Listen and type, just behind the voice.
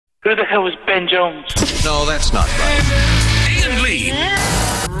Who the hell was Ben Jones? No, that's not right. Ian Lee.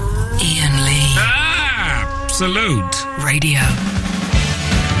 Ian Lee. Absolute Radio.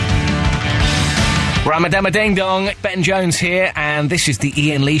 Ramadama Ding Dong, Ben Jones here, and this is the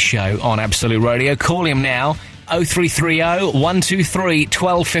Ian Lee Show on Absolute Radio. Call him now, 0330 123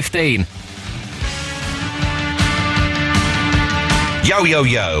 1215. Yo, yo,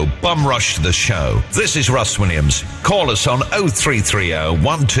 yo, bum rush to the show. This is Russ Williams. Call us on 0330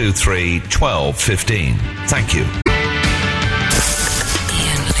 123 1215. Thank you.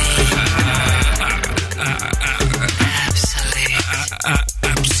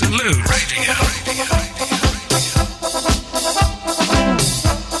 Absolute Radio.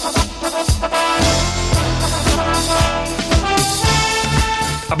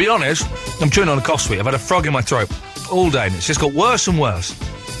 I'll be honest, I'm chewing on a cough sweet. I've had a frog in my throat all day, and it's just got worse and worse.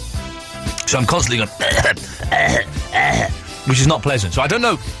 So I'm constantly going, which is not pleasant. So I don't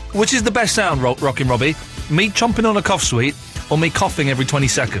know, which is the best sound, Rockin' Robbie? Me chomping on a cough sweet, or me coughing every 20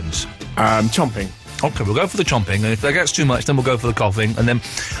 seconds? Chomping. Okay, we'll go for the chomping, and if that gets too much, then we'll go for the coughing, and then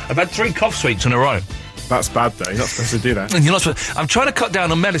I've had 3 cough sweets in a row. That's bad, though. You're not supposed to do that. And you're not supposed. I'm trying to cut down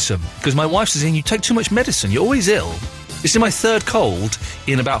on medicine, because my wife says, Ian, you take too much medicine, you're always ill. This is my 3rd cold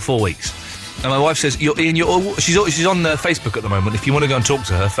in about 4 weeks. And my wife says, she's on Facebook at the moment. If you want to go and talk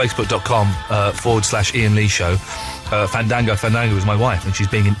to her, facebook.com/Ian Lee Show. Fandango is my wife, and she's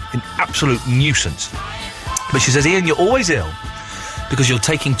being an absolute nuisance. But she says, Ian, you're always ill because you're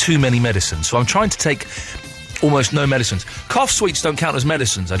taking too many medicines. So I'm trying to take almost no medicines. Cough sweets don't count as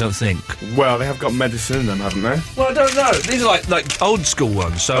medicines, I don't think. Well, they have got medicine in them, haven't they? Well, I don't know. These are like old school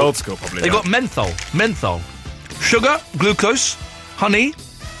ones. So old school, probably. They've got menthol, sugar, glucose, honey,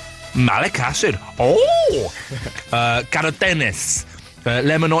 malic acid. Oh! Carotenes.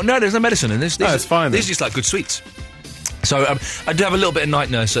 Lemon oil. No, there's no medicine in this. It's fine. These are just like good sweets. So I do have a little bit of night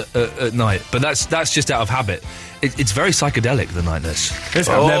nurse at night, but that's just out of habit. It's very psychedelic, the night nurse. I've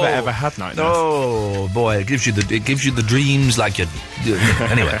never ever had night nurse. Oh boy, it gives you the dreams like you.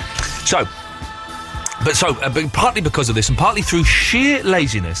 Anyway, but partly because of this, and partly through sheer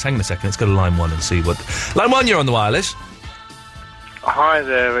laziness. Hang on a second, let's go to line 1 and see what. Line 1, you're on the wireless. Hi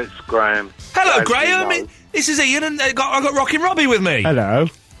there, it's Graham. Hello, Graham. This is Ian, and I got Rockin' Robbie with me. Hello.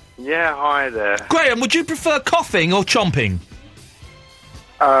 Yeah, hi there. Graham, would you prefer coughing or chomping?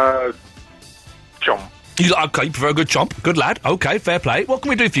 Chomp. You prefer a good chomp? Good lad. Okay, fair play. What can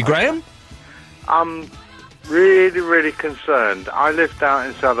we do for you, Graham? I'm really, really concerned. I lived out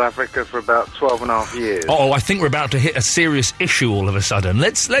in South Africa for about 12 and a half years. Oh, I think we're about to hit a serious issue all of a sudden.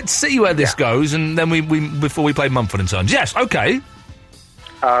 Let's see where this goes, and then we before we play Mumford & Sons. Yes, okay.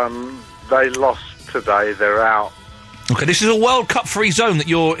 They lost today. They're out. Okay, this is a World Cup free zone that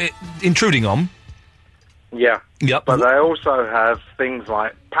you're intruding on. Yeah. Yep. But they also have things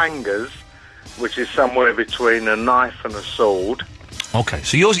like pangas, which is somewhere between a knife and a sword. Okay,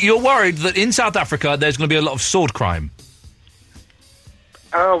 so you're worried that in South Africa there's going to be a lot of sword crime.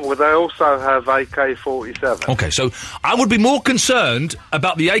 Oh, well, they also have AK-47. Okay, so I would be more concerned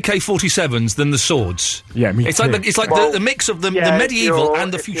about the AK-47s than the swords. Yeah, me too. It's like the mix of the medieval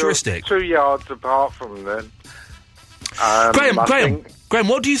and the futuristic. 2 yards apart from them. Graham,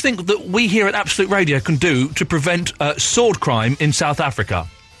 what do you think that we here at Absolute Radio can do to prevent sword crime in South Africa?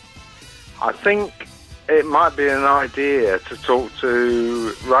 I think it might be an idea to talk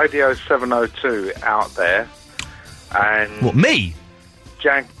to Radio 702 out there. And what, me?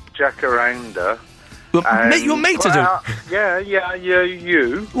 Jacaranda. You want me to do? Yeah,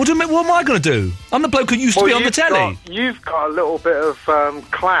 you. What am I going to do? I'm the bloke who used to be on the telly. You've got a little bit of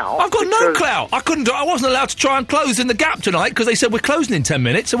clout. I've got no clout. I wasn't allowed to try and close in the Gap tonight because they said we're closing in 10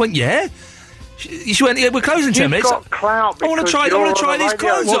 minutes. I went, yeah. She went, yeah, we're closing in 10 minutes. You've got clout. I want to try these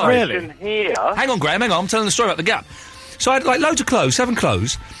clothes on. Really? Here. Hang on, Graham. I'm telling the story about the Gap. So I had loads of clothes, 7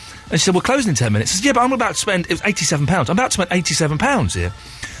 clothes. And she said, we're closing in 10 minutes. I said, yeah, but I'm about to spend, it was £87. I'm about to spend £87 here.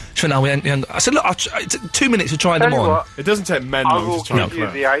 She went, no, we ain't. I said, look, 2 minutes to try them on. What, it doesn't take men long to try and I will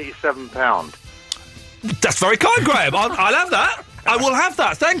give you the £87. That's very kind, Graham. I'll have that. I will have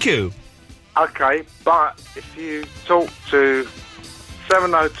that. Thank you. Okay, but if you talk to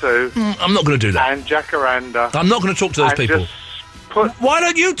 702... I'm not going to do that. And Jacaranda... I'm not going to talk to those people. Why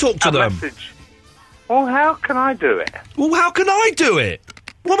don't you talk to them? Message. Well, how can I do it? Well, how can I do it?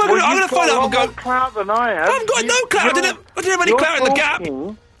 What am I going to... I'm going to find out and go... clout than I have. I haven't got no clout. I didn't have any clout in the Gap.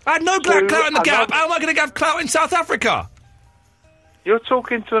 I had no clout in the Gap. How am I going to have clout in South Africa? You're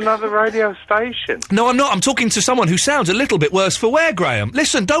talking to another radio station. No, I'm not. I'm talking to someone who sounds a little bit worse for wear, Graham.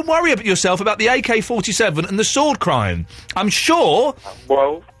 Listen, don't worry about yourself about the AK-47 and the sword crime. I'm sure...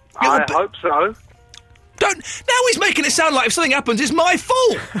 Well, I hope so. Now he's making it sound like if something happens, it's my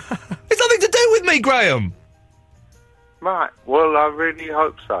fault. me, Graham. Right. Well, I really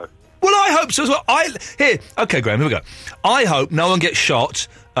hope so. Well, I hope so as well. Okay, Graham, here we go. I hope no one gets shot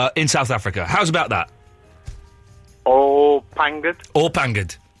in South Africa. How's about that? Or pangered. Or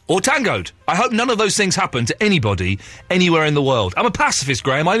pangered. Or tangoed. I hope none of those things happen to anybody anywhere in the world. I'm a pacifist,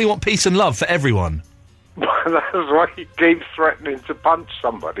 Graham. I only want peace and love for everyone. That's why he keeps threatening to punch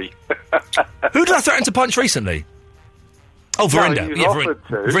somebody. Who did I threaten to punch recently? Oh, Verinda.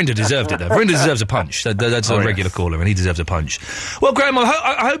 Verinda deserved it, though. Verinda deserves a punch. That's a regular caller, and he deserves a punch. Well, Graham,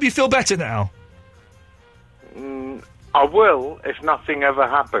 I hope you feel better now. I will, if nothing ever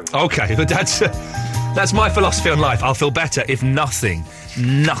happens. Okay, but that's my philosophy on life. I'll feel better if nothing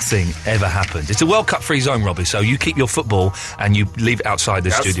ever happens. It's a World Cup free zone, Robbie, so you keep your football and you leave it outside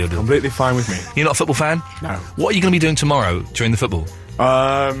the studio. That's completely fine with me. You're not a football fan? No. What are you going to be doing tomorrow during the football?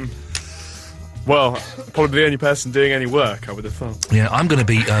 Well, probably the only person doing any work, I would have thought. Yeah, I'm going to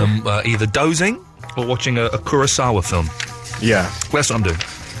be either dozing or watching a Kurosawa film. Yeah. That's what I'm doing.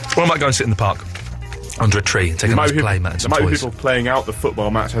 Or I might go and sit in the park under a tree and take a nice play mat and some toys. There might be people playing out the football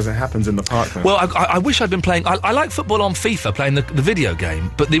match as it happens in the park, though. Well, I wish I'd been playing... I like football on FIFA, playing the video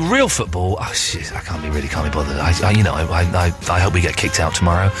game, but the real football... I can't be bothered. I hope we get kicked out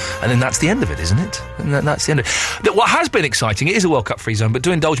tomorrow, and then that's the end of it, isn't it? And that's the end of it. What has been exciting, it is a World Cup free zone, but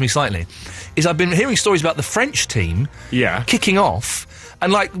do indulge me slightly, is I've been hearing stories about the French team kicking off,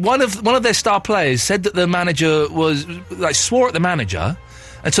 and, like, one of their star players said that the manager was... swore at the manager,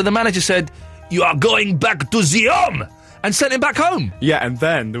 and so the manager said... "You are going back to the home," and sent him back home. Yeah, and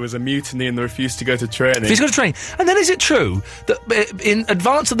then there was a mutiny and they refused to go to training. Refused to go to training. And then is it true that in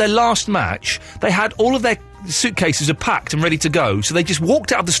advance of their last match, they had all of their suitcases are packed and ready to go, so they just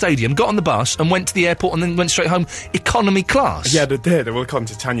walked out of the stadium, got on the bus, and went to the airport and then went straight home economy class? Yeah, they did. Well, according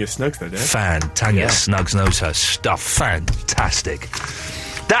to Tanya Snuggs, they did. Tanya Snuggs knows her stuff. Fantastic.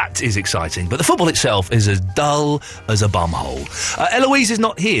 That is exciting, but the football itself is as dull as a bumhole. Eloise is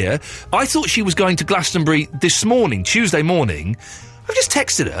not here. I thought she was going to Glastonbury this morning, Tuesday morning. I've just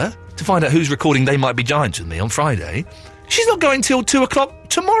texted her to find out who's recording They Might Be Giants with me on Friday. She's not going till 2 o'clock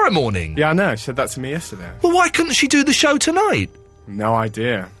tomorrow morning. Yeah, I know. She said that to me yesterday. Well, why couldn't she do the show tonight? No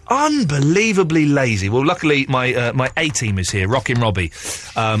idea. Unbelievably lazy. Well, luckily my A-team is here, Rockin' Robbie.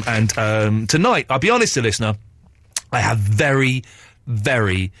 And tonight, I'll be honest to listener, I have very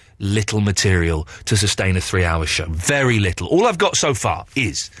little material to sustain a 3-hour show. Very little. All I've got so far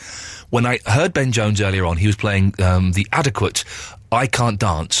is, when I heard Ben Jones earlier on, he was playing the adequate I Can't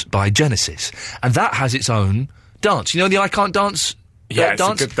Dance by Genesis. And that has its own dance. You know the I Can't Dance Yeah,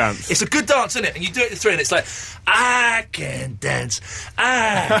 dance? It's a good dance. It's a good dance, isn't it? And you do it in 3 and it's like, I can dance,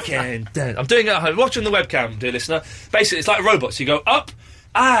 I can dance. I'm doing it at home. Watching the webcam, dear listener. Basically, it's like robots. You go up,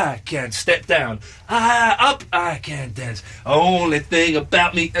 I can step down. Up, I can dance. Only thing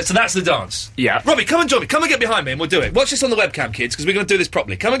about me... So that's the dance. Yeah. Robbie, come and join me. Come and get behind me and we'll do it. Watch this on the webcam, kids, because we're going to do this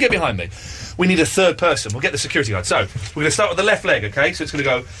properly. Come and get behind me. We need a third person. We'll get the security guard. So, we're going to start with the left leg, okay? So it's going to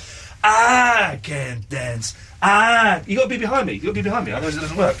go... I can dance. You got to be behind me. You got to be behind me. Otherwise it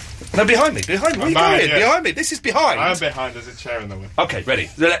doesn't work. No, behind me. Behind me. What are you doing? Behind me. This is behind. I'm behind. There's a chair in the way. Okay, ready.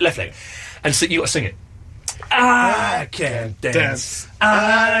 The left leg. And so you got to sing it. I can dance.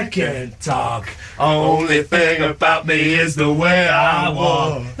 I can talk. Only thing about me is the way I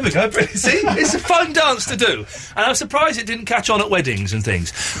walk. There we go. See? It's a fun dance to do. And I'm surprised it didn't catch on at weddings and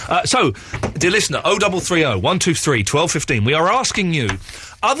things. So, dear listener, 0330 123 1215. We are asking you,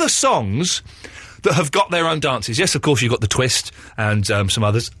 other songs that have got their own dances. Yes, of course, you've got The Twist and some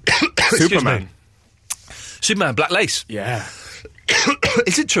others. Superman. Superman, Black Lace. Yeah.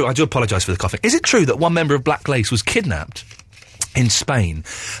 Is it true? I do apologise for the coughing. Is it true that one member of Black Lace was kidnapped in Spain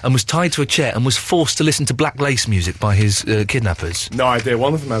and was tied to a chair and was forced to listen to Black Lace music by his kidnappers? No idea.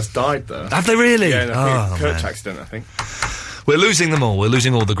 One of them has died, though. Have they really? Yeah, in a coach accident, I think. We're losing them all. We're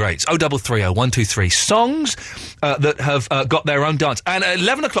losing all the greats. 0330 123. Songs that have got their own dance. And at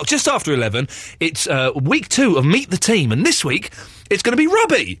 11 o'clock, just after 11, it's week 2 of Meet the Team. And this week, it's going to be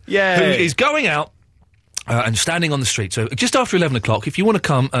Robbie. Yay. Who is going out and standing on the street. So just after 11 o'clock, if you want to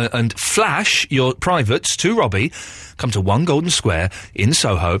come and flash your privates to Robbie, come to 1 Golden Square in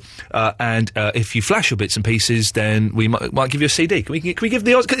Soho, and if you flash your bits and pieces, then we might give you a CD. Can we give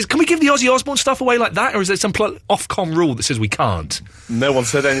the Ozzy Osbourne stuff away like that, or is there some Ofcom rule that says we can't? No one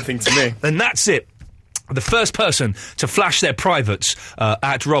said anything to me. Then that's it. The first person to flash their privates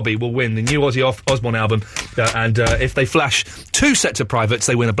at Robbie will win the new Ozzy Osbourne album, and if they flash 2 sets of privates,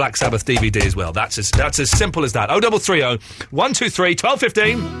 they win a Black Sabbath DVD as well. That's as simple as that. 0330 123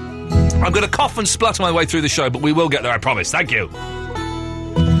 1215. I'm going to cough and splutter my way through the show, but we will get there, I promise. Thank you.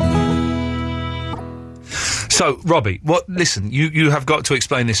 So, Robbie, listen, you have got to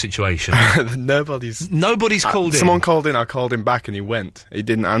explain this situation. Nobody's called in. Someone called in, I called him back and he went. He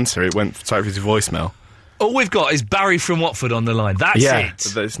didn't answer, it went straight to his voicemail. All we've got is Barry from Watford on the line. That's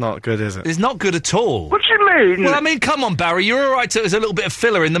it. It's not good, is it? It's not good at all. What do you mean? Well, I mean, come on, Barry, you're all right as a little bit of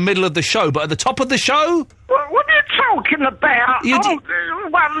filler in the middle of the show, but at the top of the show? What are you talking about?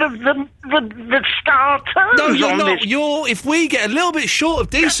 One of the starters. No, you're on not. this. If we get a little bit short of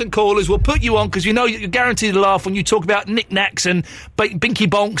decent callers, we'll put you on, because you know you're guaranteed to laugh when you talk about knick-knacks and binky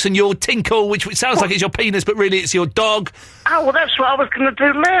bonks and your tinkle, which sounds like it's your penis, but really it's your dog. Oh, well, that's what I was going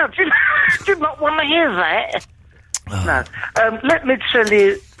to do now. Do you not want to hear that? No. Let me tell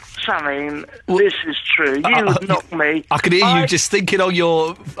you something. This is true. You knocked me. I can hear you just thinking on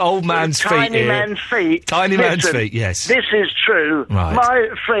your old man's feet Tiny here. man's feet. Tiny man's feet, yes. This is true. Right. My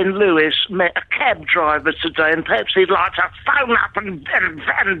friend Lewis met a cab driver today, and perhaps he'd like to phone up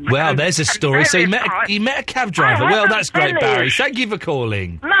and Well, there's a story. So he met a cab driver. Well, that's great, Barry. Thank you for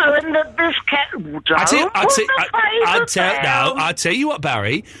calling. No, and this cab... I'll tell you what,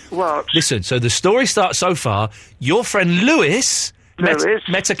 Barry. What? Listen, so the story starts so far. Your friend Lewis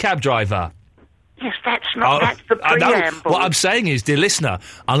met a cab driver. Yes, that's the preamble. What I'm saying is, dear listener,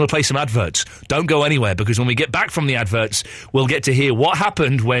 I'm going to play some adverts. Don't go anywhere, because when we get back from the adverts, we'll get to hear what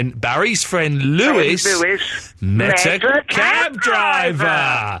happened when Barry's friend Lewis met a cab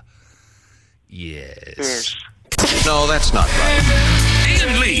driver. Yes. No, that's not right.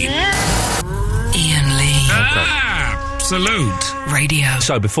 Ian Lee. Ian Lee. Absolute Radio.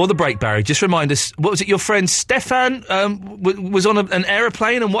 So, before the break, Barry, just remind us, what was it, your friend Stefan was on an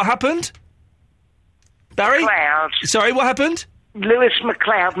aeroplane, and what happened? Barry? McLeod. Sorry, what happened? Lewis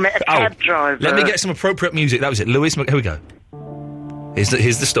McLeod met a cab driver. Let me get some appropriate music. That was it. Here we go.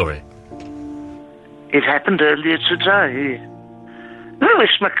 Here's the story. It happened earlier today.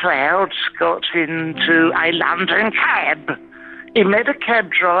 Lewis McLeod got into a London cab. He met a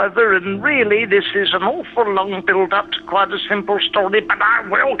cab driver, and really this is an awful long build-up to quite a simple story, but I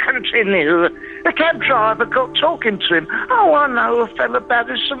will continue. The cab driver got talking to him. Oh, I know a fella about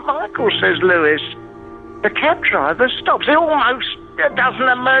his St. Michael, says Lewis. The cab driver stops. He almost does an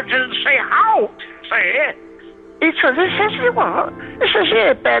emergency halt, see? He says, what? He says,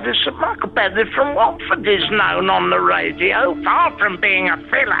 yeah, Barry St. Michael, Barry from Watford is known on the radio. Far from being a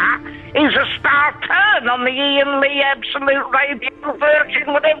filler, he's a star turn on the Ian Lee Absolute Radio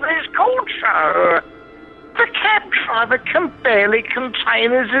Virgin, whatever it's called show. The cab driver can barely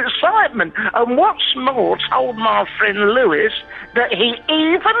contain his excitement, and what's more, told my friend Lewis that he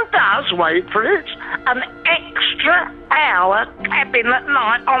even does, wait for it, an extra hour cabin at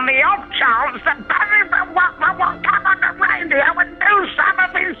night on the off chance that Barry will come on the radio and do some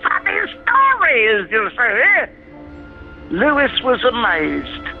of his funny stories, you see. Lewis was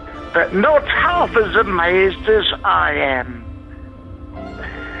amazed, but not half as amazed as I am.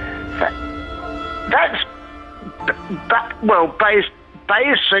 That's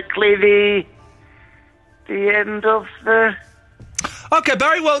basically the end of the. Okay,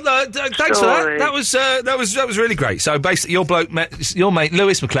 Barry. Well, thanks for that. That was really great. So basically, your mate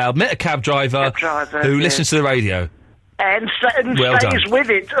Lewis McLeod met a cab driver who listens to the radio. And well stays done.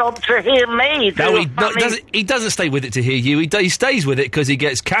 with it to hear me. He doesn't stay with it to hear you. He stays with it because he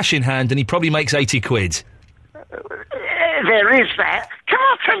gets cash in hand, and he probably makes 80 quid. There is that. Can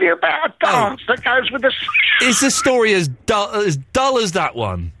I tell you about a dance that goes with the... Is the story as dull as that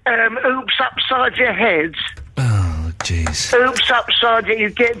one? Oops upside your head. Oh, jeez. Oops upside you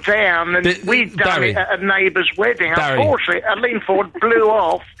get down, and we'd done it at a neighbour's wedding. Unfortunately, I leaned forward, blew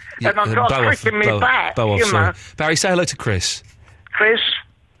off, and I got a crick in my back, you know. Barry, say hello to Chris. Chris?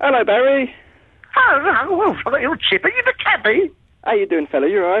 Hello, Barry. Oh, you're chipper. You the cabbie? How you doing, fella?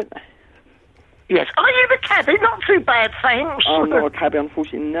 You all right? Yes. Are you the cabbie? Not too bad, thanks. I'm not a cabbie,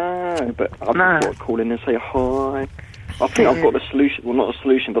 unfortunately, no. But I've got to call in and say hi. I think I've got the solution. Well, not a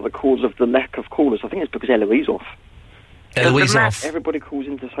solution, but the cause of the lack of callers. I think it's because Eloise off. Eloise off? Everybody calls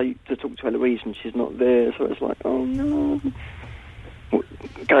in to talk to Eloise, and she's not there, so it's like, oh, no.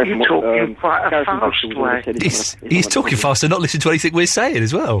 You're talking quite a fast way. He's talking fast and not listening to anything we're saying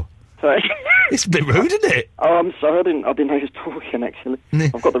as well. Sorry? It's a bit rude, isn't it? Oh, I'm sorry. I didn't know he was talking, actually.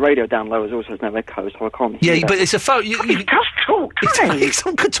 I've got the radio down low as well, so there's no echo, so I can't hear that. But it's a phone. He does talk, doesn't he? He's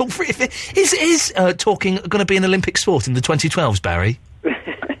good talk for it. Is talking going to be an Olympic sport in the 2012s, Barry?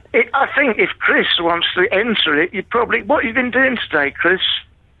 I think if Chris wants to enter it, you probably... What have you been doing today, Chris?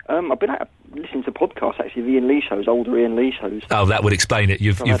 I've been listening to podcasts, actually, the Ian Lee shows, older Ian Lee shows. Oh, that would explain it.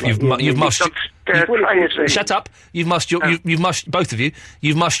 You've mushed... Shut up! You've mushed your... You've mushed both of you.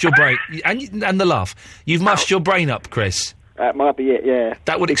 You've mushed your brain and the laugh. You've mushed your brain up, Chris. That might be it, yeah.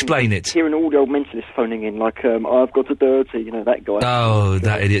 That would explain it. Hearing all the old mentalists phoning in, like, I've got a dirty, that guy. Oh,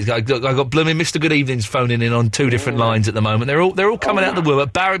 that idiot. I got blooming Mr. Good Evenings phoning in on 2 different lines at the moment. They're all coming out the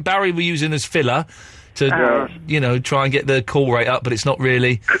woodwork. Barry we're using as filler to, try and get the call rate up, but it's not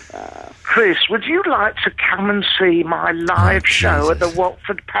really. Chris, would you like to come and see my live show at the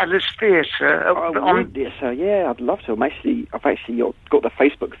Watford Palace Theatre? Yes, yeah, I'd love to. I've actually got the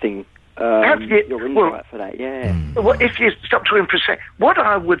Facebook thing. Your invite for that, yeah. Well, if you stop talking for a second, what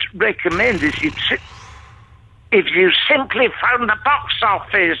I would recommend is if you simply phone the box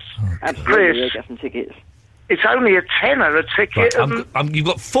office, Chris. Yeah, get some tickets. It's only a tenner a ticket. Right, you've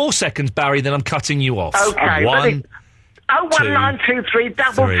got 4 seconds, Barry, then I'm cutting you off. Okay. 01923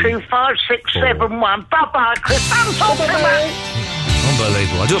 225 671. Bye-bye, Chris. I'm talking about...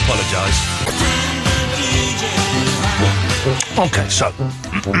 Unbelievable. I do apologise. Okay, so...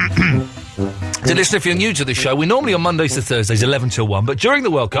 To listen, if you're new to the show, we're normally on Mondays to Thursdays, 11 till 1, but during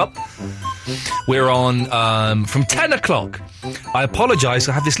the World Cup, we're on from 10 o'clock. I apologise,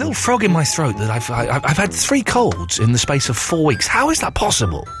 I have this little frog in my throat that I've had 3 colds in the space of 4 weeks. How is that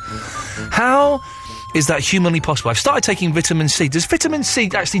possible? How is that humanly possible? I've started taking vitamin C. Does vitamin C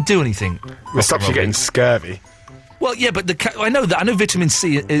actually do anything? It stops you getting scurvy. Well, yeah, but I know vitamin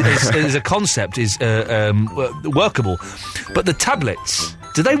C is a concept, is workable. But the tablets,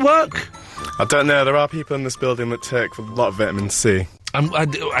 do they work? I don't know. There are people in this building that take a lot of vitamin C. And are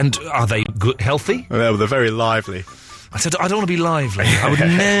they healthy? They're very lively. I said, I don't want to be lively. I would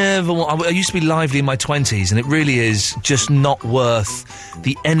never want... I used to be lively in my 20s, and it really is just not worth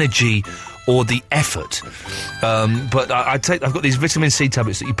the energy or the effort. But I've got these vitamin C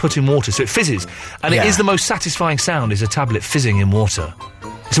tablets that you put in water, so it fizzes. And it is the most satisfying sound, is a tablet fizzing in water.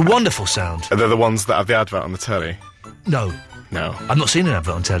 It's a wonderful sound. Are they the ones that have the advert on the telly? No. I've not seen an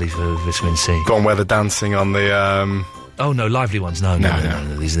advert on telly for vitamin C. Go on, where they're dancing on the... Oh, no, lively ones. No.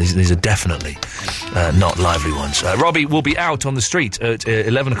 These are definitely not lively ones. Robbie will be out on the street at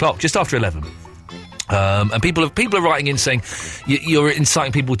 11 o'clock, just after 11. And people are writing in saying you're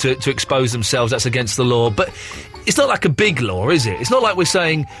inciting people to expose themselves. That's against the law. But it's not like a big law, is it? It's not like we're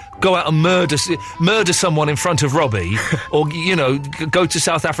saying go out and murder someone in front of Robbie, or go to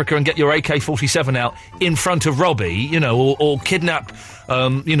South Africa and get your AK-47 out in front of Robbie, or kidnap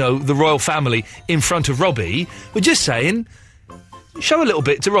the royal family in front of Robbie. We're just saying, show a little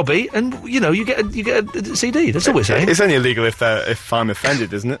bit to Robbie, and you get a CD. That's all we're saying. It's only illegal if I'm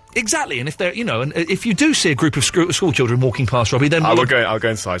offended, isn't it? Exactly. And if they're and if you do see a group of school children walking past Robbie, then I'll go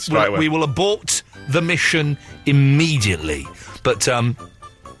inside straight away. We will abort the mission immediately. But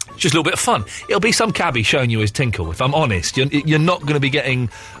just a little bit of fun. It'll be some cabbie showing you his tinkle. If I'm honest, you're not going to be getting.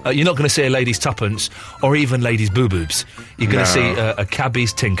 You're not going to see a lady's tuppence or even ladies' boo-boobs. You're going to see a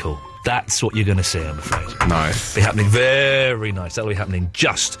cabbie's tinkle. That's what you're going to see, I'm afraid. Nice. Be happening very nice. That'll be happening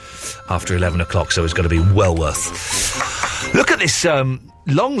just after 11 o'clock, so it's going to be well worth. Look at this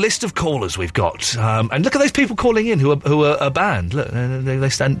long list of callers we've got. And look at those people calling in who are banned. Look, they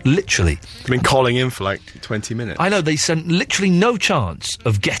stand literally... They've been calling in for like 20 minutes. I know, they stand literally no chance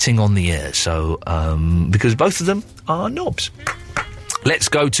of getting on the air, so... because both of them are knobs. Let's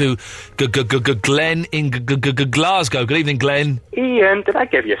go to Glenn in Glasgow. Good evening, Glenn. Ian, did I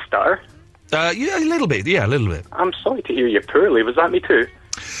give you a stutter? Yeah, a little bit. I'm sorry to hear you poorly. Was that me too?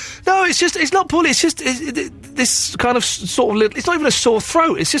 No, it's not poorly. It's just this kind of sort of... It's not even a sore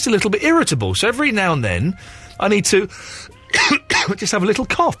throat. It's just a little bit irritable. So every now and then, I need to just have a little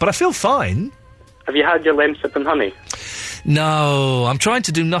cough. But I feel fine. Have you had your Lemsip and honey? No, I'm trying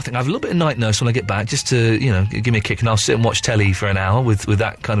to do nothing. I have a little bit of night nurse when I get back, just to, give me a kick, and I'll sit and watch telly for an hour with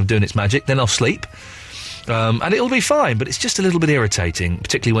that kind of doing its magic. Then I'll sleep. And it'll be fine, but it's just a little bit irritating,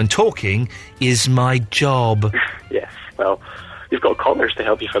 particularly when talking is my job. Yes, well, you've got callers to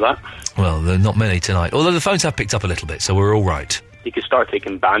help you for that. Well, there are not many tonight, although the phones have picked up a little bit, so we're all right. You could start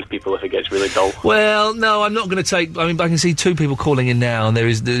taking banned people if it gets really dull. Well, no, I'm not going to take... I mean, I can see 2 people calling in now, and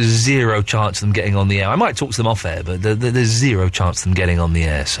there's zero chance of them getting on the air. I might talk to them off air, but there's zero chance of them getting on the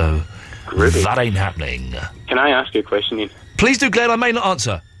air, so... Really? That ain't happening. Can I ask you a question, Ian? Please do, Glenn. I may not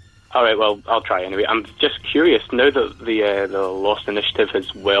answer. All right, well, I'll try anyway. I'm just curious, now that the Lost Initiative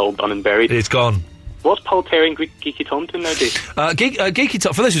is well done and buried... It's gone. What's Paul Terry and Geeky Tom doing now, Dave? Geeky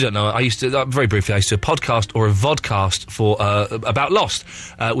Tom, for those who don't know, I used to, very briefly, I used to podcast or a vodcast for, about Lost,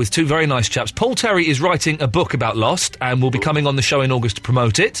 with 2 very nice chaps. Paul Terry is writing a book about Lost, and will be coming on the show in August to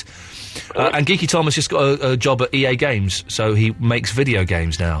promote it. And Geeky Tom has just got a job at EA Games, so he makes video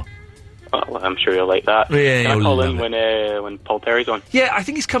games now. Oh, well, I'm sure you'll like that. Yeah, Can I call in when Paul Terry's on? Yeah, I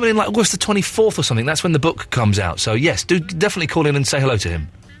think he's coming in like August the 24th or something. That's when the book comes out. So, yes, do definitely call in and say hello to him.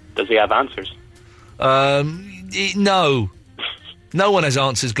 Does he have answers? No. No one has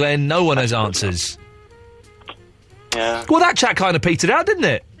answers, Glenn. No one has answers. Yeah. Well, that chat kind of petered out, didn't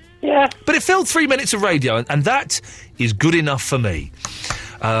it? Yeah. But it filled 3 minutes of radio, and that is good enough for me.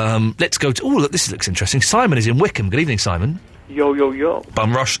 Let's go to... Oh, look, this looks interesting. Simon is in Wickham. Good evening, Simon. Yo, yo, yo.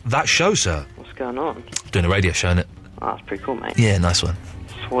 Bum Rush, that show, sir. What's going on? Doing a radio show, innit? Oh, that's pretty cool, mate. Yeah, nice one.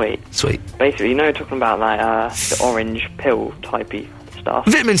 Sweet. Basically, you know, talking about, like, the orange pill typey stuff.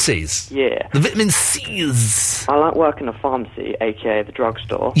 Vitamin C's. Yeah. The vitamin C's. I like working a pharmacy, a.k.a. the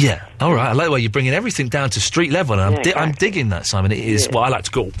drugstore. Yeah, all right. I like the way you're bringing everything down to street level, and I'm digging that, Simon. It is what I like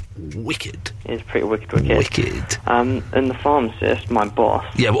to call wicked. It's pretty wicked. Wicked. And the pharmacist, my boss...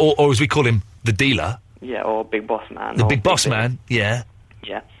 Yeah, or as we call him, the dealer. Yeah, or big boss man. The big boss man, yeah.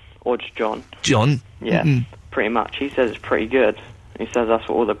 Yeah, or just John. John. Yeah, pretty much. He says it's pretty good. He says that's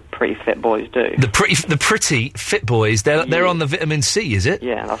what all the pretty fit boys do. The pretty fit boys, they're on the vitamin C, is it?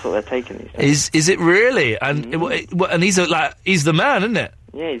 Yeah, that's what they're taking these days. Is it really? And and he's the man, isn't it?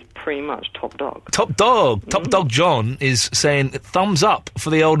 Yeah, he's pretty much top dog. Top dog John is saying thumbs up for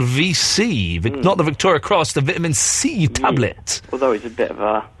the old VC, not the Victoria Cross, the vitamin C tablet. Yeah. Although he's a bit of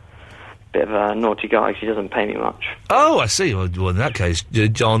a naughty guy, because he doesn't pay me much. Oh, I see. Well, in that case,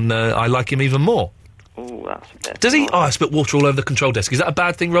 John, I like him even more. Oh, that's a bit... Does he? Oh, I spit water all over the control desk. Is that a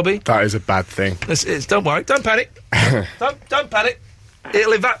bad thing, Robbie? That is a bad thing. Don't worry. Don't panic. don't panic.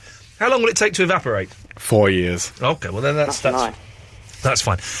 It'll How long will it take to evaporate? 4 years. Okay, well then that's nice. That's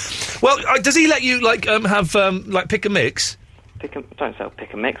fine. Well, does he let you have pick a mix? Don't say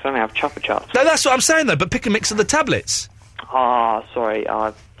pick a mix. I only have Chupa Chups. No, that's what I'm saying though. But pick a mix of the tablets. Ah, sorry.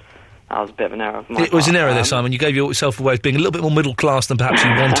 That was a bit of an error. It was an error there, Simon. You gave yourself away as being a little bit more middle class than perhaps you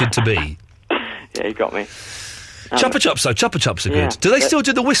wanted to be. Yeah, you got me. Chupa Chups, though. Chupa Chups are good. Do they still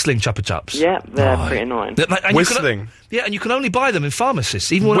do the whistling Chupa Chups? Yeah, they're pretty annoying. And whistling? And you can only buy them in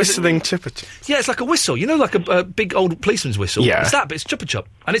pharmacists. Even when whistling Chupa Chups? Yeah, it's like a whistle. You know, like a big old policeman's whistle? Yeah. It's that, but it's Chupa Chup.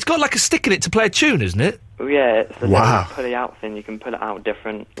 And it's got like a stick in it to play a tune, isn't it? Yeah, it's the wow. pull it out thing. You can pull it out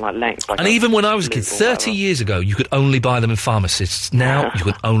different lengths. Like and even when I was a kid, 30 years ago, you could only buy them in pharmacists. Now you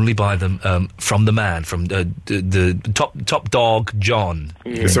can only buy them from the man, from the top dog, John.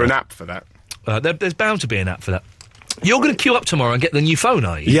 Yeah. Is there an app for that? There's bound to be an app for that. You're going to queue up tomorrow and get the new phone,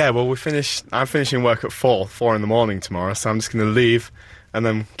 are you? Yeah, well, I'm finishing work at 4 in the morning tomorrow, so I'm just going to leave and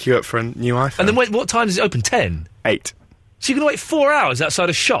then queue up for a new iPhone. And then what time does it open? 10? 8. So you're going to wait 4 hours outside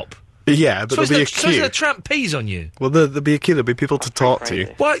a shop? Yeah, but there'll be a queue. So the tramp peas on you? Well, there'll be a queue. There'll be people to talk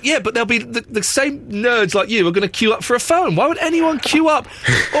to. Well, yeah, but there'll be the same nerds like you are going to queue up for a phone. Why would anyone queue up,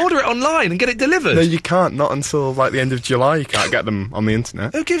 order it online and get it delivered? No, you can't. Not until, the end of July. You can't get them on the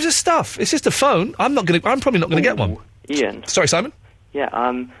internet. Who gives us stuff? It's just a phone. I'm probably not going to get one. Ian. Sorry, Simon? Yeah,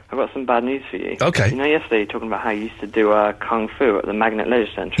 I've got some bad news for you. Okay. You know, yesterday you were talking about how you used to do Kung Fu at the Magnet Leisure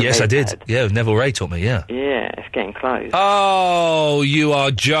Centre. Yes, I did. Yeah, Neville Ray taught me, yeah. Yeah, it's getting closed. Oh, you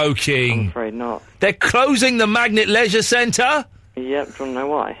are joking. I'm afraid not. They're closing the Magnet Leisure Centre? Yep, do you want to know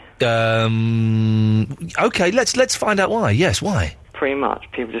why? Okay, let's find out why. Yes, why? Pretty much.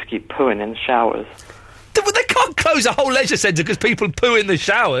 People just keep pooing in the showers. They can't close a whole leisure centre because people poo in the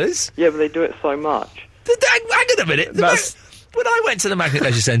showers. Yeah, but they do it so much. Hang on a minute. When I went to the Magnet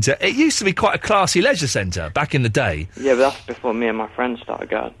Leisure Centre, it used to be quite a classy leisure centre back in the day. Yeah, but that's before me and my friends started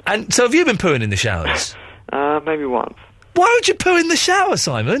going. And so have you been pooing in the showers? Maybe once. Why would you poo in the shower,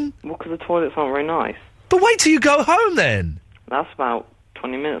 Simon? Well, because the toilets aren't very nice. But wait till you go home then. That's about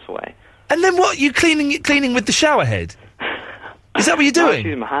 20 minutes away. And then what? You cleaning with the shower head? Is that what you're doing? I'm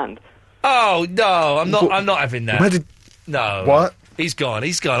using my hand. Oh no, I'm not having that. No. What? He's gone.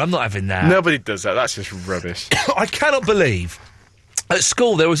 I'm not having that. Nobody does that. That's just rubbish. I cannot believe. At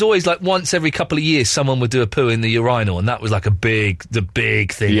school, there was always, once every couple of years, someone would do a poo in the urinal, and that was, the big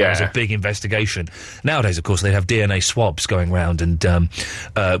thing. Yeah. It was a big investigation. Nowadays, of course, they have DNA swabs going round and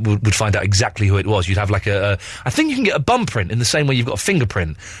would find out exactly who it was. You'd have, I think you can get a bum print in the same way you've got a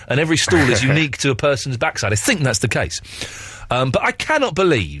fingerprint, and every stool is unique to a person's backside. I think that's the case. But I cannot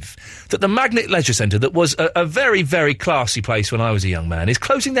believe that the Magnet Leisure Centre, that was a very, very classy place when I was a young man, is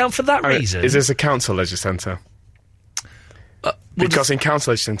closing down for that reason. Is this a council leisure centre? Because in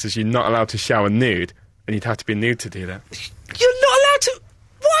council leisure centres, you're not allowed to shower nude, and you'd have to be nude to do that. You're not allowed to...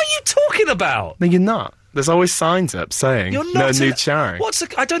 What are you talking about? No, you're not. There's always signs up saying no nude showering.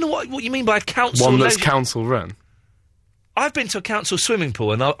 I don't know what you mean by a council... One that's council run. I've been to a council swimming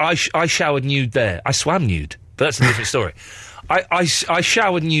pool, and I showered nude there. I swam nude, but that's a different story. I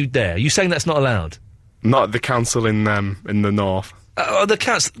showered nude there. Are you saying that's not allowed? Not the council in the north. The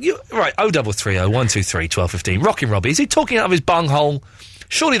council... Right, 0330 123 1215. Rockin' Robbie, is he talking out of his bunghole?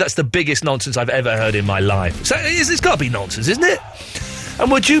 Surely that's the biggest nonsense I've ever heard in my life. So it's got to be nonsense, isn't it? And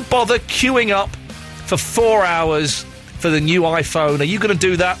would you bother queuing up for 4 hours for the new iPhone. Are you going to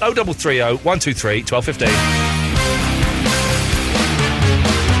do that? 0330 123 1215.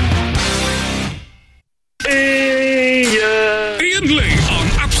 Ian Lee on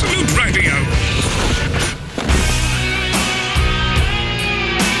Absolute Radio.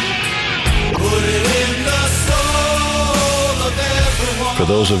 For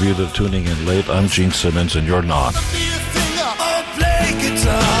those of you that are tuning in late, I'm Gene Simmons, and you're not.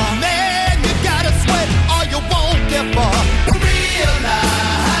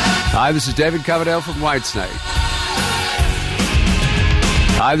 Hi, this is David Coverdale from Whitesnake.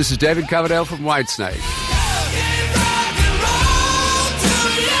 Hi, this is David Coverdale from Whitesnake.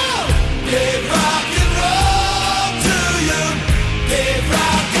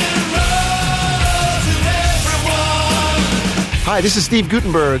 Hi, this is Steve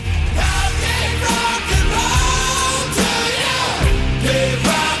Gutenberg.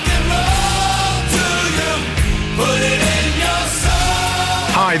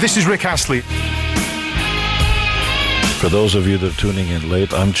 Hi, this is Rick Astley. For those of you that are tuning in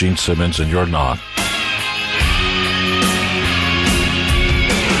late, I'm Gene Simmons, and you're not.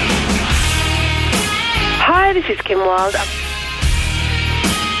 Hi, this is Kim Wilde.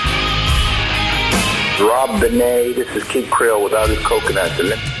 Rob Benet, this is Keith Krill without his coconuts.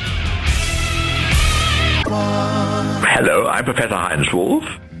 Hello, I'm Professor Heinz Wolf.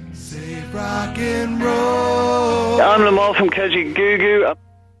 I'm Lamar from Kaji Gugu.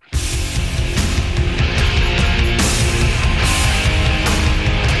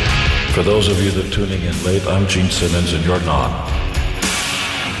 For those of you that are tuning in late, I'm Gene Simmons, and you're not.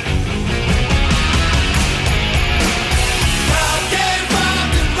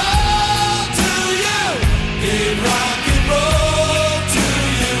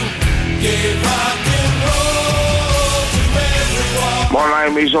 My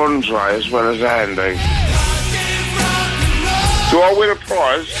name is Andre as well as Andy. Do I win a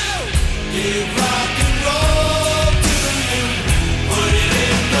prize?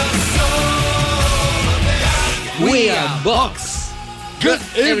 We are Box. Good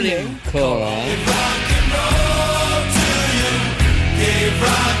evening, Cora.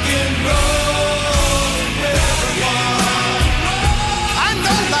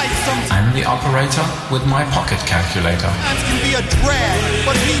 I'm the operator with my pocket calculator. Times can be a drag,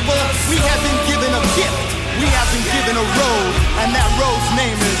 but people, we have been given a gift. We have been given a road, and that road's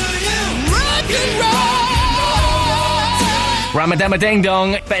name is rock and roll. Ramadama Ding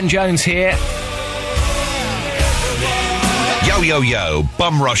Dong, Ben Jones here. Yo, yo, yo,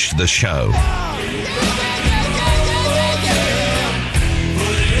 Bum Rush the show.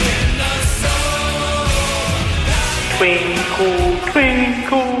 Twinkle,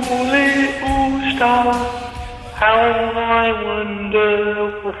 twinkle, little star, how I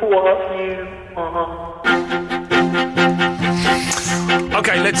wonder what you are.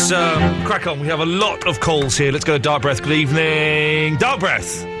 Okay, let's crack on. We have a lot of calls here. Let's go to Dark Breath. Good evening. Dark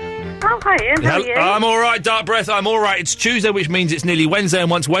Breath. Oh, hi Ian, how are you? I'm all right, Dark Breath. I'm all right. It's Tuesday, which means it's nearly Wednesday,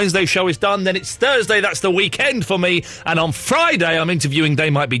 and once Wednesday's show is done, then it's Thursday. That's the weekend for me. And on Friday, I'm interviewing They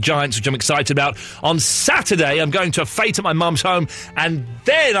Might Be Giants, which I'm excited about. On Saturday, I'm going to a fete at my mum's home, and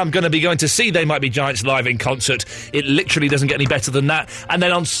then I'm going to be going to see They Might Be Giants live in concert. It literally doesn't get any better than that. And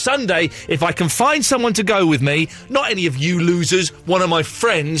then on Sunday, if I can find someone to go with me, not any of you losers, one of my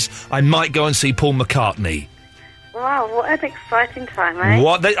friends, I might go and see Paul McCartney. Wow, what an exciting time, eh?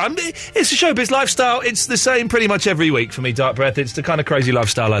 It's a showbiz lifestyle. It's the same pretty much every week for me, Dark Breath. It's the kind of crazy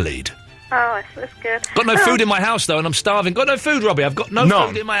lifestyle I lead. Oh, that's good. Got no food in my house, though, and I'm starving. Got no food, Robbie. I've got no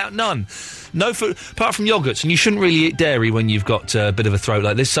food in my house. None. No food, apart from yoghurts. And you shouldn't really eat dairy when you've got a bit of a throat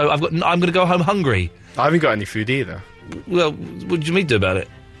like this, so I'm going to go home hungry. I haven't got any food either. Well, what do you mean do about it?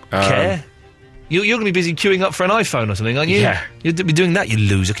 Care? You're going to be busy queuing up for an iPhone or something, aren't you? Yeah. You'll be doing that, you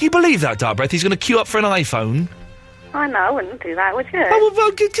loser. Can you believe that, Dark Breath? He's going to queue up for an iPhone. I know, I wouldn't do that, would you? Oh, well,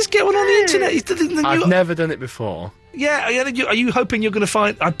 just get one on the internet. I've never done it before. Yeah, are you hoping you're going to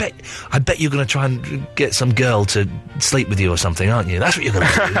find... I bet you're going to try and get some girl to sleep with you or something, aren't you? That's what you're going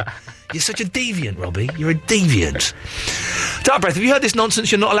to do. You're such a deviant, Robbie. You're a deviant. Dark Breath, have you heard this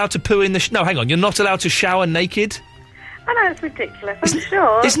nonsense? You're not allowed to poo in the... No, hang on. You're not allowed to shower naked? I know, it's ridiculous, I'm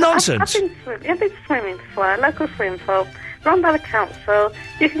sure. It's nonsense. I've been swimming before, a local swim pool, run by the council.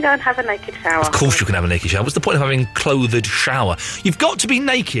 You can go and have a naked shower. Of course you can have a naked shower. What's the point of having a clothed shower? You've got to be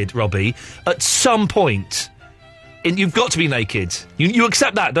naked, Robbie, at some point. You've got to be naked. You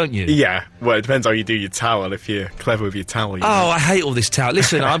accept that, don't you? Yeah. Well, it depends how you do your towel. If you're clever with your towel. I hate all this towel.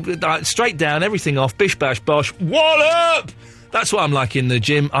 Listen, I'm straight down, everything off, bish, bash, bosh, wallop! That's what I'm like in the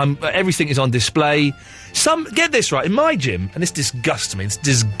gym. Everything is on display. Get this right, in my gym, and this disgusts me.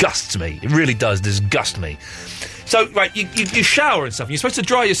 It really does disgust me. So, right, you shower and stuff. You're supposed to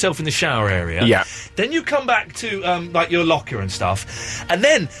dry yourself in the shower area. Yeah. Then you come back to, like, your locker and stuff. And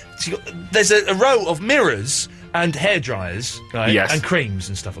then there's a row of mirrors and hairdryers, right? Yes. And creams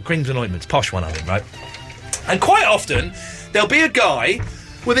and stuff. Or creams and ointments. Posh one, I think, right? And quite often, there'll be a guy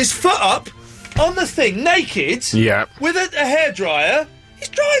with his foot up on the thing, naked. Yeah. With a hairdryer. He's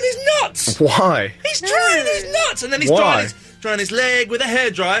drying his nuts. Why? He's drying his nuts. And then he's Why? drying his leg with a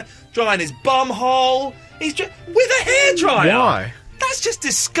hairdryer, drying his bum hole. With a hairdryer. Why? That's just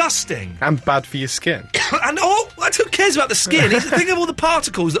disgusting. And bad for your skin. And who cares about the skin? Think of all the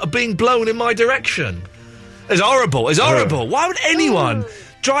particles that are being blown in my direction. It's horrible. Why would anyone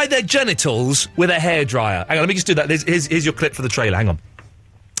dry their genitals with a hairdryer? Hang on, let me just do that. Here's your clip for the trailer. Hang on.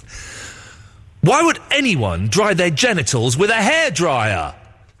 Why would anyone dry their genitals with a hairdryer?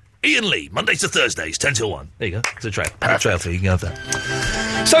 Ian Lee, Mondays to Thursdays, 10 till 1. There you go. It's a trail. A trail for you. You can have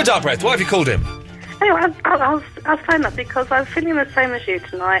that. So, Dark Breath, why have you called him? Anyway, I was phoned up because I'm feeling the same as you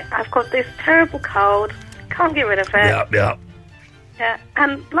tonight. I've got this terrible cold. Can't get rid of it. Yeah. Yeah,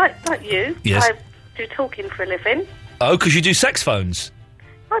 and like you, yes. I do talking for a living. Oh, because you do sex phones?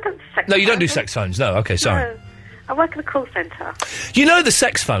 I don't do sex No, you don't do phones. sex phones. No, okay, sorry. No, I work at a call centre. You know the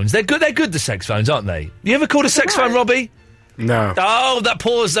sex phones. They're good, the sex phones, aren't they? You ever called a sex phone, Robbie? No. Oh, that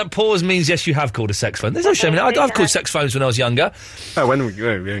pause means yes, you have called a sex phone. There's no shame in it. I've called sex phones when I was younger. Oh, when we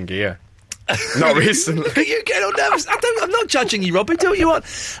were younger, yeah. Not recently. Look at you getting all nervous. I'm not judging you, Robbie. Do what you want.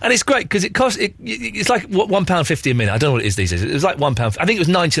 And it's great because it costs. It's like £1.50 a minute. I don't know what it is these days. It was like £1. I think it was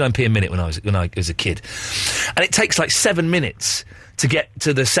 99p a minute when I was a kid. And it takes like 7 minutes to get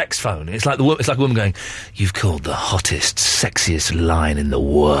to the sex phone. It's like a woman going, "You've called the hottest, sexiest line in the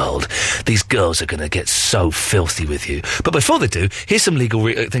world. These girls are going to get so filthy with you." But before they do, here's some legal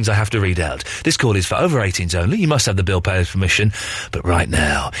things I have to read out. This call is for over 18s only. You must have the bill payer's permission. But right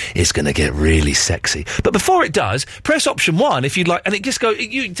now, it's going to get really sexy. But before it does, press option 1 if you'd like, and it just go.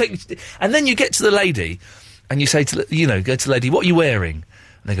 And then you get to the lady, and you say to go to the lady, "What are you wearing?"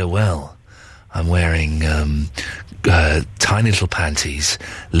 And they go, "Well, I'm wearing tiny little panties,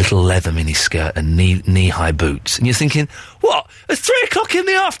 little leather mini skirt and knee-high boots." And you're thinking, what? It's 3 o'clock in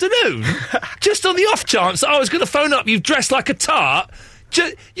the afternoon? Just on the off chance that I was going to phone up, you've dressed like a tart?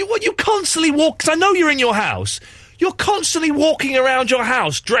 You constantly walk... Because I know you're in your house. You're constantly walking around your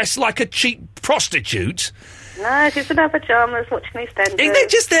house dressed like a cheap prostitute. No, she's in her pyjamas watching EastEnders. They're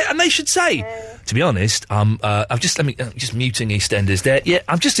just there, and they should say, to be honest, I'm just muting EastEnders there. Yeah,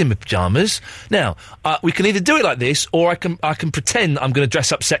 I'm just in my pyjamas. Now, we can either do it like this, or I can pretend I'm going to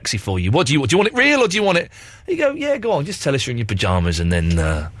dress up sexy for you. What do you want it real, or do you want it? You go, yeah, go on, just tell us you're in your pyjamas, and then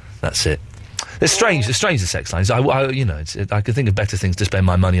that's it. They're strange. The sex lines. I can think of better things to spend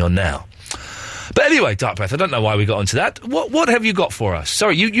my money on now. But anyway, Dark Breath, I don't know why we got onto that. What have you got for us?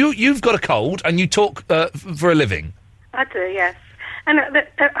 Sorry, you've got a cold and you talk for a living. I do, yes. And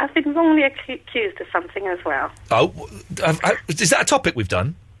I've been wrongly accused of something as well. Oh, is that a topic we've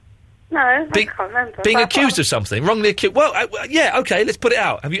done? No, I can't remember. Being accused of something, wrongly accused. Well, yeah, okay, let's put it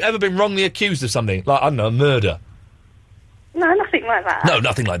out. Have you ever been wrongly accused of something? Like, I don't know, murder? No, nothing like that. No,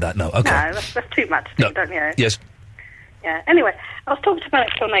 nothing like that, no, okay. No, that's too much, don't you? Yes. Yeah, anyway, I was talking to my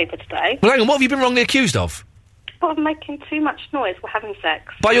next door neighbour today. Well, hang on, what have you been wrongly accused of? Of making too much noise while having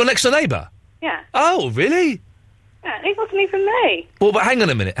sex. By your next door neighbour? Yeah. Oh, really? Yeah, it wasn't even me. Well, but hang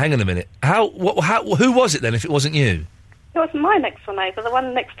on a minute. Who was it then if it wasn't you? It wasn't my next door neighbour, the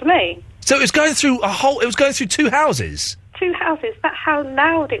one next to me. So it was going through it was going through 2 houses? 2 houses, that's how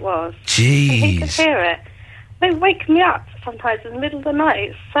loud it was. Jeez. He could hear it. They wake me up sometimes in the middle of the night.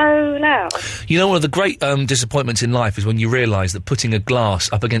 It's so loud. You know, one of the great disappointments in life is when you realise that putting a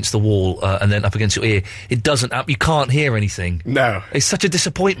glass up against the wall and then up against your ear, it doesn't... you can't hear anything. No. It's such a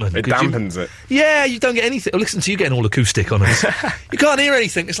disappointment. It dampens it. Yeah, you don't get anything. Listen to you getting all acoustic on us. You can't hear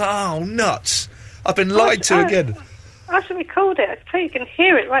anything. It's like, oh, nuts. I've been lied to again. I should record it. I can tell you can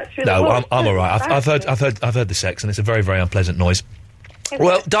hear it right through the wall. No, I'm all right. I've heard the sex, and it's a very, very unpleasant noise.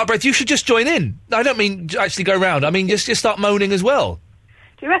 Well, Dark Breath, you should just join in. I don't mean actually go round. I mean just start moaning as well.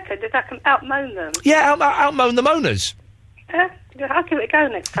 Do you reckon? Did that can out-moan them? Yeah, out-moan the moaners. Yeah, I'll give it a go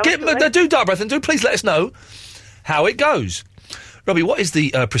next time. Do Dark Breath, and do please let us know how it goes. Robbie, what is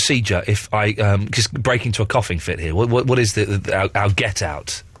the procedure if I just break into a coughing fit here? What is our get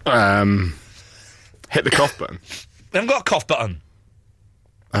out? Hit the cough button. We haven't got a cough button.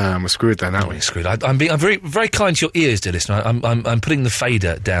 We're screwed then, aren't we? We're screwed. I'm very, very kind to your ears, dear listener. I'm putting the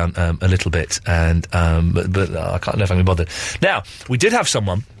fader down a little bit, and but I can't know if I'm going to bother. Now, we did have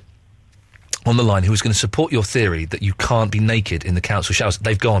someone on the line who was going to support your theory that you can't be naked in the council showers.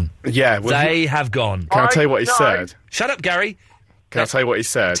 They've gone. Yeah. Well, they have gone. Can I tell you what he said? Shut up, Gary. Can I tell you what he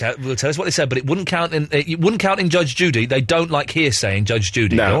said? Well, tell us what they said, but it wouldn't count in Judge Judy. They don't like hearsay in Judge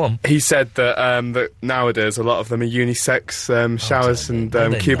Judy. No. Go on. He said that nowadays a lot of them are unisex showers and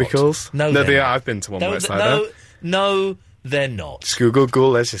cubicles. No, they are. I've been to one where it's like that. No, they're not. It's Google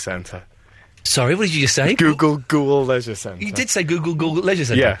Leisure Centre. Sorry, what did you just say? Google Leisure Centre. You did say Google Leisure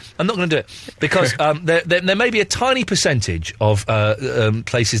Centre. Yeah. I'm not going to do it because there may be a tiny percentage of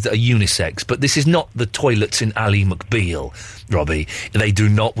places that are unisex, but this is not the toilets in Ally McBeal, Robbie. We do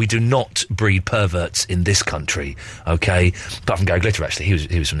not breed perverts in this country, okay? Apart from Gary Glitter, actually.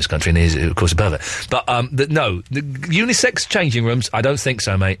 He was from this country and he is, of course, a pervert. But, the unisex changing rooms, I don't think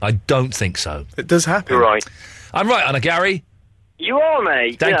so, mate. I don't think so. It does happen. You're right. I'm right, Anna, Gary. You are,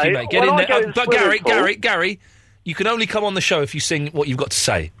 mate. Thank you, mate. Get in there. But Gary, Gary, you can only come on the show if you sing what you've got to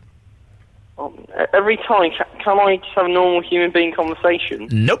say. Every time, can I just have a normal human being conversation?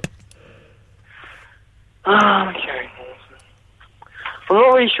 Nope. Okay. I'm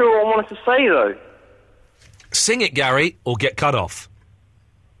not really sure what I wanted to say, though. Sing it, Gary, or get cut off.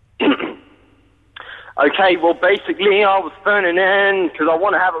 Okay, well, basically, I was phoning in because I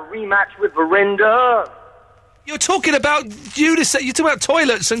want to have a rematch with Verinda. You're talking about you're talking about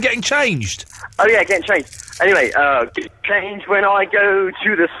toilets and getting changed. Oh yeah, getting changed. Anyway, get changed when I go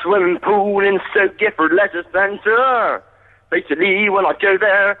to the swimming pool in Stoke Gifford Leisure Centre. Basically, when I go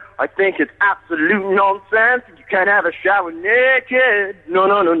there, I think it's absolute nonsense. You can't have a shower naked. No.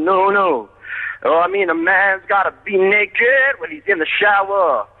 Oh, I mean, a man's gotta be naked when he's in the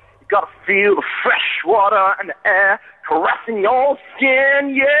shower. You gotta feel the fresh water and the air caressing your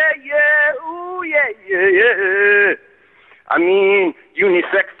skin, yeah, ooh, yeah. I mean,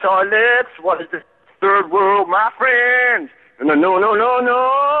 unisex toilets, what is this third world, my friend? No. When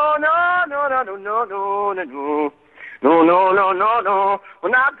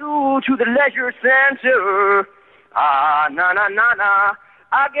I go to the leisure center, I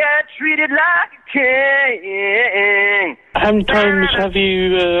get treated like a king. How many times have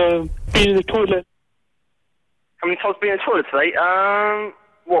you been in the toilet? How many times have you been in the toilet today?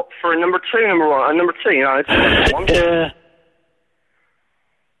 What, for number 2, number 1? Number 2, you know, it's number 1.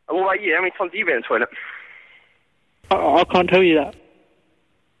 What about you? How many times have you been in the toilet? I can't tell you that.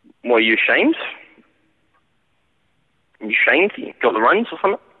 What, are you ashamed? Are you ashamed? You got the runs or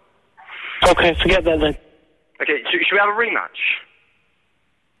something? Okay, forget that then. Okay, should we have a rematch?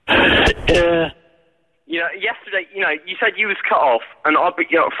 You know, yesterday, you know, you said you was cut off, and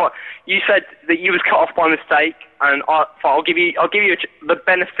you said that you was cut off by mistake, and I'll give you the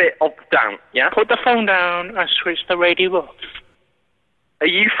benefit of the doubt. Yeah. Put the phone down and switch the radio off. Are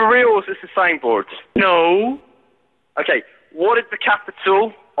you for real, or is this the same board? No. Okay. What is the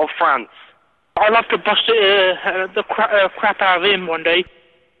capital of France? I'll have to bust the crap out of him one day.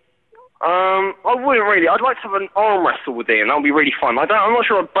 I wouldn't really. I'd like to have an arm wrestle with him. That'll be really fun. I'm not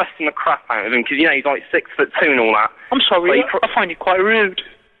sure I'm busting the crap out of him because, you know, he's like 6'2" and all that. I'm sorry, I find you quite rude.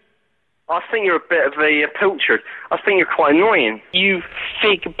 I think you're a bit of a pilchard. I think you're quite annoying. You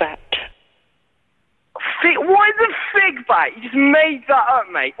fig bat. Why the fig bat? You just made that up,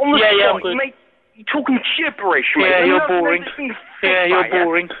 mate. On the spot, I'm good. You're talking gibberish, mate. Yeah, you're boring. You're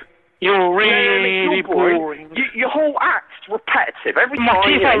boring. You're really boring. Your whole act's repetitive. Every time. My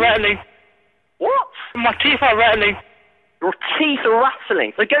teeth are rattling. What? My teeth are rattling. Your teeth are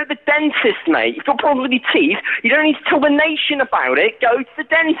rattling. So go to the dentist, mate. If you've got problems with your teeth, you don't need to tell the nation about it. Go to the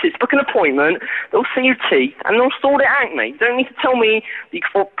dentist, book an appointment. They'll see your teeth, and they'll sort it out, mate. You don't need to tell me that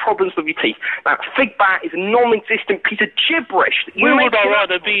you've got problems with your teeth. Now, fig bat is a non-existent piece of gibberish. Where would I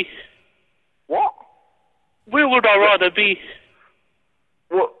rather be? What? Where would I rather be?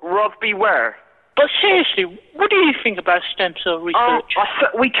 What, rather be where? But seriously, what do you think about stem cell research?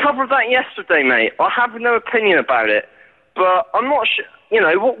 We covered that yesterday, mate. I have no opinion about it. But I'm not sure, you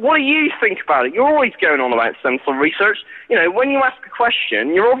know, what do you think about it? You're always going on about stem cell research. You know, when you ask a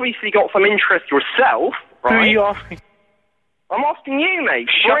question, you've obviously got some interest yourself, right? Who are you asking? I'm asking you, mate.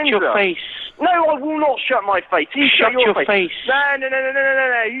 Shut your face. No, I will not shut my face. You shut your face. No.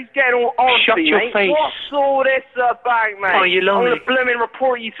 Who's getting all arsey, shut your mate? face. What's all this about, mate? Are you lonely? I'm going to blooming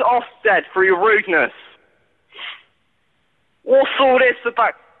report you to Ofsted for your rudeness. What's all this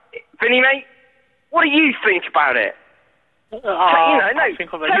about? Vinny, mate, what do you think about it? For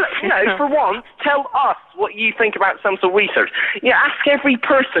once, tell us what you think about stem cell research. You know, ask every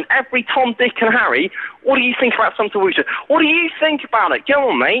person, every Tom, Dick and Harry, what do you think about stem cell research? What do you think about it? Go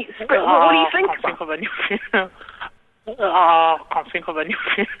on, mate. What do you think about it? I can't think of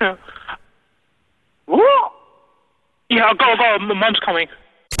anything. What? Yeah, go, Mum's coming.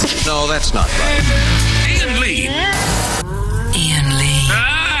 No, that's not right. Ian Lee. Ian Lee.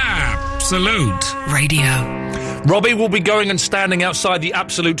 Absolute Radio. Robbie will be going and standing outside the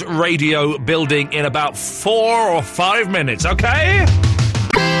Absolute Radio building in about 4 or 5 minutes, okay? Ian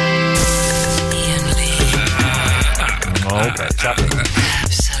Lee. Okay, it's happening.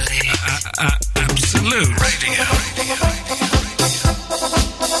 Absolute Radio.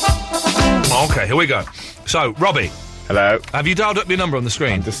 Okay, here we go. So, Robbie. Hello. Have you dialed up your number on the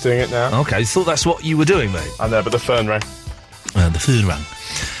screen? I'm just doing it now. Okay, I thought that's what you were doing, mate. I know, but the phone rang. The phone rang.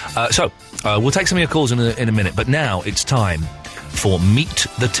 We'll take some of your calls in a minute, but now it's time for Meet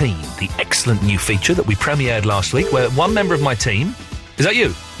the Team, the excellent new feature that we premiered last week, where one member of my team... Is that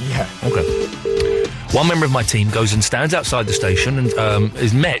you? Yeah. Okay. One member of my team goes and stands outside the station and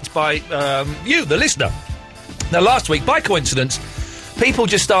is met by you, the listener. Now, last week, by coincidence, people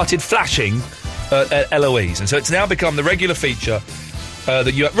just started flashing LOEs, and so it's now become the regular feature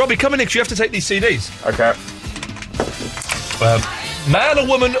that you... Robbie, come in here, 'cause you have to take these CDs. Okay. Man or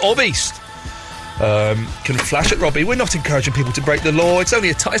woman or beast can flash at Robbie. We're not encouraging people to break the law. It's only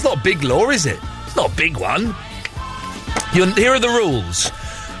it's not a big law, is it? It's not a big one. Here are the rules.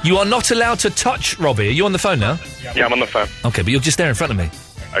 You are not allowed to touch Robbie. Are you on the phone now? Yeah, I'm on the phone. Okay, but you're just there in front of me.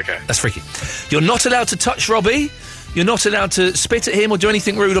 Okay. That's freaky. You're not allowed to touch Robbie. You're not allowed to spit at him or do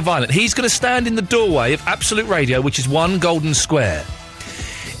anything rude or violent. He's going to stand in the doorway of Absolute Radio, which is one golden square.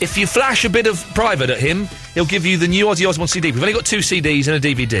 If you flash a bit of private at him, he'll give you the new Ozzy Osbourne CD. We've only got 2 CDs and a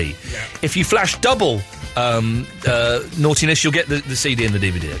DVD. Yeah. If you flash double naughtiness, you'll get the CD and the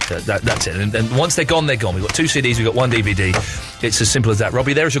DVD. That's it. And once they're gone, they're gone. We've got 2 CDs, we've got 1 DVD. It's as simple as that.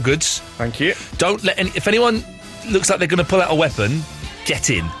 Robbie, there's your goods. Thank you. Don't let if anyone looks like they're going to pull out a weapon, get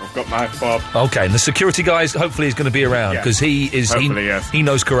in. I've got my fob. Okay, and the security guy hopefully is going to be around, because he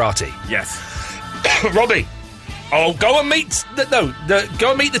knows karate. Yes. Robbie. Oh, go and meet go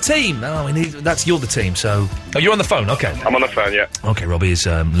and meet the team. No, you're the team, so... Oh, you're on the phone, okay. I'm on the phone, yeah. Okay, Robbie is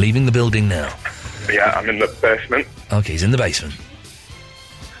leaving the building now. Yeah, I'm in the basement. Okay, he's in the basement.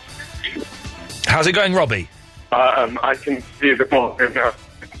 How's it going, Robbie? I can see the ball now.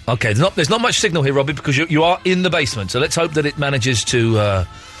 Okay, there's not much signal here, Robbie, because you are in the basement, so let's hope that it manages to... Right,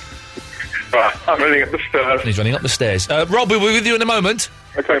 I'm running up the stairs. He's running up the stairs. Rob, we'll be with you in a moment.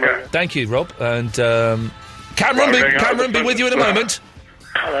 Okay, mate. Thank you, Rob, and... Cameron, be with you in a moment.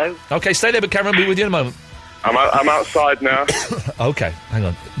 Hello. Okay, stay there, but Cameron, be with you in a moment. I'm outside now. Okay, hang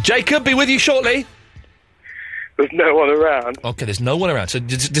on. Jacob, be with you shortly. There's no one around. Okay, there's no one around. So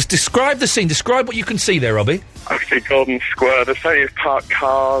just describe the scene. Describe what you can see there, Robbie. I see Golden Square. There's plenty of parked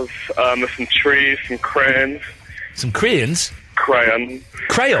cars. There's some trees, some crayons. Some crayons? Crayons.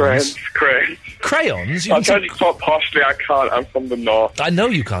 Crayons? Crayons. Crayons? I'm trying to talk poshly. I can't. I'm from the north. I know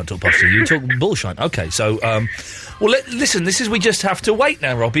you can't talk poshly. You talk bullshit. Okay, so, listen, we just have to wait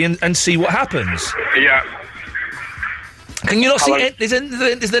now, Robbie, and see what happens. Yeah. Can you not see...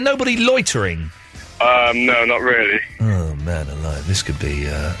 Is there nobody loitering? No, not really. Oh, man alive. This could be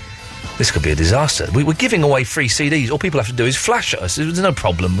a disaster. We're giving away free CDs. All people have to do is flash at us. There's no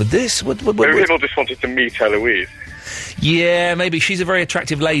problem with this. Maybe people just wanted to meet Eloise. Yeah, maybe she's a very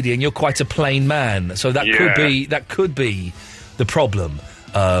attractive lady and you're quite a plain man. So that could be the problem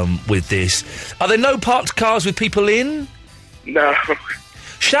with this. Are there no parked cars with people in? No.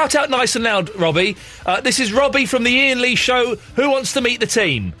 Shout out nice and loud, Robbie. This is Robbie from the Ian Lee Show. Who wants to meet the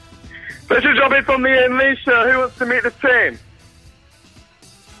team? This is Robbie from the Ian Lee Show. Who wants to meet the team?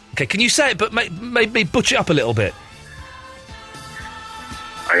 Okay, can you say it, but maybe butch it up a little bit?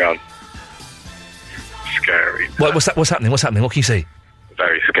 Hang on. Scary. What's happening? What's happening? What can you see? A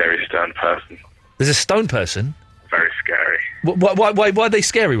very scary stone person. There's a stone person? Very scary. Why are they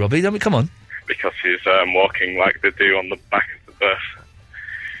scary, Robbie? I mean, come on. Because he's walking like they do on the back of the bus.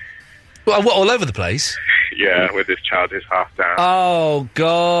 What, all over the place? Yeah, with his trousers half down. Oh,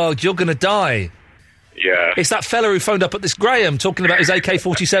 God, you're going to die. Yeah. It's that fella who phoned up at this Graham talking about his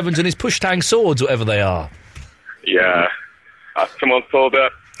AK-47s and his push-tang swords, whatever they are. Yeah. Someone pulled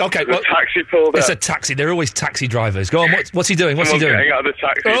up. Okay, well... taxi pulled up. It's a taxi. They're always taxi drivers. Go on, what's he doing? What's he doing? Getting out of the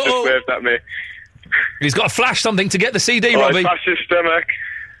taxi, he just waved at me. He's got to flash something to get the CD, Robbie. He flashed his stomach.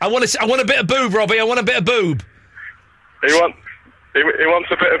 I want a bit of boob, Robbie. I want a bit of boob. He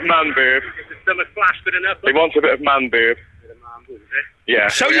wants a bit of man boob. He wants a bit of man boob. Yeah.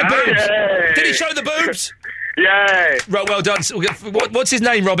 Show your boobs. Yay. Did he show the boobs? Yay. Right, well done. What's his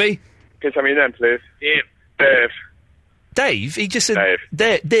name, Robbie? Can you tell me your name, please? Dave. Dave? He just said...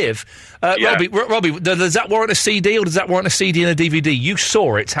 Dave. Yeah. Robbie, does that warrant a CD or does that warrant a CD and a DVD? You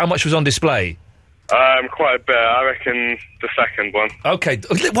saw it. How much was on display? Quite a bit. I reckon the second one. Okay.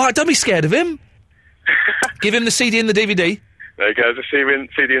 Why? Don't be scared of him. Give him the CD and the DVD. There you go. The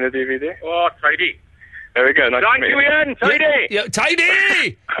CD and the DVD. Oh, tidy. There we go. Nice Thank to meet you, Ian. Tidy. Yeah,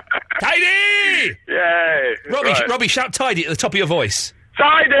 tidy! Tidy! Yay! Robbie, Right. Robbie, shout tidy at the top of your voice.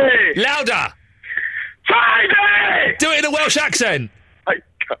 Tidy! Louder! Tidy! Do it in a Welsh accent.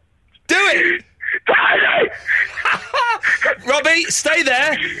 Do it! Tidy! Robbie, stay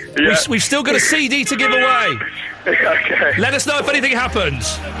there. Yeah. We've still got a CD to give away. Okay. Let us know if anything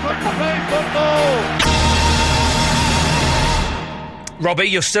happens. Robbie,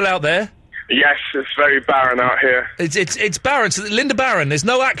 you're still out there? Yes, it's very barren out here. It's barren. So Linda Barron, there's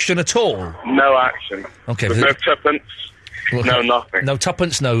no action at all. No action. Okay. There's no tuppence. No nothing. No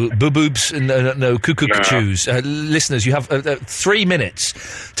tuppence, no boo-boobs, no cuckoo-cuckoos. Listeners, you have 3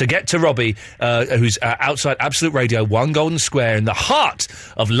 minutes to get to Robbie, who's outside Absolute Radio, 1 Golden Square, in the heart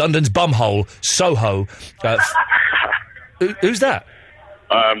of London's bumhole, Soho. Who's that?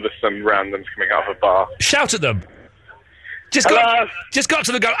 There's some randoms coming out of a bar. Shout at them. Just got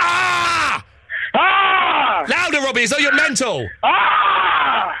to them, go, ah! Ah! Louder, Robbie, as though you're mental.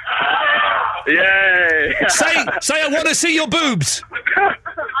 Ah! Yay! Say, I want to see your boobs. Are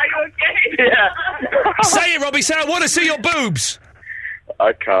you okay? Yeah. Say it, Robbie, say, I want to see your boobs.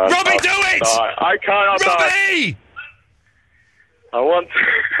 I can't. Robbie, I'll do it! die. I can't, I'll die. Robbie! I want...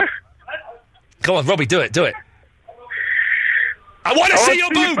 Come on, Robbie, do it. I want to see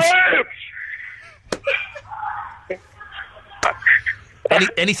your boobs!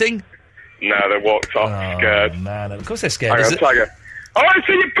 Anything? No, they walked off scared. Man, of course they're scared. Hang on, Tiger. I want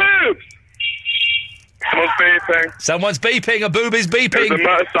to see your boobs! Someone's beeping. Someone's beeping. A boob is beeping. There's a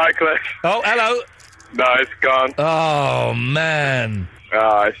motorcyclist. Oh, hello. No, it's gone. Oh, man.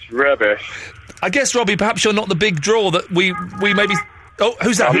 Ah, it's rubbish. I guess, Robbie, perhaps you're not the big draw that we maybe... Oh,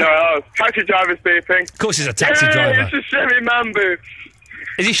 who's that? Oh, no, taxi driver's beeping. Of course he's a taxi driver. It's a Chevy man boobs.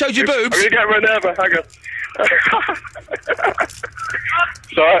 Has he showed you boobs? I'm going to get run over. Hang on.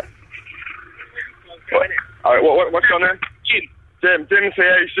 Sorry. What's your name? Jim. Jim's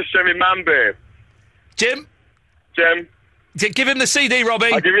here. He's just showing me man boob. Jim. Give him the CD,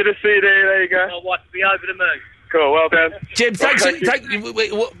 Robbie. I'll give you the CD. There you go. I'll watch me over the moon. Cool. Well done. Jim, thanks. Thank you.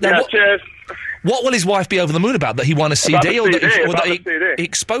 Cheers. What will his wife be over the moon about? That he won a CD, About the CD, or that he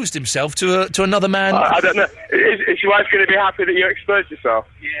exposed himself to another man? I don't know. Is your wife going to be happy that you exposed yourself?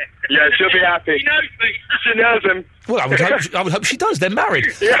 Yeah, she'll be happy. She knows me. She knows him. Well, I would hope she does. They're married.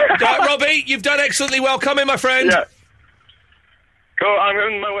 Yeah. Robbie, you've done excellently well. Come in, my friend. Yeah. Cool, I'm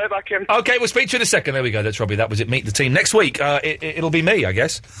on my way back in. Okay, we'll speak to you in a second. There we go. That's Robbie. That was it. Meet the team. Next week, it'll be me, I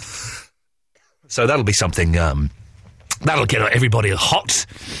guess. So that'll be something... That'll get everybody hot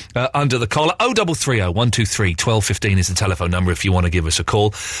under the collar. 0330 123 1215 is the telephone number if you want to give us a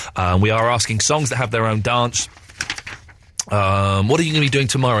call. We are asking songs that have their own dance. What are you going to be doing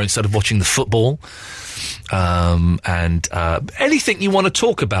tomorrow instead of watching the football? And anything you want to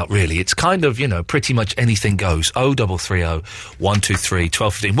talk about, really. It's kind of, pretty much anything goes. 0330 123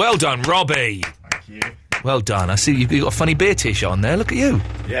 1215. Well done, Robbie. Thank you. Well done. I see you've got a funny beer t-shirt on there. Look at you.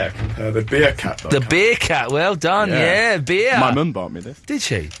 Yeah, the beer cat. The beer cat. Well done. Yeah, beer. My mum bought me this. Did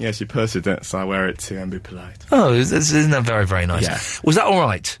she? Yeah, she posted it, so I wear it too and be polite. Oh, isn't that very, very nice? Yeah. Was that all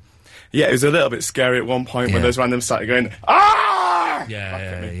right? Yeah, it was a little bit scary at one point when those randoms started going, ah!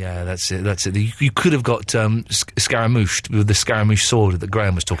 Yeah, that's it. You could have got Scaramouche with the Scaramouche sword that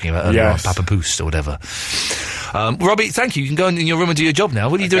Graham was talking about earlier on, Papa Poose or whatever. Robbie, thank you. You can go in your room and do your job now.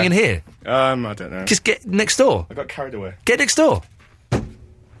 What are you doing in here? I don't know. Just get next door. I got carried away. Get next door.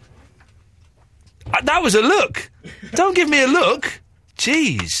 That was a look. Don't give me a look.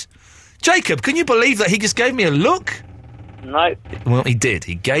 Jeez. Jacob, can you believe that he just gave me a look? No. Well, he did.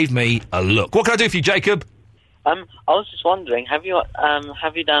 He gave me a look. What can I do for you, Jacob? I was just wondering, have you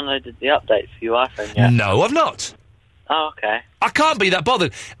downloaded the update for your iPhone yet? No, I've not. Oh, okay. I can't be that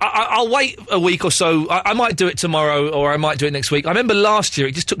bothered. I'll wait a week or so. I might do it tomorrow, or I might do it next week. I remember last year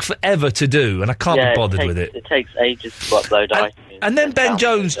it just took forever to do, and I can't be bothered with it. It takes ages to upload iTunes. And then Ben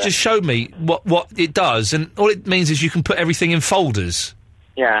Jones just showed me what it does, and all it means is you can put everything in folders.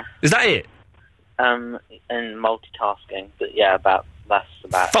 Yeah. Is that it? And multitasking, but yeah, that's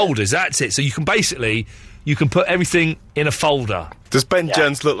about folders. That's it. So you can basically put everything in a folder. Does Ben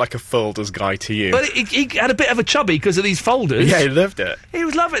Jones look like a folders guy to you? But he had a bit of a chubby because of these folders. Yeah, he loved it. He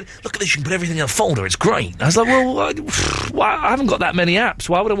was loving it. Look at this, you can put everything in a folder, it's great. I was like, well, I haven't got that many apps.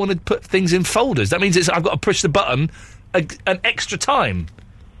 Why would I want to put things in folders? That means I've got to push the button an extra time.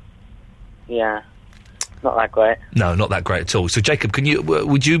 Yeah. Not that great. No, not that great at all. So, Jacob, would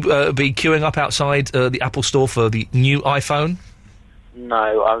you be queuing up outside the Apple Store for the new iPhone?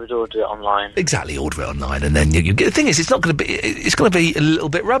 No, I would order it online. Exactly, order it online, and then you get. The thing is, it's not going to be. It's going to be a little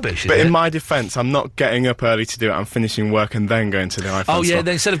bit rubbish. But isn't in it? my defence, I'm not getting up early to do it. I'm finishing work and then going to the iPhone Oh yeah, store.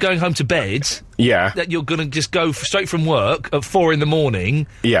 then instead of going home to bed, that you're going to just go straight from work at 4 a.m.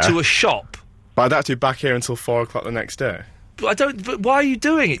 to a shop. But I'd have to be back here until 4 o'clock the next day. But I don't. But why are you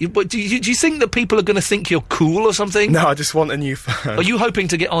doing it? Do you think that people are going to think you're cool or something? No, I just want a new phone. Are you hoping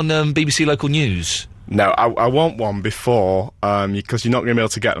to get on BBC Local News? No, I want one before, because you're not going to be able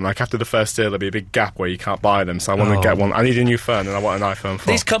to get them. Like, after the first year, there'll be a big gap where you can't buy them, so I want to get one. I need a new phone, and I want an iPhone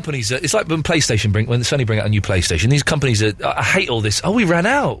 4. These companies, it's like when Sony bring out a new PlayStation, these companies, I hate all this. Oh, we ran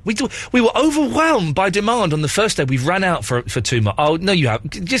out. We were overwhelmed by demand on the first day. We've ran out for 2 months. Oh, no, you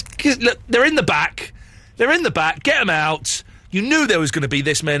haven't. Just look, they're in the back. They're in the back. Get them out. You knew there was going to be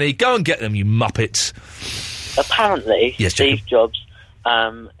this many. Go and get them, you muppets. Apparently, Yes, Steve Jobs,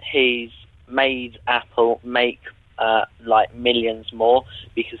 he's made Apple make like millions more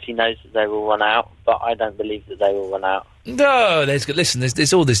because he knows that they will run out, but I don't believe that they will run out. No,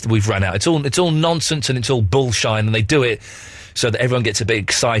 there's all this that we've run out. It's all nonsense and it's all bullshine, and they do it so that everyone gets a bit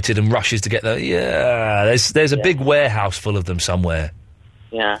excited and rushes to get the. Yeah, there's a big warehouse full of them somewhere.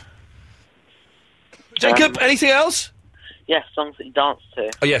 Yeah. Jacob, anything else? Yeah, songs that you dance to.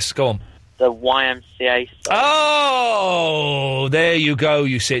 Oh yes, go on. The YMCA song. Oh, there you go.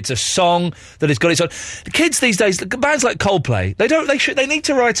 You see, it's a song that has got its own. The kids these days, bands like Coldplay, they need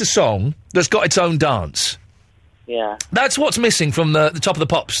to write a song that's got its own dance. Yeah. That's what's missing from the Top of the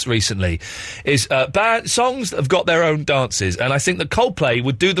Pops recently, is songs that have got their own dances. And I think that Coldplay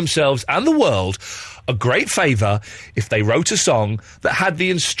would do themselves and the world a great favour if they wrote a song that had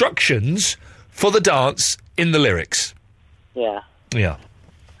the instructions for the dance in the lyrics. Yeah. Yeah.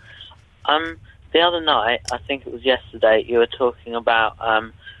 The other night, I think it was yesterday, you were talking about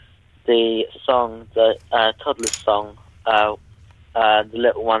the song, the toddler's song. The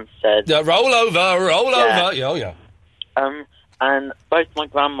little one said, roll over. Yeah, oh yeah. And both my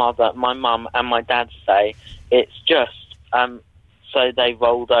grandmother, my mum, and my dad say it's just so they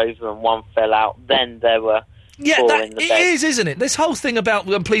rolled over and one fell out. Then there were. Yeah, it is, isn't it? This whole thing about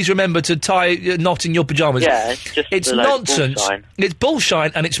please remember to tie a knot in your pyjamas. Yeah, it's nonsense. Bullshine. It's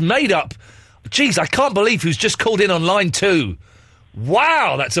bullshine, and it's made up. Jeez, I can't believe who's just called in on line 2.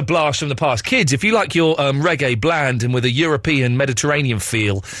 Wow, that's a blast from the past. Kids, if you like your reggae bland and with a European Mediterranean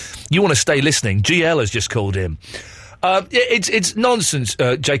feel, you want to stay listening. GL has just called in. It's nonsense,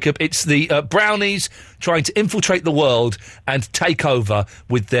 Jacob. It's the brownies trying to infiltrate the world and take over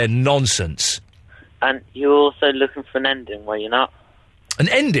with their nonsense. And you're also looking for an ending, were you not? An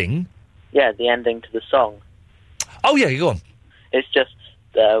ending? Yeah, the ending to the song. Oh, yeah, go on. It's just,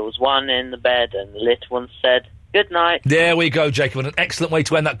 there was one in the bed and the little one said, good night. There we go, Jacob, and an excellent way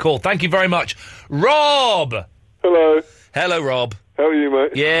to end that call. Thank you very much. Rob! Hello. Hello, Rob. How are you,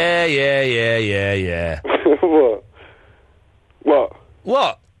 mate? Yeah. What?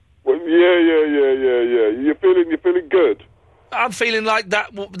 What? Well, yeah. You're feeling good? I'm feeling like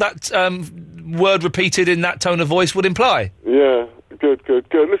that word repeated in that tone of voice would imply. Yeah, good.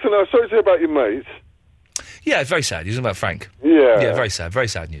 Listen, I'm sorry to hear about your mate. Yeah, very sad. He's about Frank. Yeah. Yeah, very sad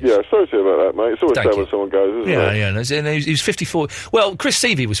news. Yeah, sorry to hear about that, mate. It's always sad when someone goes, isn't it? Yeah, and he was 54. Well, Chris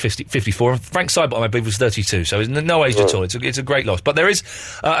Seavey was 54, and Frank Sidebottom, I believe, was 32, so no age at all. It's a great loss. But there is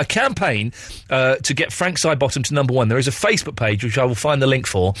a campaign to get Frank Sidebottom to number 1. There is a Facebook page, which I will find the link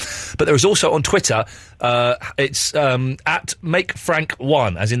for, but there is also on Twitter, it's at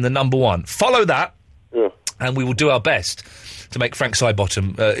MakeFrank1, as in the number 1. Follow that, and we will do our best to make Frank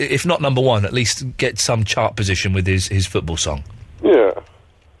Sidebottom, if not number 1, at least get some chart position with his football song. Yeah.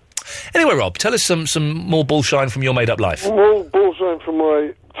 Anyway, Rob, tell us some more bullshine from your made-up life. More bullshine from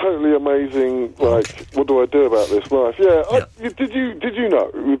my totally amazing, what do I do about this life? Yeah. Did you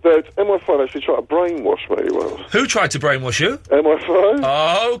know that MI5 actually tried to brainwash me once? Who tried to brainwash you? MI5.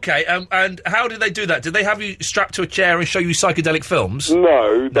 Oh, okay. And how did they do that? Did they have you strapped to a chair and show you psychedelic films?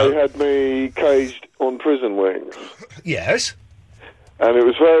 No, they had me caged on prison wings. Yes. And it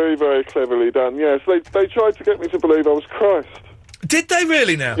was very, very cleverly done. Yes, they tried to get me to believe I was Christ. Did they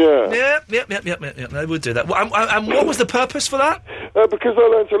really now? Yeah. Yep. They would do that. And what was the purpose for that? Because I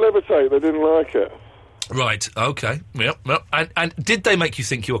learned to levitate. They didn't like it. Right, okay. Yep. And did they make you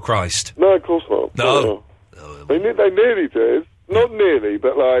think you were Christ? No, of course not. No. They nearly did. Not nearly,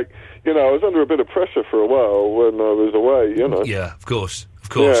 but I was under a bit of pressure for a while when I was away, Yeah, of course.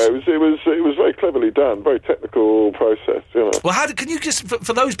 Yeah, it was very cleverly done, very technical process, Well, can you just,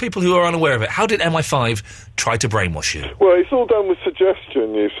 for those people who are unaware of it, how did MI5 try to brainwash you? Well, it's all done with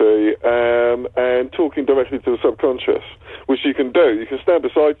suggestion, you see, and talking directly to the subconscious, which you can do. You can stand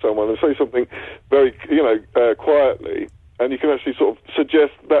beside someone and say something very, quietly, and you can actually sort of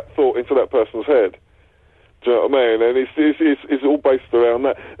suggest that thought into that person's head. Do you know what I mean? And it's all based around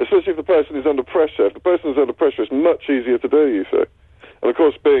that, especially if the person is under pressure. If the person is under pressure, it's much easier to do, you see. And of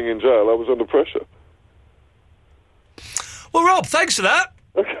course, being in jail, I was under pressure. Well, Rob, thanks for that.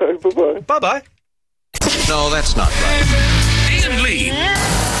 Okay, bye-bye. Bye-bye. No, that's not right. Ian Lee.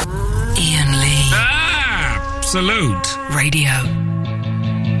 Ian Lee. Absolute Radio.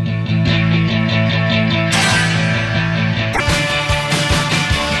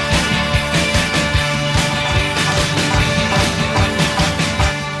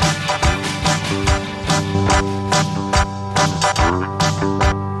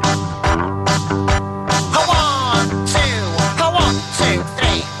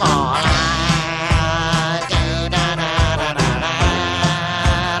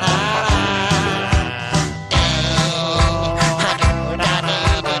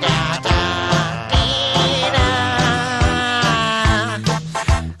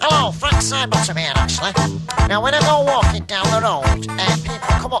 Now, when I go walking down the road, people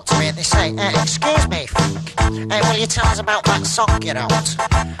come up to me and they say, excuse me, Frank, will you tell us about that song you wrote?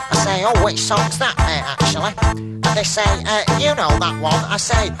 I say, oh, which song's that, mate, actually? And they say, you know that one. I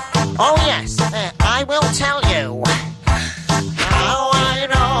say, oh, yes, I will tell you. How I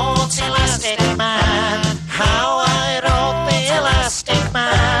wrote Elastic Man, how I wrote the Elastic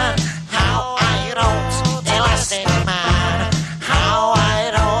Man, how I wrote Elastic Man, how I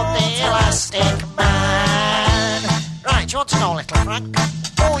wrote the Elastic Man. Right, do you want to know, little Frank?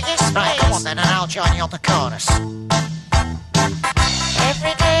 Oh, yes, right, come on then, and I'll join you on the chorus.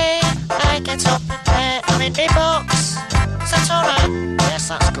 Every day I get up and play, I'm in my box. Is that alright? Yes,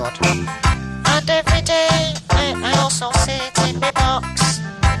 that's good. And every day I also sit in my box.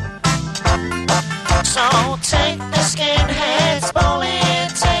 So take the skinheads bowling,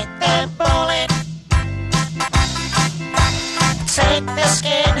 take them bowling. Take the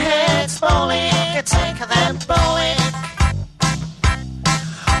skinheads bowling, take them bowling.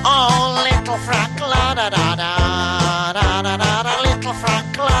 Oh, little Frank, la da da da da da da da, little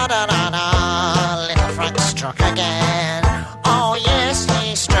Frank, la da da da. Little Frank struck again. Oh yes,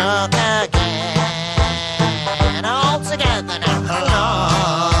 he struck again. All together now.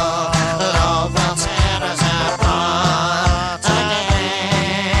 Love will tear us apart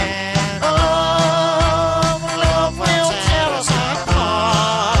again. Love will tear us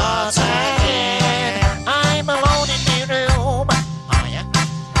apart again. I'm alone in my room. Are you?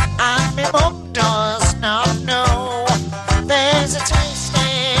 And my mum does not know. There's a taste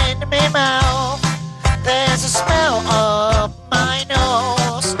in my mouth. There's a smell up my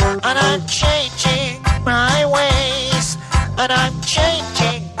nose. And I'm changing my ways. And I'm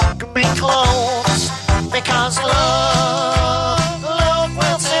changing my clothes. Because love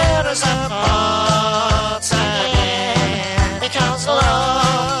will tear us apart again. Because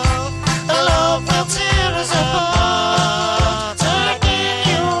love will tear us apart again.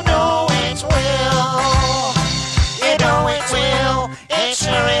 You know it will. You know it will. It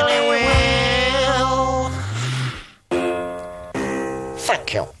really will. Thank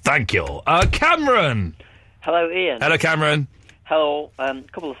you. Thank you. Cameron. Hello, Ian. Hello, Cameron. Hello.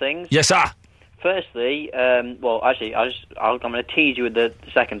 Couple of things. Yes, sir. Firstly, well, actually, I'm going to tease you with the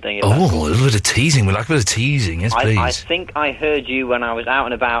second thing. Oh, a little bit of teasing. We like a bit of teasing. Yes, please. I think I heard you when I was out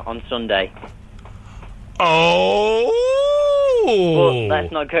and about on Sunday. Oh.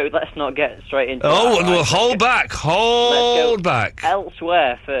 But let's not get straight into that. Oh, right? well, hold back. Hold back.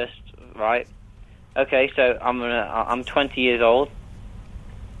 Elsewhere first, right? Okay, so I'm 20 years old.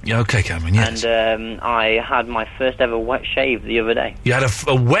 Yeah, okay, Cameron, yes. And I had my first ever wet shave the other day. You had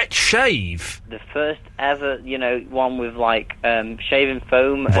a wet shave? The first ever, one with, shaving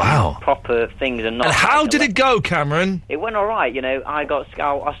foam Wow. and proper things. And how did it go, Cameron? It went all right,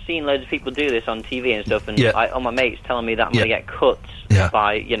 I've seen loads of people do this on TV and stuff, and Yeah. all my mates telling me that I'm Yeah. going to get cuts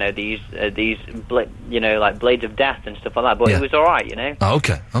by, these blades of death and stuff like that, but Yeah. it was all right, Oh,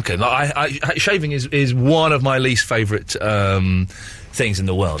 okay. Shaving is one of my least favourite things in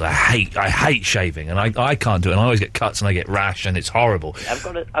the world. I hate shaving, and I can't do it. And I always get cuts, and I get rash, and it's horrible.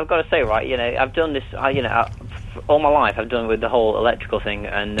 I've got to say, right, I've done this, all my life. I've done with the whole electrical thing,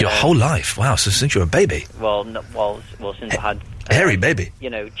 and Your whole life, wow! So since you're a baby, since I had hairy baby,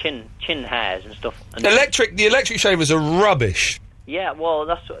 chin hairs and stuff. And the electric shavers are rubbish. Yeah, well,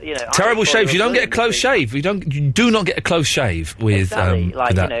 that's Terrible shaves. You don't get a close shave. You do not get a close shave with exactly.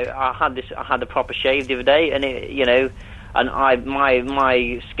 with that. I had the proper shave the other day, and it, And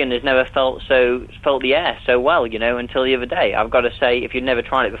my skin has never felt the air so well, you know, until the other day. I've got to say, if you've never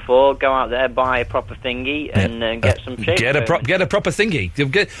tried it before, go out there, buy a proper thingy, and get some shave. Get a proper thingy.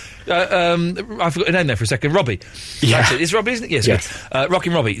 I forgot your name there for a second. Robbie. Yeah. That's it. It's Robbie, isn't it? Yes. Yes.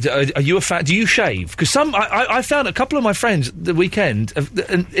 Rockin' Robbie. Are you a fan? Do you shave? Because I found a couple of my friends the weekend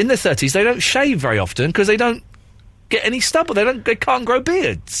in their 30s. They don't shave very often because they don't get any stubble. They can't grow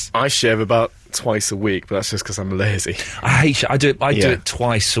beards. I shave about twice a week, but that's just because I'm lazy. I do it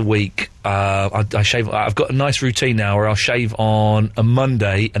twice a week. I shave. I've got a nice routine now where I'll shave on a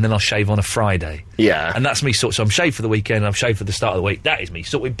Monday and then I'll shave on a Friday. Yeah. And that's me so I'm shaved for the weekend and I'm shaved for the start of the week. That is me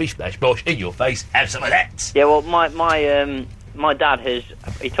with bish bash bosh in your face. Have some of that. Yeah, well, my dad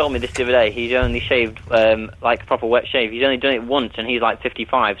he told me this the other day, he's only shaved, like a proper wet shave. He's only done it once and he's like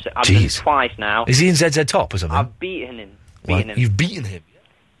 55, so I've done it twice now. Is he in ZZ Top or something? I've beaten him. You've beaten him?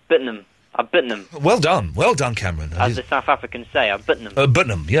 I've bitten him. Well done, Cameron. As the South Africans say, I've bitten him.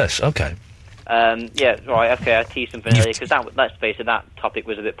 Bitten him, yes, okay. Yeah, right, okay, I teased something earlier, because let's face it, that topic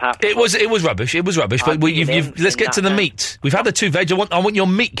was a bit pap. It was rubbish, but let's get to the meat. We've had the two veg, I want your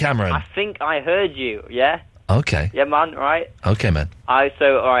meat, Cameron. I think I heard you, yeah? Okay. Yeah, man, right? Okay, man. I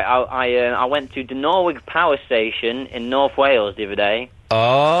went to the Norwich Power Station in North Wales the other day.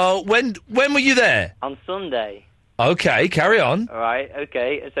 Oh, when were you there? On Sunday. Okay, carry on. All right,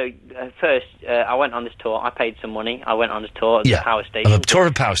 okay. So first, I went on this tour. I paid some money. I went on this tour at the power station. A tour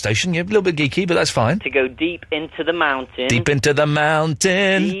of a power station. You're a little bit geeky, but that's fine. To go deep into the mountain. Deep into the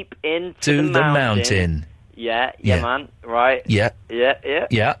mountain. Deep into the mountain. Yeah, man. Right. Yeah.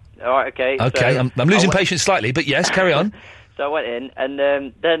 All right, okay. Okay, so I'm losing patience slightly, but yes, carry on. So I went in, and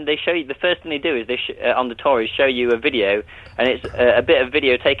then they show you, the first thing they do is on the tour is show you a video, and it's a bit of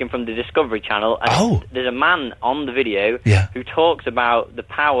video taken from the Discovery Channel, and there's a man on the video who talks about the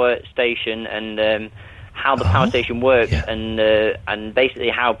power station and how the power station works, and basically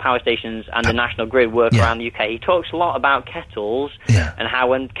how power stations and the national grid work around the UK. He talks a lot about kettles and how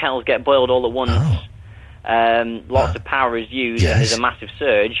when kettles get boiled all at once, lots of power is used and there's a massive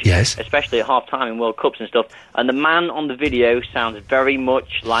surge, especially at half-time in World Cups and stuff. And the man on the video sounds very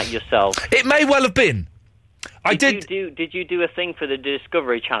much like yourself. It may well have been. Did you do a thing for the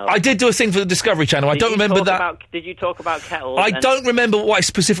Discovery Channel? I did do a thing for the Discovery Channel. I don't remember that. Did you talk about kettles? I don't remember what I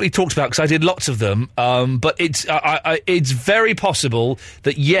specifically talked about because I did lots of them. But it's very possible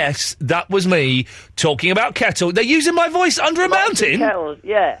that yes, that was me talking about kettle. They're using my voice under a mountain. Kettles,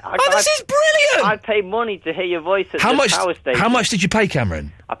 yeah. This is brilliant. I paid money to hear your voice at the power station. How much did you pay,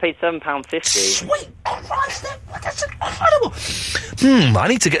 Cameron? I paid £7.50. Sweet Christ, that's incredible. I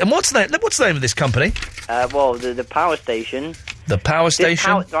need to get. And what's the name of this company? Well, the power station. The power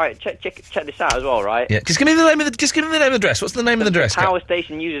station. Right, check this out as well, right? Yeah, just give me the name of the address. What's the name of the address? The power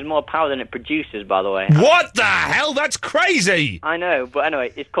station uses more power than it produces, by the way. What the hell? That's crazy. I know, but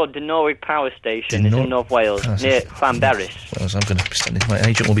anyway, it's called the Norwich Power Station. It's in North Wales, near Llanberis. Well, I'm going to be sending. My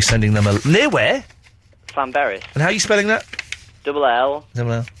agent will be sending them near where? Llanberis. And how are you spelling that? Double L.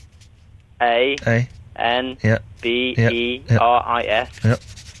 A. N. B. E. R. I. S. Yep.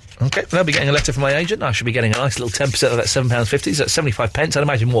 Okay, well, I'll be getting a letter from my agent. I should be getting a nice little 10% of that £7.50. That's 75 pence. I'd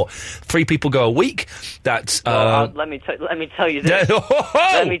imagine, 3 people go a week? That's... let me tell you this.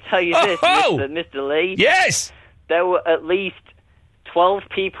 Let me tell you this, Mr. Lee. Yes! There were at least 12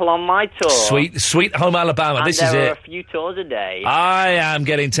 people on my tour. Sweet home Alabama, and this is it. there are a few tours a day. I am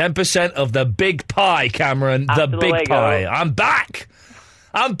getting 10% of the big pie, Cameron. The big pie. I'm back!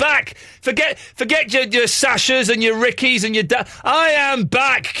 Forget your Sashas and your Rickies and your... I am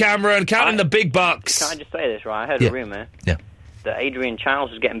back, Cameron, counting the big bucks. Can I just say this, right? I heard a rumour. Yeah. That Adrian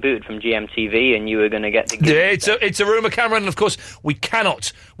Charles was getting booted from GMTV and you were going to get the... It's a rumour, Cameron, and of course we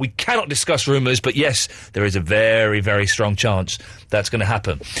cannot discuss rumours, but yes, there is a very, very strong chance that's going to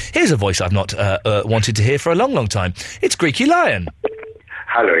happen. Here's a voice I've not wanted to hear for a long, long time. It's Greeky Lion.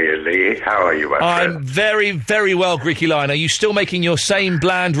 Hello, Ian Lee. How are you, my friend? I'm very, very well, Greeky Lion. Are you still making your same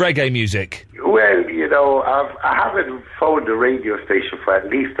bland reggae music? Well, I haven't phoned the radio station for at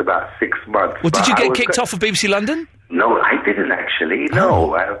least about 6 months. Well, did you get kicked off of BBC London? No, I didn't actually.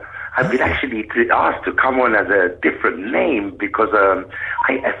 No, I've been actually asked to come on as a different name because I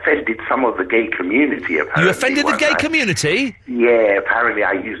offended some of the gay community, apparently. You offended the gay community? Yeah, apparently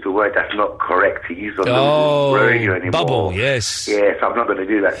I used a word that's not correct to use on the radio anymore. Bubble, yes. Yes, I'm not going to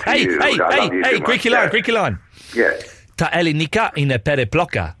do that to you. Hey, Greeky Lion. Yeah. Ta elinika ine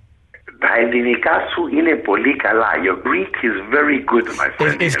pereploka. Your Greek is very good, my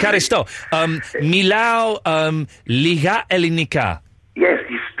friend. It's Karisto. Milao liga elinika. Yes,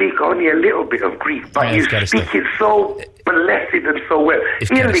 you speak only a little bit of Greek, but you speak it so blessed and so well.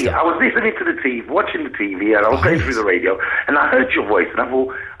 Ian Lee, I was listening to the TV, watching the TV, and I was going through the radio, and I heard your voice, and I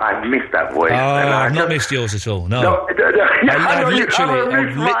thought, I've missed that voice. I've not missed yours at all, no. I've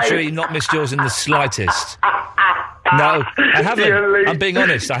literally not missed yours in the slightest. No, I haven't. I'm being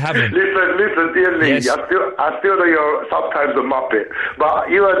honest, I haven't. Listen, dear Lee, Yes. I still know you're sometimes a muppet, but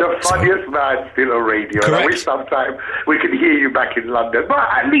you are the funniest man still on radio. And I wish sometime we could hear you back in London, but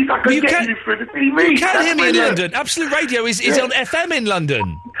at least I could get you through the TV. You can hear me in brilliant. London. Absolute Radio is on FM in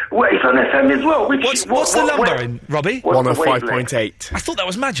London. Well, it's on FM as well. What's the number in, Robbie? 105.8. I thought that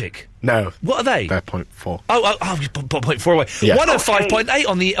was Magic. No. What are they? They're 0.4. Oh, 0.4 away. Yeah. 105.8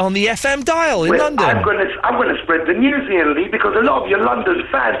 on the FM dial in London. I'm going to spread the news here, Lee, because a lot of your London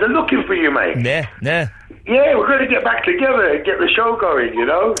fans are looking for you, mate. Nah. Yeah, we're going to get back together and get the show going, you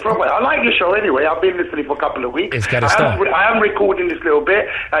know. I like your show anyway. I've been listening for a couple of weeks. It's got to start. I am recording this little bit.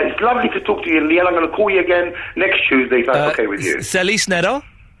 It's lovely to talk to you, Lee, and I'm going to call you again next Tuesday if that's okay with you. Celis Nero?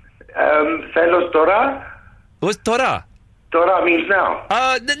 Celos Tora? What's Tora? Tora means now.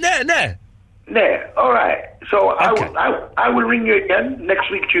 Ne. All right. So I will ring you again next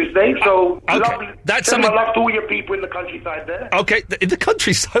week Tuesday. So lovely. That's send something. my love to all your people in the countryside there. Okay, in the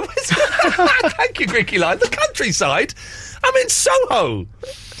countryside. Thank you, Greeky Line. The countryside. I'm in Soho.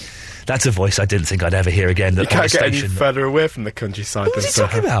 That's a voice I didn't think I'd ever hear again. You can't get any further away from the countryside. What was he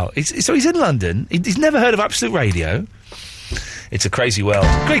talking about? So he's in London. He's never heard of Absolute Radio. It's a crazy world.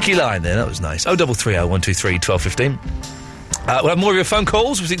 Greeky Line there. That was nice. 0330 123 1215. We'll have more of your phone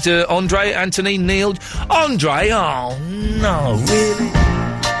calls. Was it to Andre, Anthony, Neil? Andre? Oh, no, really?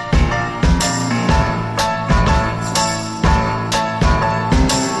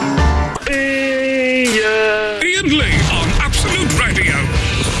 Ian Lee on Absolute Radio.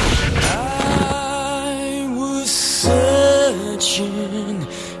 I was searching.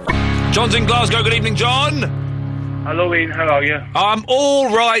 John's in Glasgow. Good evening, John. Hello, Ian. How are you? I'm all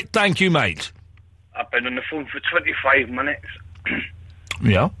right, thank you, mate. I've been on the phone for 25 minutes.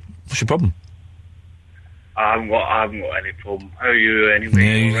 Yeah? What's your problem? I haven't got any problem. How are you anyway?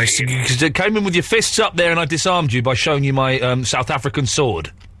 Yeah, you came in with your fists up there and I disarmed you by showing you my South African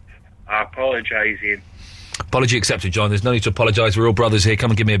sword. I apologise, Ian. Apology accepted, John. There's no need to apologise. We're all brothers here.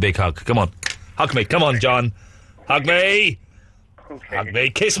 Come and give me a big hug. Come on. Hug me. Come on, John. Hug me. Okay. Hug me.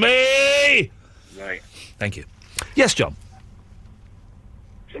 Kiss me. Right. Thank you. Yes, John.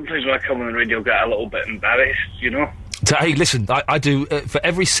 Sometimes when I come on the radio, I get a little bit embarrassed, you know? So, hey, listen, I do, for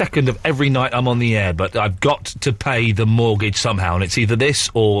every second of every night I'm on the air, but I've got to pay the mortgage somehow, and it's either this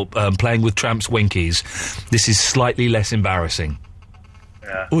or playing with Tramps Winkies. This is slightly less embarrassing.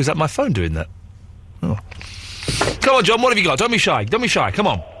 Yeah. Oh, is that my phone doing that? Oh. Come on, John, what have you got? Don't be shy. Don't be shy. Come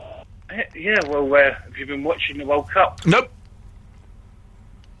on. Yeah, well, have you been watching the World Cup? Nope.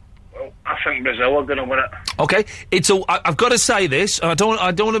 Well, I think Brazil are going to win it. Okay, I've got to say this. I don't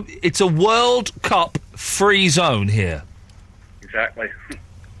want to. It's a World Cup free zone here. Exactly.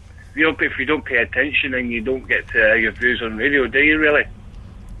 If you don't pay attention, then you don't get your views on radio, do you? Really?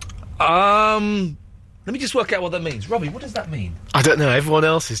 Let me just work out what that means. Robbie, what does that mean? I don't know. Everyone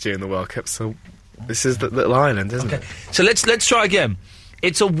else is doing the World Cup, so this is the little island, isn't it? So let's try again.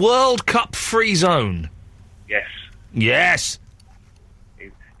 It's a World Cup free zone. Yes. Yes.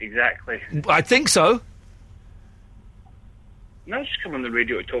 Exactly. I think so. No, I just come on the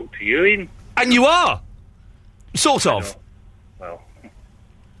radio to talk to you, Ian. And you are. Sort of. Well.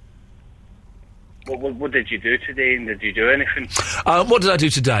 What did you do today, and did you do anything? What did I do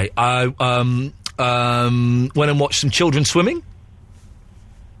today? I went and watched some children swimming.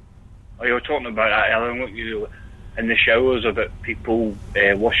 Oh, you were talking about that earlier, weren't you? In the showers about people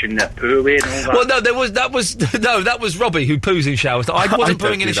washing their poo away and all that. Well, no, that was Robbie who poos in showers. I wasn't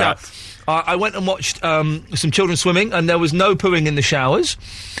pooing in the shower. I went and watched some children swimming, and there was no pooing in the showers.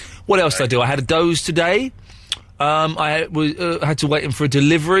 What else did I do? I had a doze today. I had to wait in for a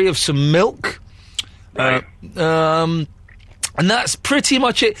delivery of some milk. Right. And that's pretty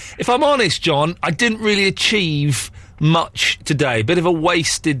much it. If I'm honest, John, I didn't really achieve much today. Bit of a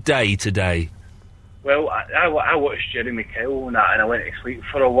wasted day today. Well, I watched Jeremy Kyle and that, and I went to sleep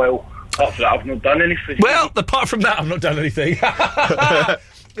for a while. Apart from that, I've not done anything. Well, apart from that, I've not done anything.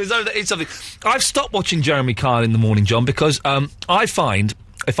 It's something. I've stopped watching Jeremy Kyle in the morning, John, because I find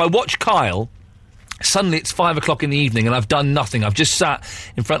if I watch Kyle, suddenly it's 5 o'clock in the evening and I've done nothing. I've just sat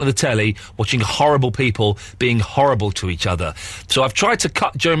in front of the telly watching horrible people being horrible to each other. So I've tried to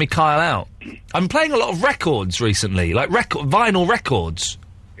cut Jeremy Kyle out. I'm playing a lot of records recently, like vinyl records.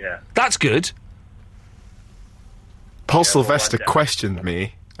 Yeah. That's good. Paul Sylvester questioned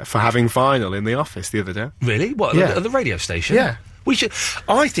me for having vinyl in the office the other day. Really? What, Yeah. at the radio station? Yeah.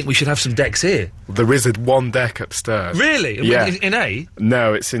 I think we should have some decks here. There is one deck upstairs. Really? Yeah. In A?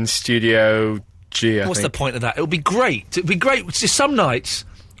 No, it's in Studio G, I What's think. the point of that? It would be great. It'd be great. Just some nights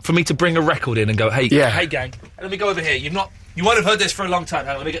for me to bring a record in and go, hey, hey, gang, let me go over here. You won't have heard this for a long time.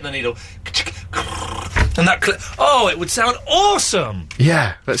 Hang on, let me get the needle. And that it would sound awesome.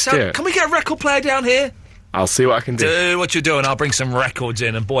 Yeah, let's do it. Can we get a record player down here? I'll see what I can do. Do what you're doing. I'll bring some records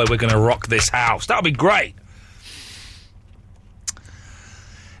in, and boy, we're going to rock this house. That'll be great.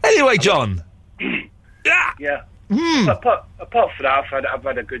 Anyway, John. Yeah. Apart from that, I've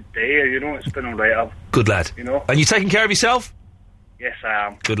had a good day. You know, it's been all right. Good lad. You know. And you taking care of yourself? Yes, I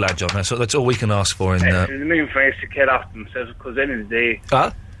am. Good lad, John. That's all we can ask for. In The main thing is to care after themselves, because at the end of the day...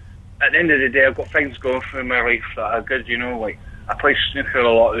 Huh? At the end of the day, I've got things going through my life that are good, you know, like, I play snooker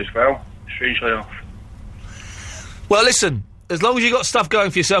a lot as well, strangely enough. Well, listen, as long as you got stuff going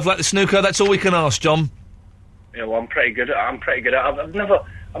for yourself like the snooker, that's all we can ask, John. Yeah, well, I'm pretty good at it.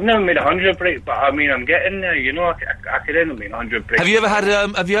 I've never made 100 break, but I mean, I'm getting there, you know, I could end up making 100 break. Have you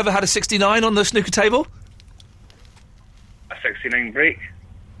ever had a 69 on the snooker table? A 69 break?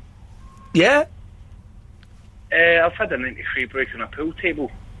 Yeah? I've had a 93 break on a pool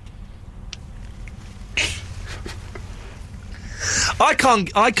table. I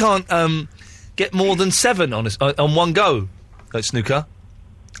can't get more than 7 on one go at snooker.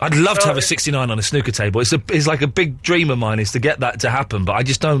 I'd love to have a 69 on a snooker table. It's like a big dream of mine is to get that to happen, but I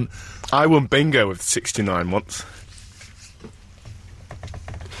just don't. I won bingo with 69 once.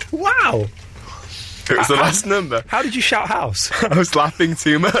 Wow. It was the last number. How did you shout house? I was laughing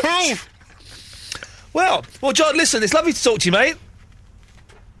too much. Well, John, listen, it's lovely to talk to you, mate.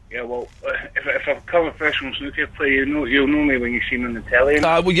 Yeah, well, if I become a professional snooker player, you'll know me when you see me on the telly.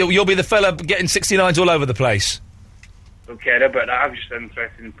 Well, you'll be the fella getting 69s all over the place. Don't care about that. I'm just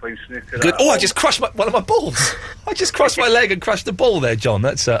interested in playing snooker. Good. Oh, I just crushed one of my balls. I just crossed my leg and crushed the ball there, John.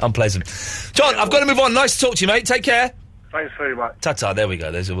 That's unpleasant. John, I've got to move on. Nice to talk to you, mate. Take care. Thanks very much. Ta-ta, there we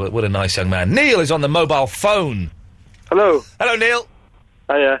go. What a nice young man. Neil is on the mobile phone. Hello. Hello, Neil.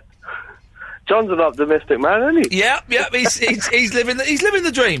 Hiya. John's an optimistic man, isn't he? Yeah. He's living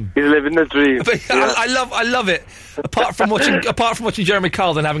the dream. He's living the dream. But yeah. I love it. Apart from watching Jeremy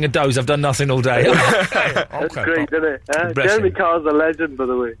Kyle and having a doze, I've done nothing all day. That's great, isn't it? Jeremy Kyle's a legend, by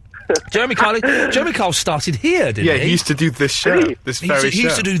the way. Jeremy Kyle started here, didn't he? Yeah, he used to do this show. He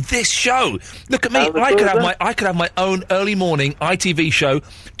used to do this show. Look at me. I could have my own early morning ITV show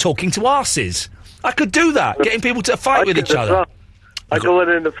talking to arses. I could do that, getting people to fight with each other. I go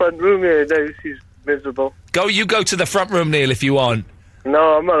in the front room here now. She's miserable. You go to the front room, Neil, if you want.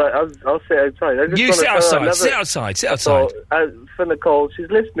 No, I'm not. I'll sit outside. You sit outside. Sit outside. Sit outside. So, for Nicole, she's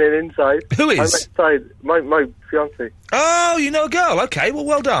listening inside. Who is? I'm outside. My fiancée. Oh, you know a girl. Okay,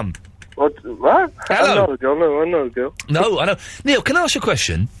 well done. What? Hello. I know a girl. No, I know a girl. No, I know. Neil, can I ask you a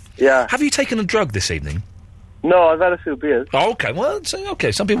question? Yeah. Have you taken a drug this evening? No, I've had a few beers. Oh, okay. Well,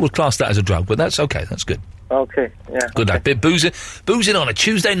 okay. Some people would class that as a drug, but that's okay. That's good. Okay, yeah. Good night. Bit boozing on a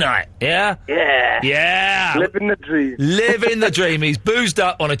Tuesday night, yeah? Yeah. Yeah. Living the dream. Living the dream. He's boozed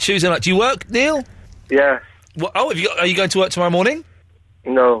up on a Tuesday night. Do you work, Neil? Yeah. What, are you going to work tomorrow morning?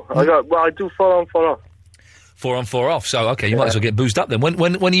 No. I do 4 on, 4 off. 4 on, 4 off. So, okay, you might as well get boozed up then.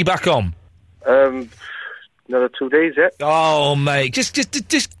 When are you back on? Another 2 days, yeah. Oh, mate.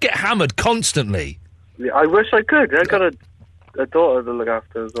 Just get hammered constantly. Yeah, I wish I could. I got a daughter to look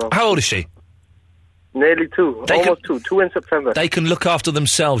after as well. How old is she? Nearly 2. Almost 2. 2 in September. They can look after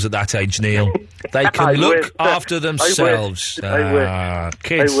themselves at that age, Neil. They can look after themselves. I wish.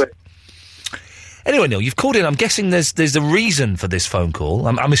 Kids. Anyway, Neil, you've called in. I'm guessing there's a reason for this phone call.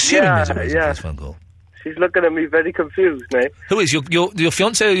 I'm assuming there's a reason for this phone call. She's looking at me very confused, mate. Who is your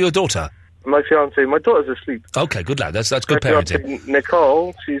fiancée or your daughter? My fiancée. My daughter's asleep. Okay, good lad. That's good parenting.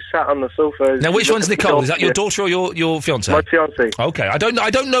 Nicole, she's sat on the sofa. Now, which one's Nicole? Is that your daughter or your fiancée? My fiancée. Okay, I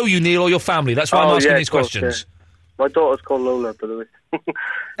don't know you, Neil, or your family. That's why I'm asking these questions. Yeah. My daughter's called Lola, by the way.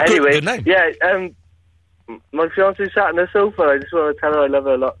 Anyway, good name. Yeah, my fiancée sat on the sofa. I just want to tell her I love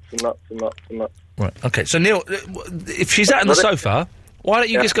her lots and lots and lots and lots. Right. Okay. So, Neil, if she's sat on the sofa, why don't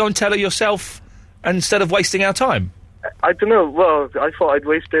you just go and tell her yourself instead of wasting our time? I don't know. Well, I thought I'd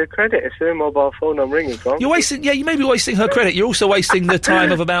waste her credit. It's her mobile phone I'm ringing from. You're wasting. Yeah, you may be wasting her credit. You're also wasting the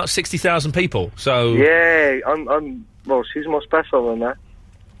time of about 60,000 people. So yeah, I'm. Well, she's more special than that.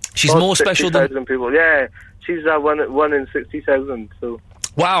 She's more special than people. Yeah, she's one in 60,000. So.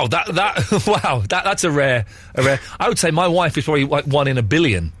 Wow, that's a rare. I would say my wife is probably like 1 in a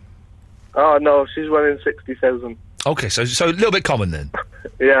billion. Oh no, she's 1 in 60,000. Okay, so a little bit common then.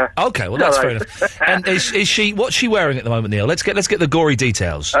 Yeah. Okay, well that's fair enough. And is she? What's she wearing at the moment, Neil? Let's get the gory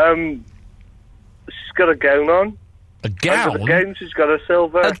details. She's got a gown on. A gown? Under the gown, she's got a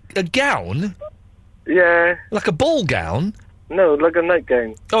silver... A gown? Yeah. Like a ball gown? No, like a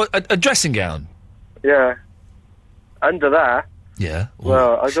nightgown. Oh, a dressing gown? Yeah. Under that... Yeah.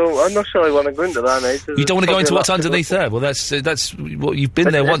 Well, I'm not sure I want to go into that, mate. You don't want to go into what's underneath there? Well, that's what you've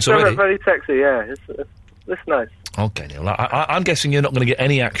been there once already. It's very sexy, yeah. It's nice. Okay, Neil. I'm guessing you're not going to get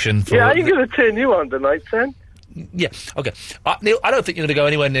any action for... Yeah, I'm going to turn you on tonight, then. Yeah, okay. Neil, I don't think you're going to go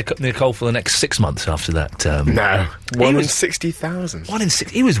anywhere near Cole for the next 6 months after that. No. 1 in 60,000. 1 in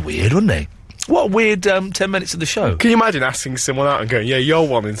 60. He was weird, wasn't he? What a weird 10 minutes of the show. Can you imagine asking someone out and going, yeah, you're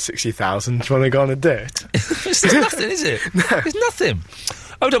 1 in 60,000, do you want to go on a date? It's nothing, is it? No. It's nothing.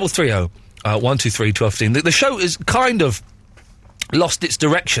 0330 123 1215. The show has kind of lost its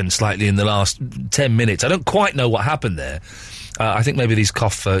direction slightly in the last 10 minutes. I don't quite know what happened there. I think maybe these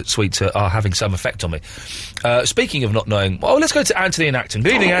cough sweets are having some effect on me. Speaking of not knowing... Oh, let's go to Anthony in Acton.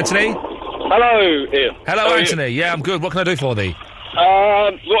 Good evening, Anthony. Hello, Ian. Hello, Anthony. Yeah, I'm good. What can I do for thee?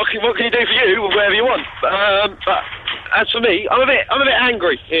 What can you do for you? Whatever you want. But as for me, I'm a bit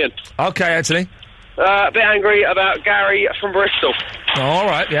angry, Ian. Okay, Anthony. A bit angry about Gary from Bristol. Oh, all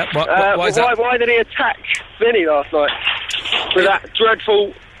right, yeah. Why is that? Why did he attack Vinny last night with that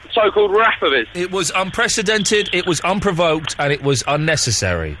dreadful so-called rap of his? It was unprecedented, it was unprovoked, and it was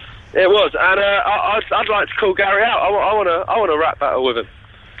unnecessary. It was, and I'd like to call Gary out. I want to rap battle with him.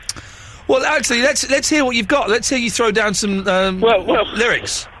 Well, actually, let's hear what you've got. Let's hear you throw down some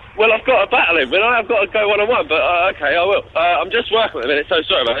lyrics. Well, I've got to battle him, and I've got to go one-on-one, but okay, I will. I'm just working at the minute, so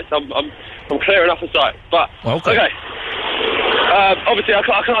sorry about this. I'm clearing up a site, but... Okay. Obviously, I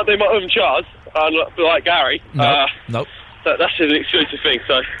can't do my own chars, like Gary. Nope. That's an exclusive thing,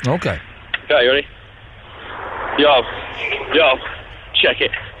 so... Okay. Okay, you ready? Yo, check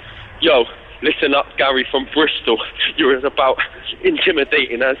it. Yo, listen up, Gary from Bristol. You're as about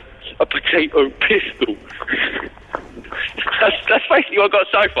intimidating as a potato pistol. That's basically what I got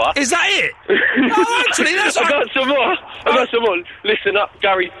so far. Is that it? Oh, actually, that's... I've got some more. Listen up,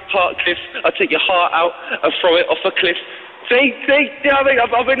 Gary Hartcliffe. I'll take your heart out and throw it off a cliff. See? Yeah, I mean,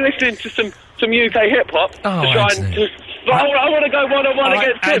 I've been listening to some UK hip-hop to try and... But I want to go one-on-one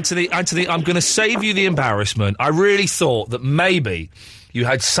against him. Anthony, I'm going to save you the embarrassment. I really thought that maybe you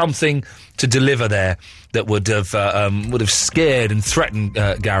had something to deliver there that would have scared and threatened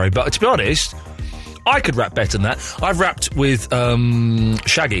Gary. But to be honest... I could rap better than that. I've rapped with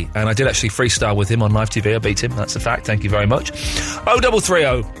Shaggy, and I did actually freestyle with him on live TV. I beat him, that's a fact. Thank you very much.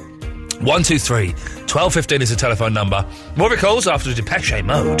 0330 123 1215 is the telephone number. More of your calls after Depeche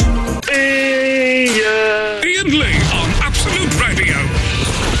Mode. Ian Lee on Absolute Radio.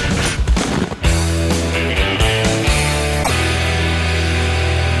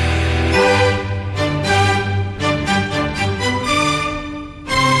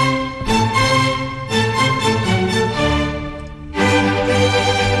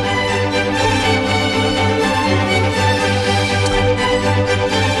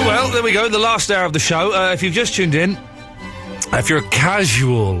 There we go, the last hour of the show. If you've just tuned in, if you're a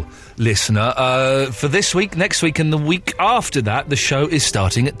casual listener, for this week, next week and the week after that, the show is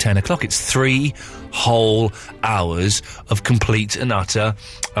starting at 10 o'clock. It's 3 whole hours of complete and utter,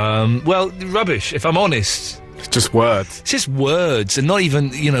 rubbish, if I'm honest. It's just words. It's just words, and not even,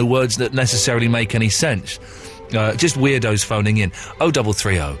 words that necessarily make any sense. Just weirdos phoning in.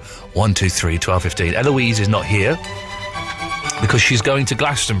 0330 123 1215. Eloise is not here, because she's going to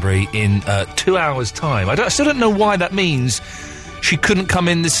Glastonbury in 2 hours' time. I still don't know why that means she couldn't come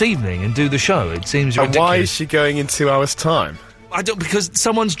in this evening and do the show. It seems ridiculous. And why is she going in 2 hours' time? Because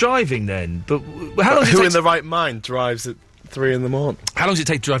someone's driving then. But how long? Who in the right mind drives at 3 in the morning? How long does it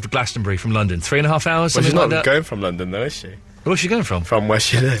take to drive to Glastonbury from London? 3.5 hours? Well, she's not going from London, though, is she? Where's she going from? From where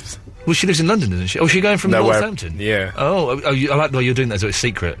she lives. Well, she lives in London, doesn't she? Oh, she's going from Northampton? Yeah. Oh, I like the way you're doing that, so it's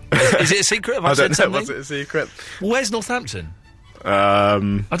secret. Is it a secret? I don't know. Was it a secret? Where's Northampton? I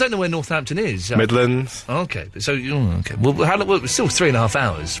don't know where Northampton is. Midlands. Okay, so okay. Well, it's still 3.5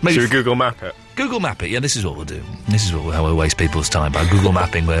 hours. Maybe should we Google Map it? Google Map it. Yeah, this is what we'll do. This is how we'll waste people's time, by Google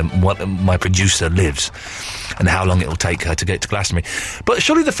mapping where my producer lives and how long it'll take her to get to Glastonbury. But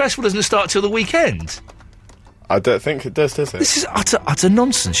surely the festival doesn't start till the weekend. I don't think it does it? This is utter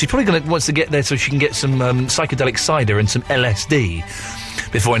nonsense. She's probably wants to get there so she can get some psychedelic cider and some LSD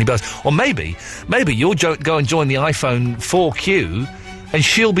before anybody else. Or maybe you'll go and join the iPhone 4 queue, and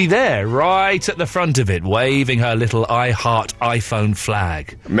she'll be there, right at the front of it, waving her little I Heart iPhone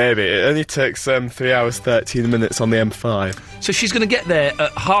flag. Maybe. It only takes 3 hours 13 minutes on the M5. So she's going to get there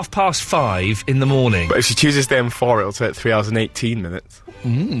at 5:30 in the morning. But if she chooses the M4, it'll take 3 hours and 18 minutes.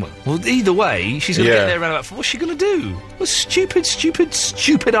 Well, either way, she's going to get there around about 4. What's she going to do? What stupid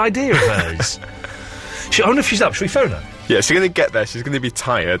idea of hers. I wonder if she's up. Should we phone her? Yeah, she's going to get there. She's going to be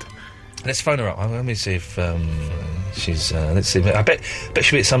tired. Let's phone her up. Let me see if she's. Let's see. I bet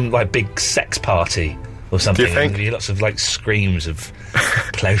she'll be at some like big sex party or something. Do you think? There'll be lots of like screams of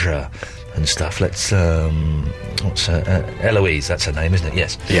pleasure and stuff. Let's. What's Eloise? That's her name, isn't it?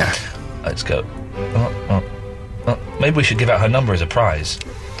 Yes. Yeah. Let's go. Maybe we should give out her number as a prize.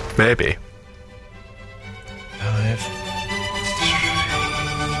 Maybe. 5,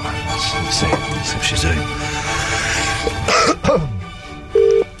 3, 5. Let's see what she's doing.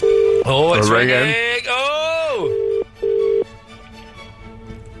 Oh, it's ringing. Oh!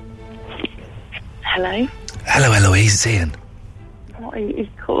 Hello? Hello, Eloise, it's Ian. What are you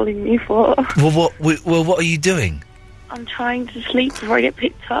calling me for? Well, what are you doing? I'm trying to sleep before I get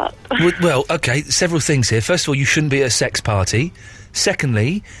picked up. Well, okay, several things here. First of all, you shouldn't be at a sex party.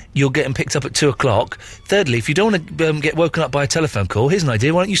 Secondly, you're getting picked up at 2 o'clock. Thirdly, if you don't want to get woken up by a telephone call, here's an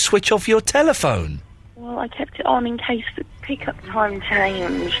idea. Why don't you switch off your telephone? Well, I kept it on in case the pickup time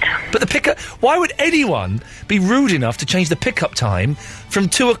changed. But the pickup... Why would anyone be rude enough to change the pickup time from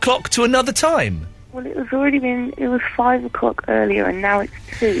 2 o'clock to another time? Well, it was 5 o'clock earlier and now it's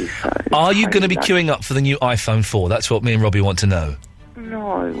 2, so... Are you going to be queuing up for the new iPhone 4? That's what me and Robbie want to know.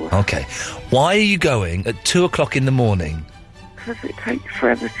 No. Okay. Why are you going at 2 o'clock in the morning? Because it takes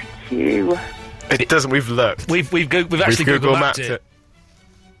forever to queue. It doesn't. We've looked. We've actually Google mapped it.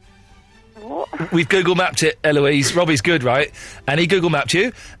 What? We've Google mapped it, Eloise. Robbie's good, right? And he Google mapped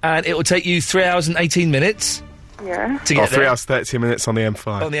you, and it will take you 3 hours and 18 minutes. Yeah. To get 3 hours 30 minutes on the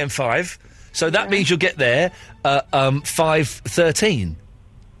M5. On the M5. So that means you'll get there at 5:13.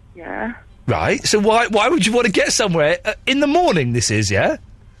 Yeah. Right. So why would you want to get somewhere in the morning? This is, yeah.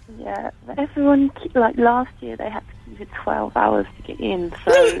 Yeah. But everyone, like last year, they had to keep it 12 hours to get in.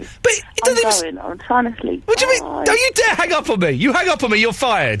 So no, but I'm trying to sleep. What do you mean? Don't you dare hang up on me! You hang up on me, you're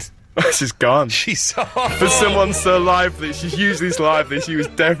fired. She's gone. She's off. For someone so lively, she's usually lively. She was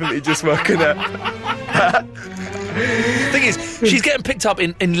definitely just woken up. Thing is, she's getting picked up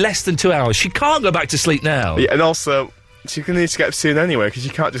in less than 2 hours. She can't go back to sleep now. Yeah, and also, she's going to need to get up soon anyway, because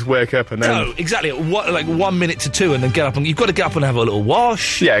you can't just wake up and then... No, exactly. Like 1 minute to 2 and then get up, and you've got to get up and have a little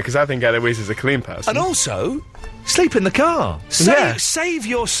wash. Yeah, because I think Eloise is a clean person. And also, sleep in the car. Save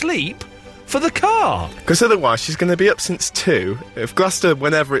your sleep for the car. Because otherwise, she's going to be up since 2. If Gloucester,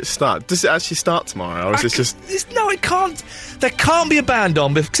 whenever it starts... Does it actually start tomorrow, or is it just... No, it can't. There can't be a band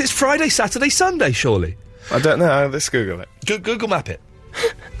on, because it's Friday, Saturday, Sunday, surely. I don't know. Let's Google it. Google map it.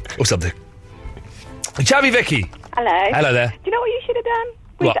 Or something. Chabby Vicky. Hello. Hello there. Do you know what you should have done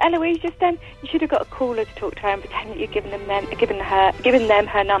with What? Eloise just then? You should have got a caller to talk to her and pretend that you're giving them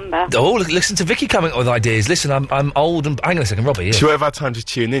her number. Oh, listen to Vicky coming up with ideas. Listen, I'm old and... Hang on a second, Robbie. Yeah. She won't have had time to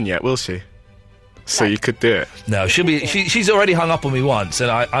tune in yet, will she? So you could do it. No, she'll be. She's already hung up on me once, and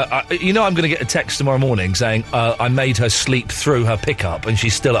I you know, I'm going to get a text tomorrow morning saying I made her sleep through her pickup, and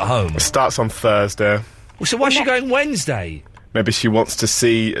she's still at home. It starts on Thursday. Well, so why is she going Wednesday? Maybe she wants to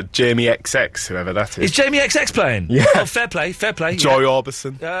see Jamie XX, whoever that is. Is Jamie XX playing? Yeah. Oh, fair play. Joy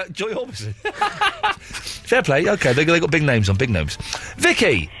Orbison. Joy Orbison. Fair play. Okay, they got big names on big names.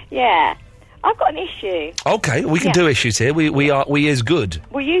 Vicky. Yeah. I've got an issue. Okay, we can do issues here. We is good.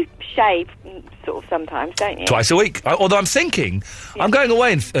 Well, you shave sort of sometimes, don't you? Twice a week. Although I'm thinking, I'm going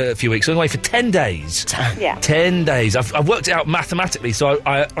away in a few weeks. I'm going away for 10 days. Yeah. 10 days. I've worked it out mathematically. So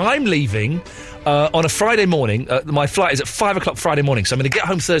I'm leaving on a Friday morning. My flight is at 5 o'clock Friday morning. So I'm going to get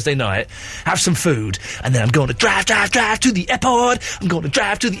home Thursday night, have some food, and then I'm going to drive to the airport. I'm going to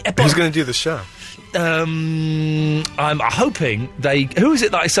drive to the airport. Who's going to do the show? I'm hoping they... Who is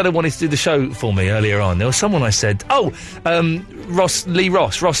it that I said I wanted to do the show for me earlier on? There was someone I said... Les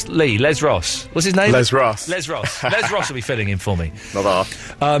Ross. What's his name? Les Ross. Les Ross will be filling in for me. Not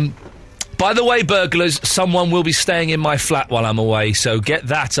off. By the way, burglars, someone will be staying in my flat while I'm away, so get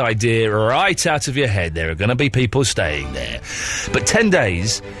that idea right out of your head. There are going to be people staying there. But 10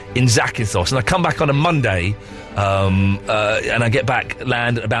 days in Zakynthos, and I come back on a Monday... and I get back,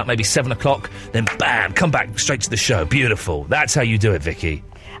 land at about maybe 7 o'clock, then bam, come back straight to the show. Beautiful. That's how you do it, Vicky.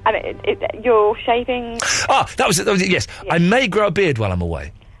 And you're shaving... That was it, yes. I may grow a beard while I'm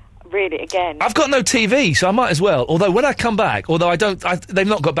away. Really, again? I've got no TV, so I might as well. Although when I come back, they've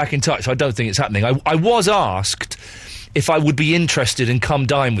not got back in touch, so I don't think it's happening. I was asked if I would be interested in come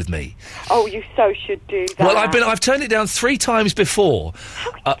dine with me. Oh, you so should do that. Well, I've turned it down 3 times before.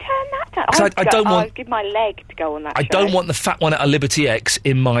 How can you turn that I don't want. I'd give my leg to go on that. I don't want the fat one out of Liberty X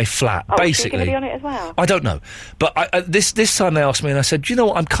in my flat. Oh, basically, is she going to be on it as well? I don't know, but this time they asked me, and I said, "Do you know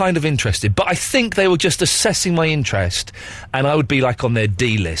what? I'm kind of interested." But I think they were just assessing my interest, and I would be like on their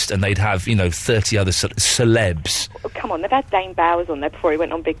D list, and they'd have 30 other celebs. Oh, come on, they've had Dane Bowers on there before he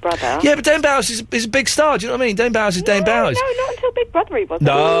went on Big Brother. Yeah, but Dane Bowers is a big star. Do you know what I mean? Dane Bowers is Dane Bowers. No, not until Big Brother he wasn't.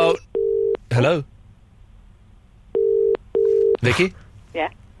 No. Hello, Vicky. Yeah.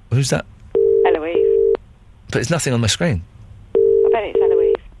 Who's that? Eloise. But there's nothing on my screen. I bet it's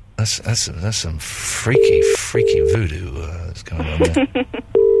Eloise. That's some freaky voodoo that's going on there.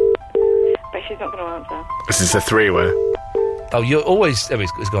 But she's not going to answer. This is a three-way. Oh, you're always... Oh,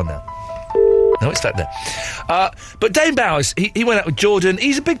 it's gone now. No, it's back there. But Dane Bowers, he went out with Jordan.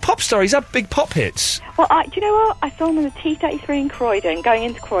 He's a big pop star. He's had big pop hits. Well, do you know what? I saw him on the T33 in Croydon, going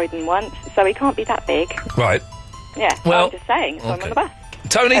into Croydon once, so he can't be that big. Right. Yeah, well, I'm just saying, so I'm on the bus.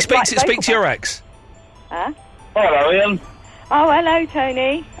 Tony, speak to your ex. Huh? Hello, Ian. Oh, hello,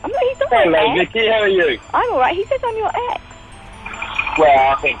 Tony. He's not Hello, my ex. Vicky, how are you? I'm all right. He says I'm your ex.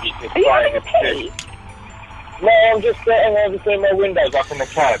 Well, I think he's just Are you playing having a pee? No, I'm just sitting over seeing my windows up in the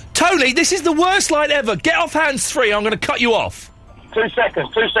cab. Tony, this is the worst line ever. Get off hands-free. I'm going to cut you off. 2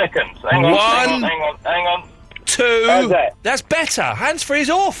 seconds. Hang on. Hang on. 2. How's that? That's better. Hands-free is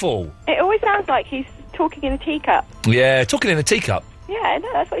awful. It always sounds like he's talking in a teacup. Yeah, talking in a teacup. Yeah,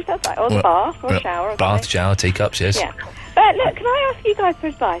 no, that's what he sounds like. Or the bath, or a shower. Or bath, shower, teacups, yes. Yeah. But look, can I ask you guys for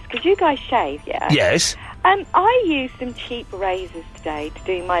advice? Because you guys shave, yeah? Yes. I used some cheap razors today to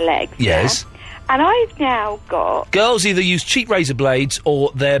do my legs. Yes. Yeah? And I've now got... Girls either use cheap razor blades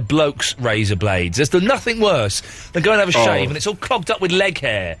or they're blokes' razor blades. There's nothing worse than going to have a shave and it's all clogged up with leg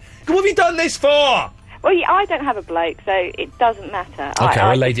hair. What have you done this for? Well, yeah, I don't have a bloke, so it doesn't matter. Okay,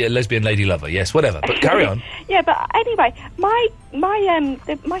 a lesbian lady lover, yes, whatever. But carry on. Yeah, but anyway, my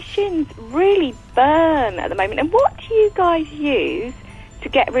shins really burn at the moment. And what do you guys use to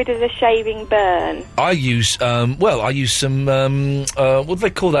get rid of the shaving burn? I use some what do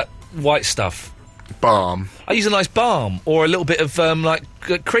they call that white stuff? Balm. I use a nice balm or a little bit of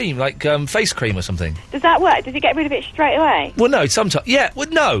cream, face cream or something. Does that work? Does it get rid of it straight away? Well, no, sometimes. Yeah, well,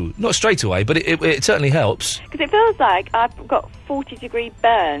 no, not straight away, but it certainly helps. Because it feels like I've got 40-degree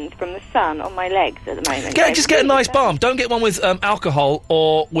burns from the sun on my legs at the moment. Just get a nice balm. Don't get one with alcohol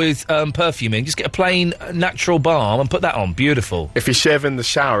or with perfuming. Just get a plain natural balm and put that on. Beautiful. If you shave in the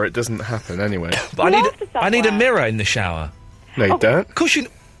shower, it doesn't happen anyway. But I need a mirror in the shower. No, you don't. Of course you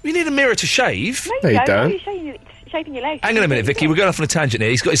need a mirror to shave. No, you don't. You're shaving your legs. Hang on a minute, Vicky. We're going off on a tangent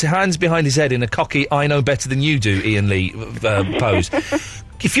here. He's got his hands behind his head in a cocky, I know better than you do, Ian Lee pose.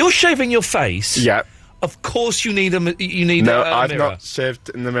 If you're shaving your face, yeah, of course you need a mirror. No, I've not shaved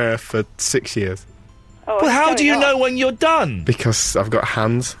in the mirror for 6 years. Oh, well, how do you know when you're done? Because I've got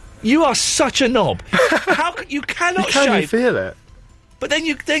hands. You are such a knob. You cannot shave? Can you feel it? But then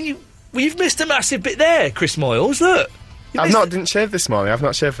you've missed a massive bit there, Chris Moyles. Look. Didn't shave this morning. I've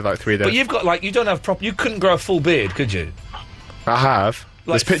not shaved for 3 days. But you've got you don't have you couldn't grow a full beard, could you? I have.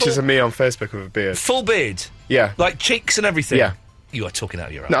 There's pictures of me on Facebook with a beard. Full beard? Yeah. Like cheeks and everything? Yeah. You are talking out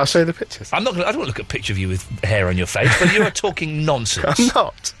of your ass. No, I'll show you the pictures. I don't want to look at a picture of you with hair on your face, but you are talking nonsense. I'm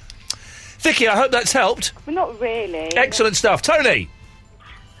not. Vicky, I hope that's helped. Well, not really. Excellent stuff. Tony?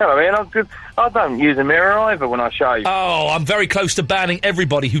 Hello, Ian. I don't use a mirror either when I shave. Oh, I'm very close to banning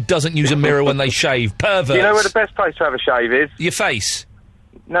everybody who doesn't use a mirror when they shave. Perverts. You know where the best place to have a shave is? Your face.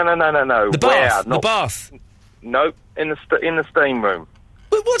 No. The bath. The bath. No, in the steam room.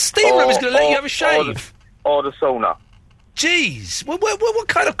 But what steam room is going to let you have a shave? Or the sauna. Jeez, what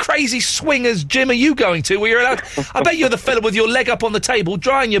kind of crazy swingers gym are you going to where you're allowed... I bet you're the fella with your leg up on the table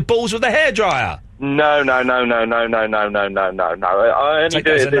drying your balls with a hairdryer. No. I only do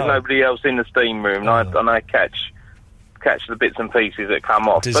it if there's nobody else in the steam room, and I catch the bits and pieces that come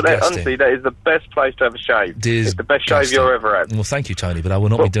off. Disgusting. But honestly, that is the best place to have a shave. It's the best shave you've ever had. Well, thank you, Tony, but I will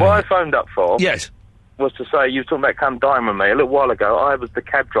not be doing what it. I phoned up for... Yes. ...was to say, you were talking about come dine with me. A little while ago, I was the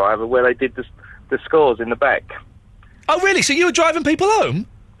cab driver where they did the scores in the back. Oh, really? So you were driving people home?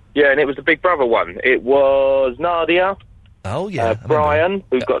 Yeah, and it was the Big Brother one. It was Nadia. Oh, yeah. Brian,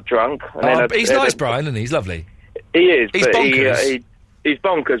 who got drunk. And he's nice, Brian, and he's lovely. He is. He's bonkers. He's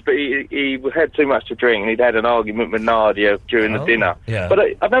bonkers, but he had too much to drink, and he'd had an argument with Nadia during the dinner. Yeah. But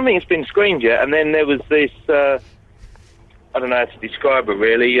I don't think it's been screened yet. And then there was this, I don't know how to describe it,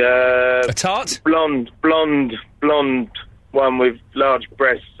 really. A tart? Blonde one with large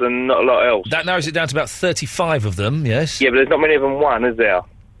breasts and not a lot else. That narrows it down to about 35 of them, yes? Yeah, but there's not many of them won, is there?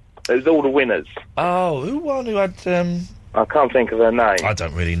 There's all the winners. Oh, who won? Who had, I can't think of her name. I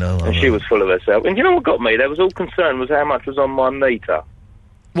don't really know. And she was full of herself. And you know what got me? They was all concerned was how much was on my meter.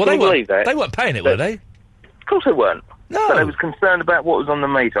 Well, Can you believe that? They weren't paying it, were they? Of course they weren't. No. But they was concerned about what was on the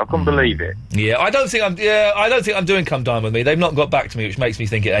meter. I couldn't believe it. Yeah, I don't think I'm doing Come Dine With Me. They've not got back to me, which makes me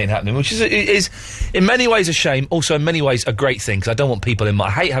think it ain't happening, which is in many ways a shame, also in many ways a great thing, because I don't want people I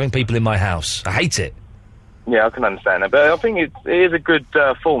hate having people in my house. I hate it. Yeah, I can understand that, but I think it is a good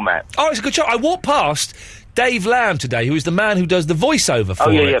format. Oh, it's a good show. I walked past Dave Lamb today, who is the man who does the voiceover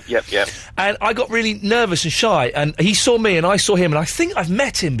for it. Yep. And I got really nervous and shy, and he saw me and I saw him, and I think I've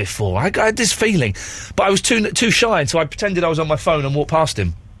met him before. I had this feeling, but I was too shy, and so I pretended I was on my phone and walked past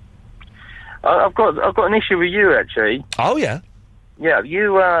him. I've got an issue with you, actually. Oh, yeah? Yeah,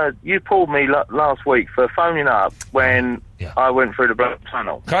 you pulled me last week for phoning up when I went through the Black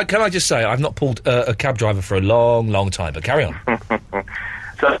Tunnel. Can I just say, I've not pulled a cab driver for a long, long time, but carry on.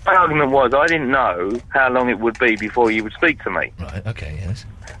 So my argument was I didn't know how long it would be before you would speak to me. Right, okay, yes.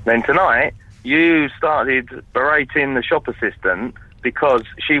 Then tonight, you started berating the shop assistant because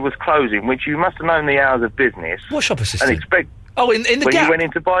she was closing, which you must have known the hours of business. What shop assistant? And expect... Oh, in the when Gap? you went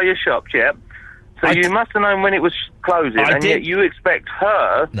in to buy your shop, yeah. So you must have known when it was closing, and yet you expect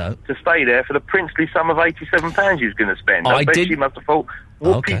her to stay there for the princely sum of £87 you was going to spend. I bet she must have thought,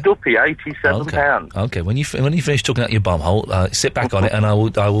 whoopee-doopey, £87. Okay, when you finish talking out your bumhole, sit back on it, and I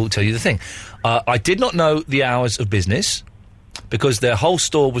will tell you the thing. I did not know the hours of business, because their whole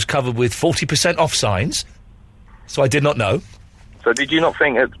store was covered with 40% off signs, so I did not know. So did you not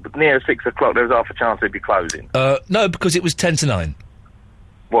think at near 6 o'clock there was half a chance they'd be closing? No, because it was 10 to 9.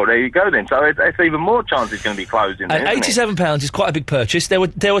 Well, there you go then. So it's even more chance it's going to be closing. Then, And £87 is quite a big purchase. There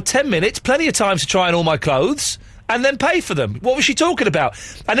were 10 minutes, plenty of time to try on all my clothes, and then pay for them. What was she talking about?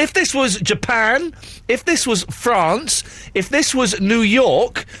 And if this was Japan, if this was France, if this was New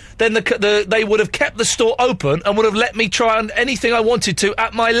York, then they would have kept the store open and would have let me try on anything I wanted to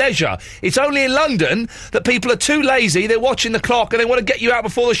at my leisure. It's only in London that people are too lazy, they're watching the clock, and they want to get you out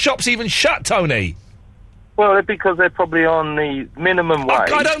before the shop's even shut, Tony. Well, because they're probably on the minimum wage.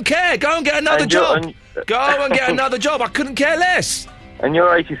 I don't care. Go and get another job. Go and get another job. I couldn't care less. And your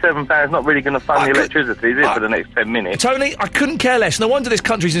 £87 is not really going to fund the electricity, is it, for the next 10 minutes? Tony, I couldn't care less. No wonder this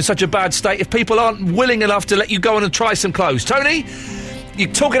country's in such a bad state if people aren't willing enough to let you go on and try some clothes. Tony,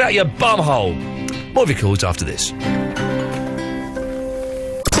 you're talking out your bumhole. More of your calls after this.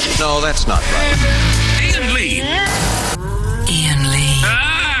 No, that's not right. Ian Lee. Ian Lee.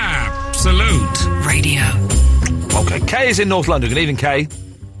 Absolute Radio. Okay, Kay is in North London. Good evening, Kay.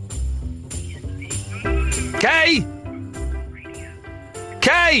 Kay!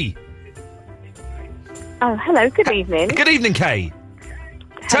 Kay! Oh, hello, good evening. Good evening, Kay.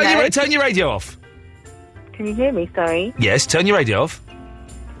 Hello? Turn your radio off. Can you hear me, sorry? Yes, turn your radio off.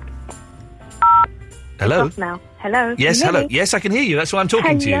 Hello? It's off now. Hello? Yes, can you hear hello. me? Yes, I can hear you. That's why I'm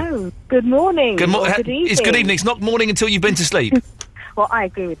talking to you. Hello. Good morning. Good or good evening. It's good evening. It's not morning until you've been to sleep. Well, I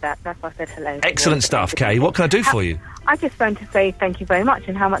agree with that. That's why I said hello. Excellent stuff, Kay. What can I do for you? I just phoned to say thank you very much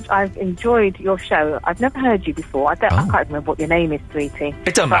and how much I've enjoyed your show. I've never heard you before. I can't remember what your name is, sweetie.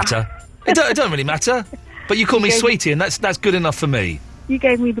 It don't matter. It don't really matter. But you call me sweetie, and that's good enough for me. You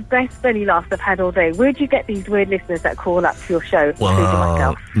gave me the best belly laughs I've had all day. Where do you get these weird listeners that call up to your show, including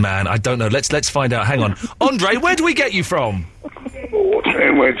myself? Man, I don't know. Let's find out. Hang on. Andre, where do we get you from? What's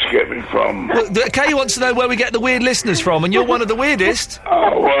saying where to get me from? Well, Kay wants to know where we get the weird listeners from, and you're one of the weirdest.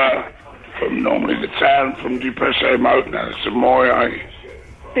 From normally the town, from Depressé Motina, it's a Moy.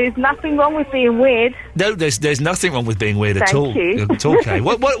 There's nothing wrong with being weird. No, there's nothing wrong with being weird at all. Thank you. At all, Kay.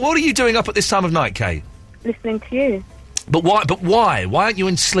 What are you doing up at this time of night, Kay? Listening to you. But why? Why aren't you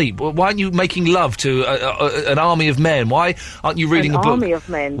in sleep? Why aren't you making love to an army of men? Why aren't you reading a book? An army of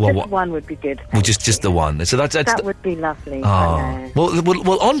men. Well, just one would be good. Well, just the one. So that would be lovely. Oh.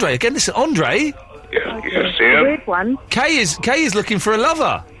 Well, Andre, again, listen, Andre. Yes, Ian. Weird one. Kay is looking for a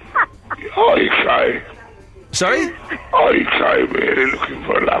lover. Okay. Sorry? Okay, really looking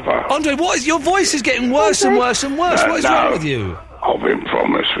for a lover. Andre, what is your voice is getting worse and worse and worse. What is wrong with you? I've been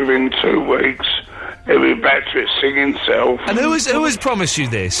promised within 2 weeks. He'll be back to it singing himself. And who has promised you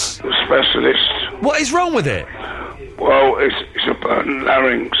this? The specialist. What is wrong with it? Well, it's a burnt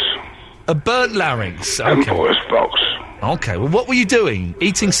larynx. A burnt larynx? Okay. And voice box. Okay, well, what were you doing?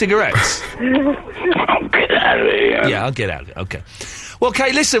 Eating cigarettes? I'll get out of here. Yeah, I'll get out of it, okay. Well,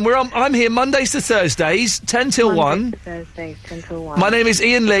 Kay, listen, I'm here Mondays to Thursdays, 10 till 1. Thursdays, 10 till 1. My name is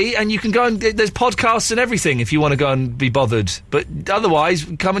Ian Lee, and you can go and... There's podcasts and everything if you want to go and be bothered. But otherwise,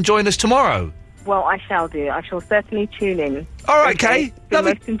 come and join us tomorrow. Well, I shall do. I shall certainly tune in. All right, Kay.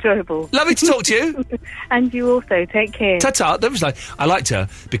 Lovely. Most enjoyable. Lovely to talk to you. And you also. Take care. Ta-ta. That was I liked her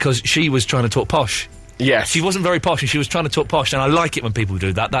because she was trying to talk posh. Yes. She wasn't very posh, and she was trying to talk posh, and I like it when people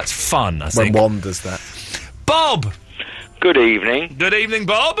do that. That's fun, I think. When one does that. Bob! Good evening. Good evening,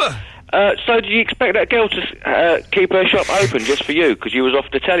 Bob. So did you expect that girl to keep her shop open just for you, because you was off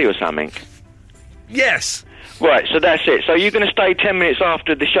the telly or something? Yes. Right, so that's it. So you're going to stay 10 minutes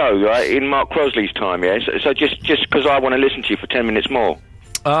after the show, right, in Mark Crosley's time, yeah? So just because I want to listen to you for 10 minutes more.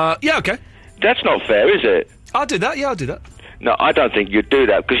 Yeah, okay. That's not fair, is it? I'll do that, yeah, I'll do that. No, I don't think you'd do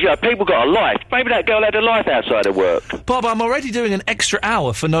that, because, people got a life. Maybe that girl had a life outside of work. Bob, I'm already doing an extra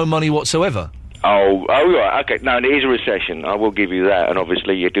hour for no money whatsoever. Oh, right, okay. No, there is a recession. I will give you that, and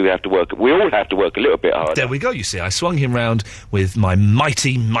obviously you do have to work. We all have to work a little bit harder. There we go, you see. I swung him round with my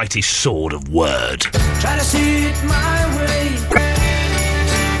mighty, mighty sword of word. Try to see it my way.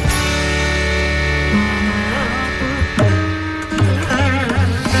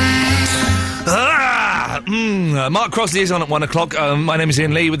 Mark Crosley is on at 1 o'clock. My name is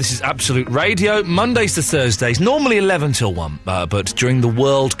Ian Lee. This is Absolute Radio. Mondays to Thursdays, normally 11 till 1, but during the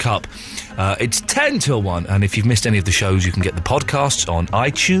World Cup, it's 10 till 1. And if you've missed any of the shows, you can get the podcasts on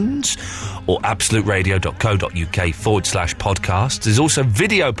iTunes or absoluteradio.co.uk/podcasts. There's also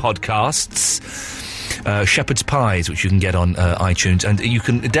video podcasts. Shepherd's Pies, which you can get on iTunes, and you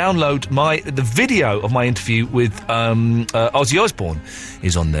can download the video of my interview with Ozzy Osbourne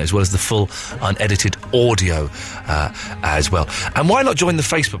is on there, as well as the full unedited audio as well. And why not join the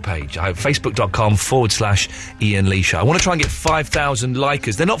Facebook page? I have facebook.com/Ian Lee Show. I want to try and get 5,000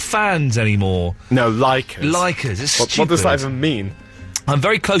 likers. They're not fans anymore. No, likers. Likers. It's stupid. What does that even mean? I'm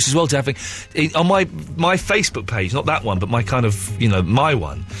very close as well to having on my Facebook page, not that one, but my kind of my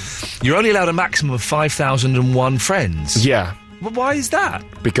one. You're only allowed a maximum of 5,001 friends. Yeah. Well, why is that?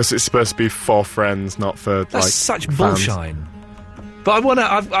 Because it's supposed to be for friends, not for That's such bullshine. But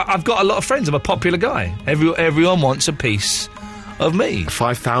I've got a lot of friends. I'm a popular guy. Everyone wants a piece of me.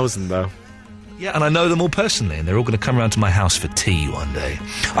 5,000 though. Yeah, and I know them all personally, and they're all going to come around to my house for tea one day.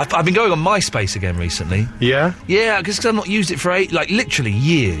 I've been going on MySpace again recently. Yeah? Yeah, because I've not used it for literally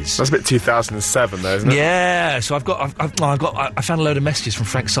years. That's a bit 2007 though, isn't it? Yeah, so I found a load of messages from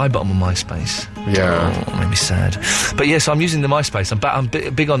Frank Sidebottom on MySpace. Yeah. Oh, made me sad. But yes, I'm using the MySpace. I'm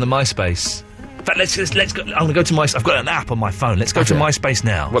big on the MySpace. In fact, let's go. I'm going to go to MySpace. I've got an app on my phone. Let's go to MySpace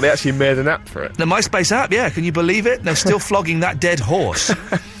now. Well, they actually made an app for it. The MySpace app, yeah. Can you believe it? They're still flogging that dead horse.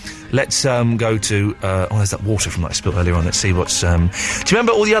 Let's go to... there's that water from that I spilled earlier on. Let's see what's... Do you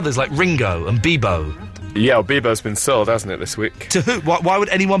remember all the others, like Ringo and Bebo? Yeah, well, Bebo's been sold, hasn't it, this week? To who? Why would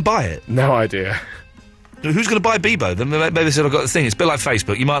anyone buy it? No idea. Who's going to buy Bebo? Maybe they said, I've got the thing. It's a bit like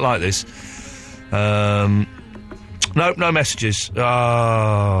Facebook. You might like this. No messages.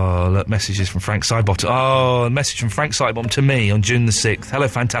 Oh, look, messages from Frank Sidebottom. Oh, a message from Frank Sidebottom to me on June the 6th. Hello,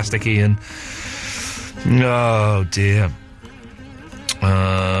 fantastic Ian. Oh, dear.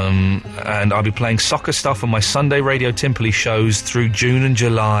 And I'll be playing soccer stuff on my Sunday Radio Timperley shows through June and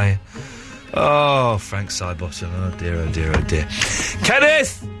July. Oh, Frank Sidebottom. Oh, dear, oh, dear, oh, dear.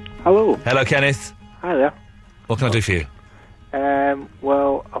 Kenneth! Hello. Hello, Kenneth. Hi there. What can I do for you?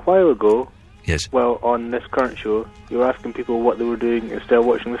 Well, a while ago... Yes. Well, on this current show, you were asking people what they were doing instead of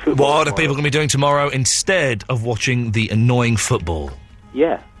watching the football. What are people going to be doing tomorrow instead of watching the annoying football?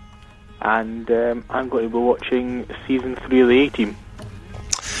 Yeah. And I'm going to be watching Season 3 of the A-Team.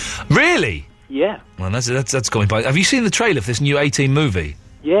 Really? Yeah. Well, that's going by. Have you seen the trailer for this new A-Team movie?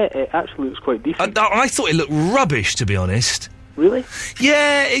 Yeah, it actually looks quite decent. I thought it looked rubbish, to be honest. Really?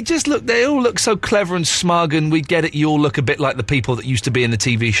 Yeah, it just looked... They all look so clever and smug, and we get it, you all look a bit like the people that used to be in the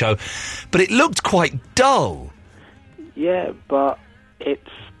TV show. But it looked quite dull. Yeah, but it's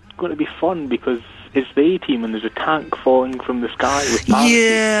going to be fun because it's the A-Team and there's a tank falling from the sky with parachutes.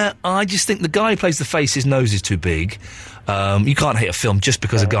 Yeah, I just think the guy who plays the face, his nose is too big. You can't hate a film just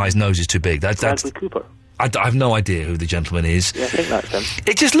because a guy's nose is too big. That's Bradley Cooper. I have no idea who the gentleman is. Yeah, I think that's him.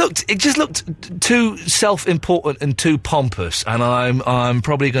 It just looked too self-important and too pompous, and I'm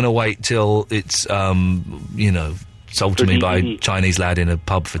probably going to wait till it's sold to me by a Chinese lad in a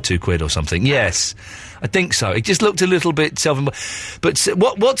pub for £2 or something. Yes, I think so. It just looked a little bit self-important. But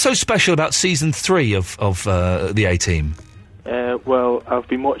what's so special about season 3 of the A-Team? Well, I've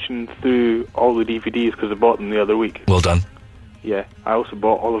been watching through all the DVDs because I bought them the other week. Well done. Yeah, I also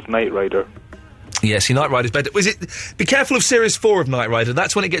bought all of Knight Rider. Yes, Knight Rider's better. Be careful of Series 4 of Knight Rider.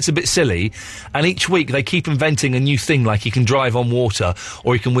 That's when it gets a bit silly. And each week they keep inventing a new thing, like he can drive on water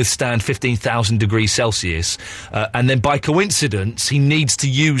or he can withstand 15,000 degrees Celsius. And then by coincidence, he needs to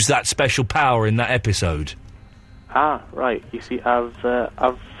use that special power in that episode. Ah, right. You see,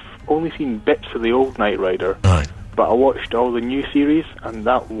 I've only seen bits of the old Knight Rider. Right. But I watched all the new series, and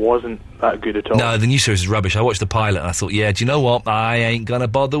that wasn't that good at all. No, the new series is rubbish. I watched the pilot, and I thought, yeah, do you know what? I ain't gonna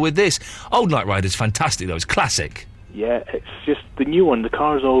bother with this. Old Knight Rider's fantastic, though. It's classic. Yeah, it's just the new one. The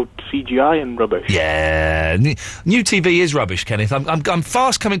car's all CGI and rubbish. Yeah, new TV is rubbish, Kenneth. I'm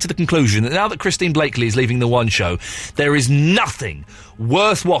fast coming to the conclusion that now that Christine Blakely is leaving the One Show, there is nothing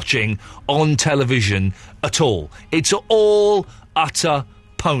worth watching on television at all. It's all utter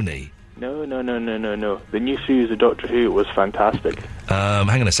pony. No. The new series of Doctor Who was fantastic.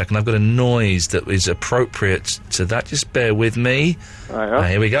 Hang on a second. I've got a noise that is appropriate to that. Just bear with me.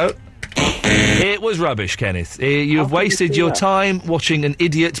 Here we go. It was rubbish, Kenneth. You've wasted your time watching an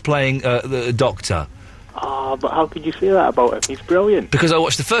idiot playing the Doctor. But how could you say that about him? He's brilliant. Because I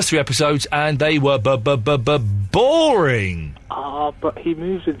watched the first 3 episodes and they were boring. But he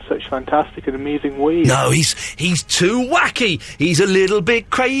moves in such fantastic and amazing ways. No, he's too wacky. He's a little bit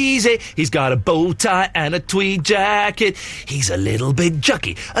crazy. He's got a bow tie and a tweed jacket. He's a little bit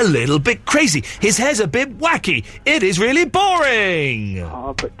jucky, a little bit crazy. His hair's a bit wacky. It is really boring.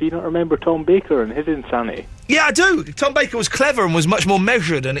 But do you not remember Tom Baker and his insanity? Yeah, I do. Tom Baker was clever and was much more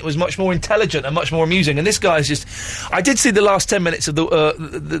measured, and it was much more intelligent and much more amusing. And this guy's just... I did see the last 10 minutes of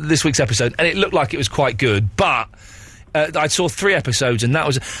this week's episode, and it looked like it was quite good, but... I saw 3 episodes, and that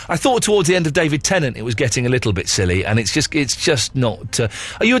was... I thought towards the end of David Tennant it was getting a little bit silly, and it's just not...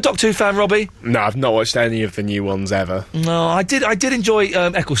 Are you a Doctor Who fan, Robbie? No, I've not watched any of the new ones ever. No, I did enjoy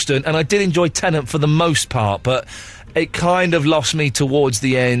Eccleston, and I did enjoy Tennant for the most part, but... It kind of lost me towards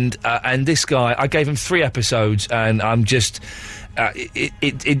the end, and this guy, I gave him 3 episodes, and I'm just...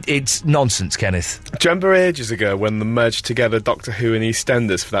 it's nonsense, Kenneth. Do you remember ages ago when they merged together Doctor Who and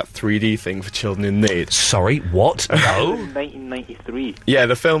EastEnders for that 3D thing for children in need? Sorry, what? No? 1993. Yeah,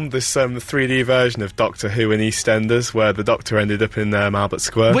 they filmed this 3D version of Doctor Who and EastEnders, where the Doctor ended up in Albert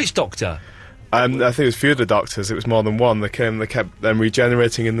Square. Which Doctor? I think it was a few of the Doctors. It was more than one. They kept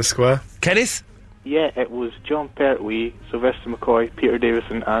regenerating in the square. Kenneth? Yeah, it was John Pertwee, Sylvester McCoy, Peter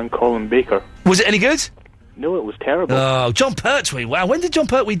Davison and Colin Baker. Was it any good? No, it was terrible. Oh, John Pertwee. Wow, when did John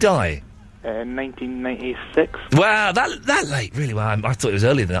Pertwee die? 1996. Wow, that late, really? Wow, I thought it was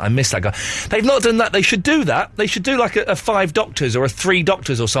earlier than that. I missed that guy. They've not done that. They should do that. They should do like a 5 Doctors or a 3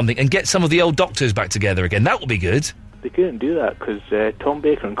 Doctors or something and get some of the old Doctors back together again. That would be good. They couldn't do that because Tom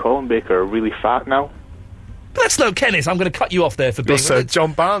Baker and Colin Baker are really fat now. But that's no Kenneth. I'm going to cut you off there for being... Also,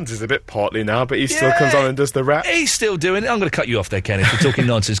 John Barnes is a bit portly now, but he still comes on and does the rap. He's still doing it. I'm going to cut you off there, Kenneth, for talking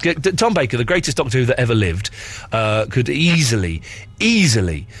nonsense. Tom Baker, the greatest Doctor Who that ever lived, could easily,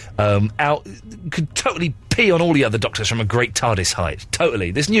 could totally pee on all the other Doctors from a great TARDIS height.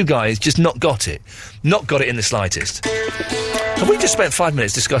 Totally. This new guy has just not got it. Not got it in the slightest. Have we just spent 5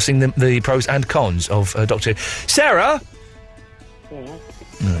 minutes discussing the pros and cons of Doctor Who? Sarah? Yeah?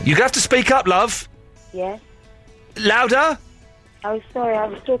 You're going to have to speak up, love. Yeah? Louder? Oh, sorry, I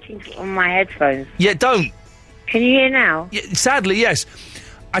was talking on my headphones. Yeah, don't. Can you hear now? Yeah, sadly, yes.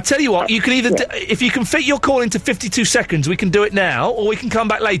 I tell you what, you can either... if you can fit your call into 52 seconds, we can do it now, or we can come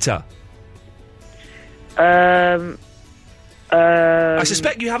back later. I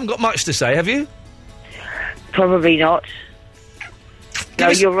suspect you haven't got much to say, have you? Probably not.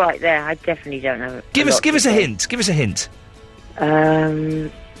 You're right there. I definitely don't know. Give us a hint. Give us a hint.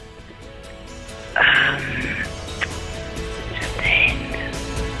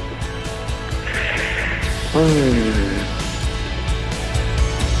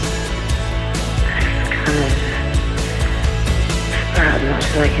 About much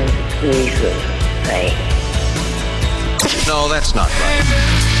I can really sort of say. No, that's not right.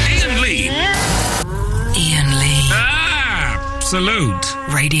 Ian Lee. Ian Lee. Absolute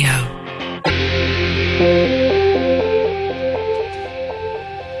Radio.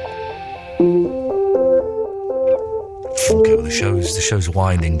 Okay, well, the show's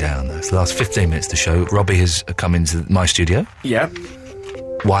winding down. For the last 15 minutes of the show, Robbie has come into my studio. Yeah.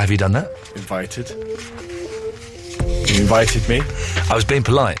 Why have you done that? Invited. You invited me. I was being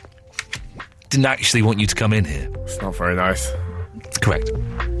polite. Didn't actually want you to come in here. It's not very nice. Correct.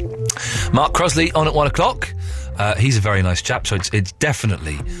 Mark Crosley on at 1 o'clock. He's a very nice chap, so it's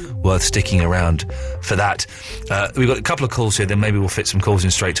definitely worth sticking around for that. We've got a couple of calls here, then maybe we'll fit some calls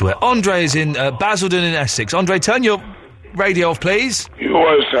in straight to air. Andre is in Basildon in Essex. Andre, turn your radio off, please. You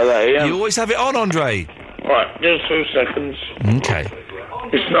always say that, Ian. You always have it on, Andre. Right, just 2 seconds. Okay.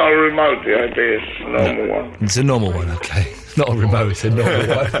 It's not a remote, the idea. It's a normal one. It's a normal one, okay. It's not a remote, it's a normal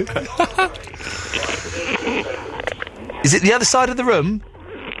one. Is it the other side of the room?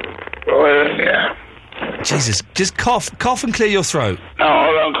 Well, yeah. Jesus, just cough and clear your throat. No,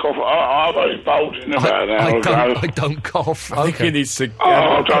 I don't cough. I was bulging about an hour ago. I don't cough. I think he needs to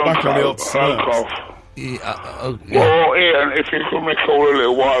don't back on the old cough. Don't slurs. cough. Yeah. Well, Ian, if you could me call a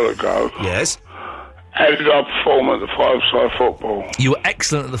little while ago... Yes? How did I perform at the five-a-side football? You were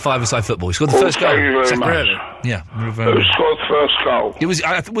excellent at the five-a-side football. You scored the first goal. Thank you very much. Really? Yeah. Who scored the first goal? It was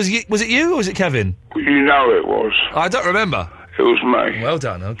it you or was it Kevin? You know it was. I don't remember. It was me. Well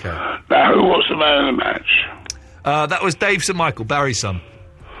done, okay. Now, who was the man of the match? That was Dave St Michael, Barry's son.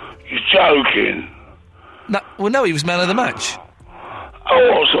 You're joking. No, he was man of the match.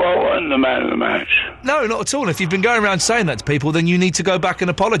 Oh, so I wasn't the man of the match? No, not at all. If you've been going around saying that to people, then you need to go back and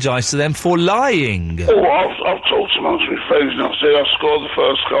apologise to them for lying. Oh, I've talked amongst my friends and I said I scored the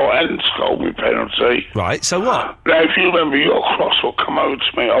first goal and scored my penalty. Right, so what? Now, if you remember, your cross will come over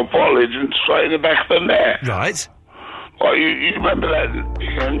to me, I volleyed and straight in the back of the net. Right. Well, you remember that?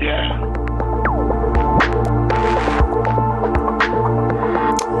 Yeah.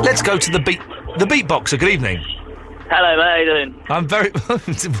 Let's go to the beatboxer. Good evening. Hello, mate. How you doing? I'm very...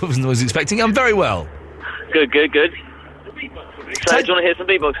 was expecting. I'm very well. Good. So, do you want to hear some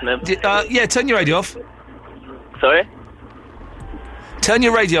beatboxing then? Yeah, turn your radio off. Sorry? Turn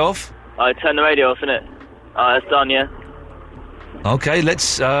your radio off. I turn the radio off, innit? That's done, yeah? Okay,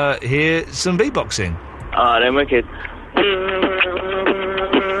 let's hear some beatboxing. Then wicked.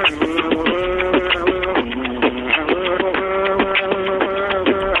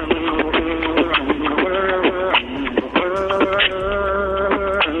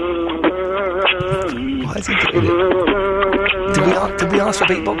 Why is he doing it? Did we ask for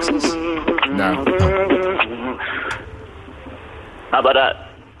beatboxers? No. How about that?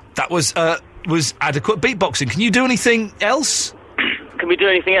 That was adequate beatboxing. Can you do anything else? Can we do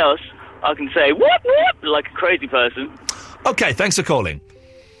anything else? I can say, whoop, like a crazy person. Okay, thanks for calling.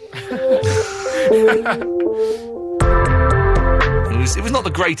 It was not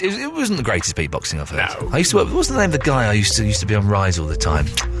the great. It wasn't the greatest beatboxing I've heard. No. I used to work. What was the name of the guy I used to be on Rise all the time?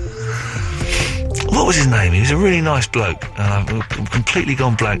 What was his name? He was a really nice bloke. I've completely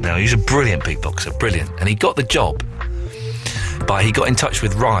gone blank now. He was a brilliant beatboxer, brilliant, and he got the job. He got in touch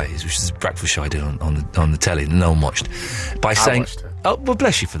with Rise, which is a breakfast show I did on the telly that no one watched, by saying, "Oh, well,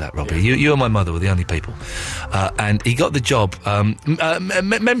 bless you for that, Robbie. Yeah. You and my mother were the only people." And he got the job.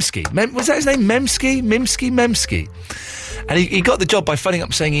 Memski, was that his name? Memski. And he got the job by phoning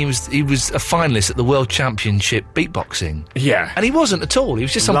up saying he was a finalist at the World Championship beatboxing. Yeah. And he wasn't at all. He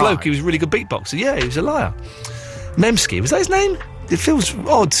was just some bloke who was a really good beatboxer. Yeah, he was a liar. Memski, was that his name? It feels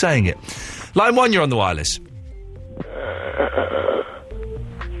odd saying it. Line 1, you're on the wireless.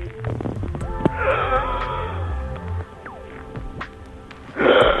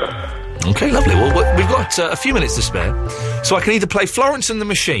 Okay, lovely. Well, we've got a few minutes to spare, so I can either play Florence and the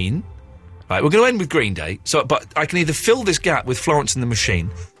Machine. Right, we're going to end with Green Day, but I can either fill this gap with Florence and the Machine,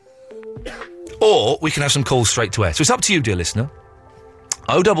 or we can have some calls straight to air. So it's up to you, dear listener.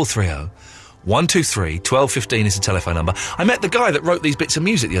 0330 123 1215 is the telephone number. I met the guy that wrote these bits of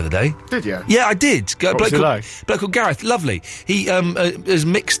music the other day. Did you? Yeah, I did. What was he like? Bloke called Gareth, lovely. He has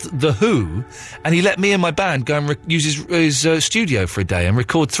mixed The Who, and he let me and my band go and use his studio for a day and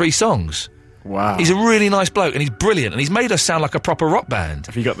record 3 songs. Wow. He's a really nice bloke, and he's brilliant, and he's made us sound like a proper rock band.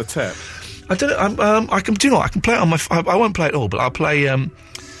 Have you got the tip? I don't know. I can play it on my. I won't play it all, but I'll play.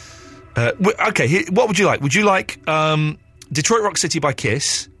 Okay, what would you like? Would you like Detroit Rock City by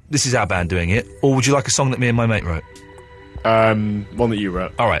Kiss? This is our band doing it, or would you like a song that me and my mate wrote? One that you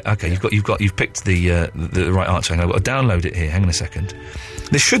wrote. All right. Okay. You've picked the right answer. I've got to download it here. Hang on a second.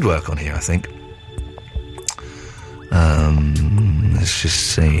 This should work on here, I think. Let's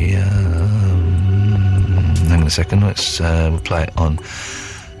just see. Hang on a second. We'll play it on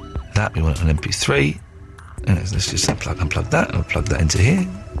that. We want it on MP3. Let's just unplug that. And we'll plug that into here.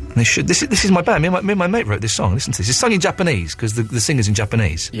 And this is my band. Me and my mate wrote this song. Listen to this. It's sung in Japanese because the singer's in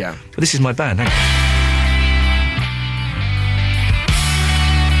Japanese. Yeah. But this is my band. Hang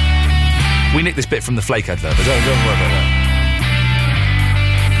on. We nicked this bit from the Flake advert, but don't worry about that.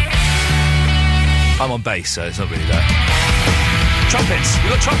 I'm on bass, so it's not really that. Trumpets!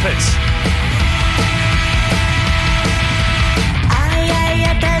 We've got trumpets!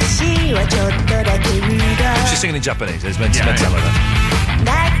 She's singing in Japanese. It's meant to sound like that.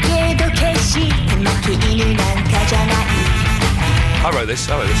 I wrote this.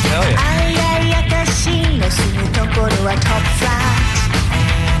 Hell yeah.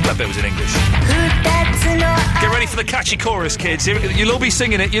 That bit was in English. Get ready for the catchy chorus, kids. You'll all be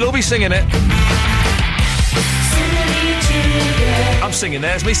singing it. I'm singing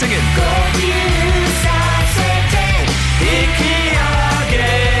there. It's me singing.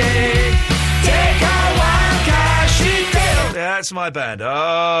 That's my band.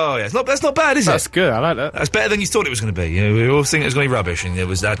 Oh, yeah. That's not bad, is it? That's good. I like that. That's better than you thought it was going to be. You know, we all think it was going to be rubbish, and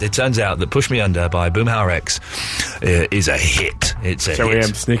it turns out that Push Me Under by Boomhauer X is a hit. It's a hit. Shall we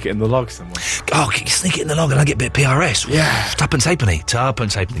sneak it in the log somewhere? Oh, can you sneak it in the log and I get a bit of PRS? Yeah. Tuppence halfpenny.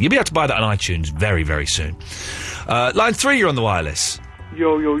 You'll be able to buy that on iTunes very, very soon. Line 3, you're on the wireless.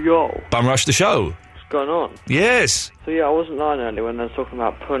 Yo. Bum Rush the show. What's going on? Yes. So I wasn't lying earlier when I was talking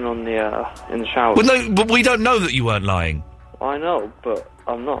about putting on the in the shower. Well, no, but we don't know that you weren't lying. I know, but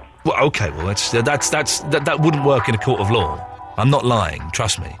I'm not. Well, okay. Well, that wouldn't work in a court of law. I'm not lying.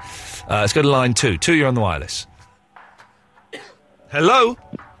 Trust me. Let's go to line 2. 2, you're on the wireless. Hello.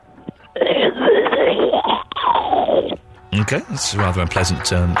 Okay, that's a rather unpleasant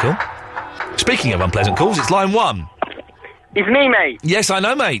call. Speaking of unpleasant calls, it's line 1. It's me, mate. Yes, I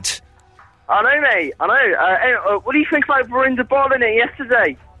know, mate. I know, mate. I know. What do you think about Verinda balling it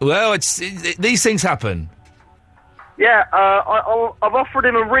yesterday? Well, these things happen. Yeah, I've offered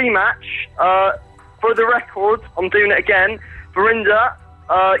him a rematch. For the record, I'm doing it again. Verinda,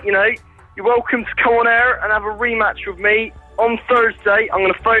 you're welcome to come on air and have a rematch with me on Thursday. I'm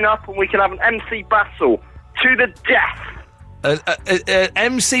going to phone up and we can have an MC battle to the death.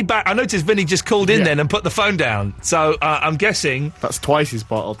 MC I noticed Vinny just called in then and put the phone down. So I'm guessing that's twice he's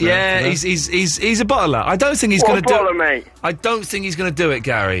bottled. Yeah, he's a bottler. I don't think he's going to do it, mate. I don't think he's going to do it,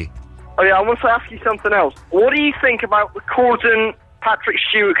 Gary. Oh yeah, I want to ask you something else. What do you think about the Corden Patrick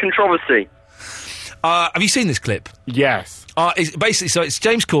Stewart controversy? Have you seen this clip? Yes. It's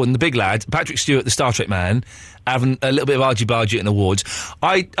James Corden, the big lad, Patrick Stewart, the Star Trek man, having a little bit of argy-bargy in awards.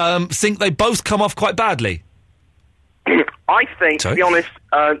 I think they both come off quite badly. I think, to be honest,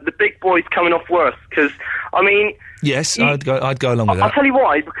 the big boy's coming off worse, because, I mean... Yes, I'd go along with that. I'll tell you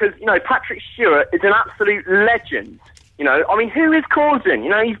why, because, Patrick Stewart is an absolute legend. I mean, who is Corden?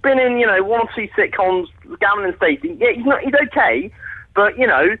 He's been in, 1 or 2 sitcoms, Gavin and Stacey. Yeah, he's okay, but,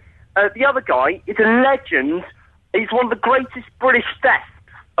 the other guy is a legend. He's one of the greatest British thefts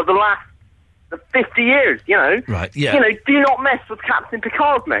of the last 50 years, Right, yeah. Do not mess with Captain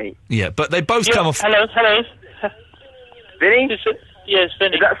Picard, mate. Yeah, but they both come off... Hello. Vinny? Yes,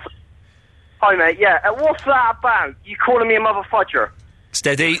 Vinny. Hi, mate, yeah. What's that about? You calling me a mother fudger?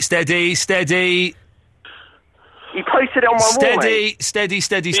 Steady. He posted it on my wall, mate. Steady,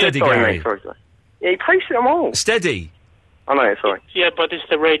 sorry, Gary. Mate, sorry. Yeah, he posted it on my wall. Steady. I know, sorry. Yeah, but it's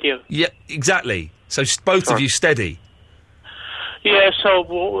the radio. Yeah, exactly. So both of you steady. Yeah,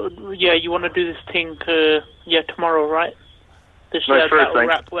 so, you want to do this thing, tomorrow, right? This Thursday.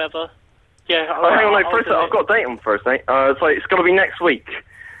 Rap, whatever. Yeah, hang on, Thursday. I've got a date on Thursday. So it's got to be next week.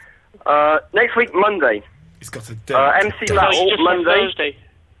 Next week, Monday. He's got a date. MC Battle, Monday. Thursday.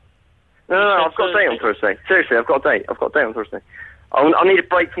 No, I've got a date on Thursday. Seriously, I've got a date on Thursday. I need a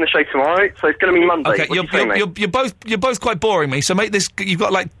break from the show tomorrow, so it's going to be Monday. Okay, you're both quite boring me, so make this... You've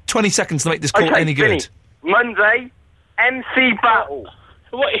got, 20 seconds to make this call any good. Vinny, Monday, MC Battle.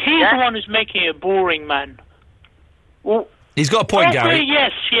 Well, he's the one who's making it boring, man. Well... He's got a point, Gary.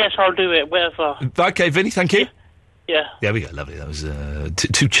 Yes, I'll do it, whatever. Okay, Vinny, thank you. Yeah. There we go, lovely. That was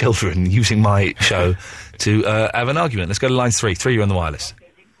two children using my show to have an argument. Let's go to line 3. 3, you're on the wireless.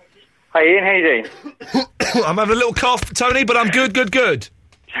 Hi, Ian, how you doing? I'm having a little cough, Tony, but I'm good. Good.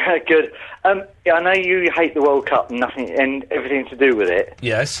 I know you hate the World Cup and everything to do with it.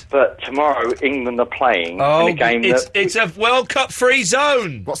 Yes. But tomorrow, England are playing in a game it's a World Cup-free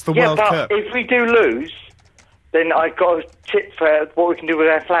zone. What's the World Cup? If we do lose... then I've got a tip for what we can do with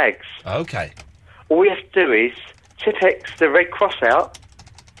our flags. Okay. All we have to do is Tipex the Red Cross out,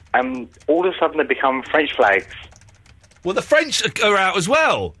 and all of a sudden they become French flags. Well, the French are out as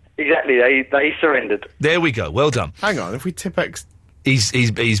well. Exactly, they surrendered. There we go, well done. Hang on, if we Tipex... He's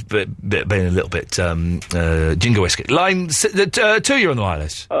been a little bit jingoistic. Line 2, you're on the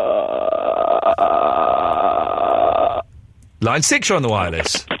wireless. Line 6, you're on the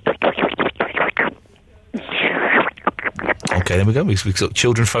wireless. Okay, there we go. We've got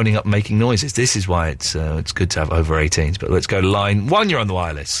children phoning up making noises. This is why it's good to have over 18s. But let's go to line 1, you're on the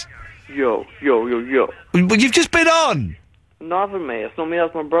wireless. Yo. Well, you've just been on! Neither me. It's not me,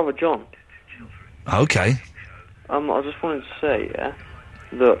 that's my brother, John. Okay. I just wanted to say,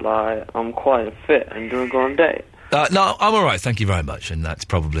 look, I'm quite fit and doing go on a date. No, I'm all right, thank you very much. And that's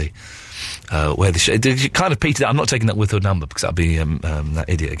probably where the show... You kind of petered out. I'm not taking that withheld number because that'll be that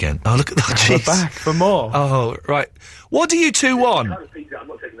idiot again. Oh, look at that. We're back for more. Oh, right. What do you two want?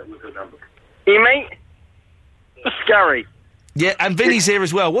 You, mate? Gary. Yeah, and Vinny's here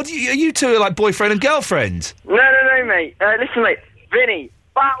as well. Are you two like boyfriend and girlfriend? No, mate. Listen, mate. Vinny,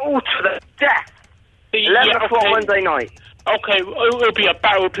 battle to the death. 11 o'clock Monday night. Okay, it'll be a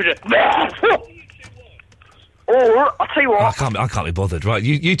battle to the... Or, I'll tell you what... I can't be bothered. Right,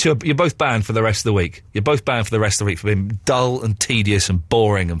 you two, you're both banned for the rest of the week. You're both banned for the rest of the week for being dull and tedious and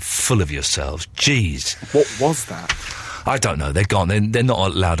boring and full of yourselves. Jeez. What was that? I don't know. They're gone. They're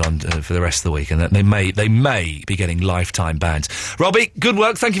not allowed on for the rest of the week, and they may be getting lifetime bans. Robbie, good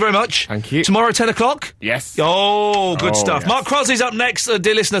work. Thank you very much. Thank you. Tomorrow, 10 o'clock? Yes. Oh, good stuff. Yes. Mark Crosley's up next.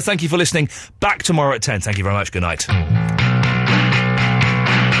 Dear listener, thank you for listening. Back tomorrow at 10. Thank you very much. Good night.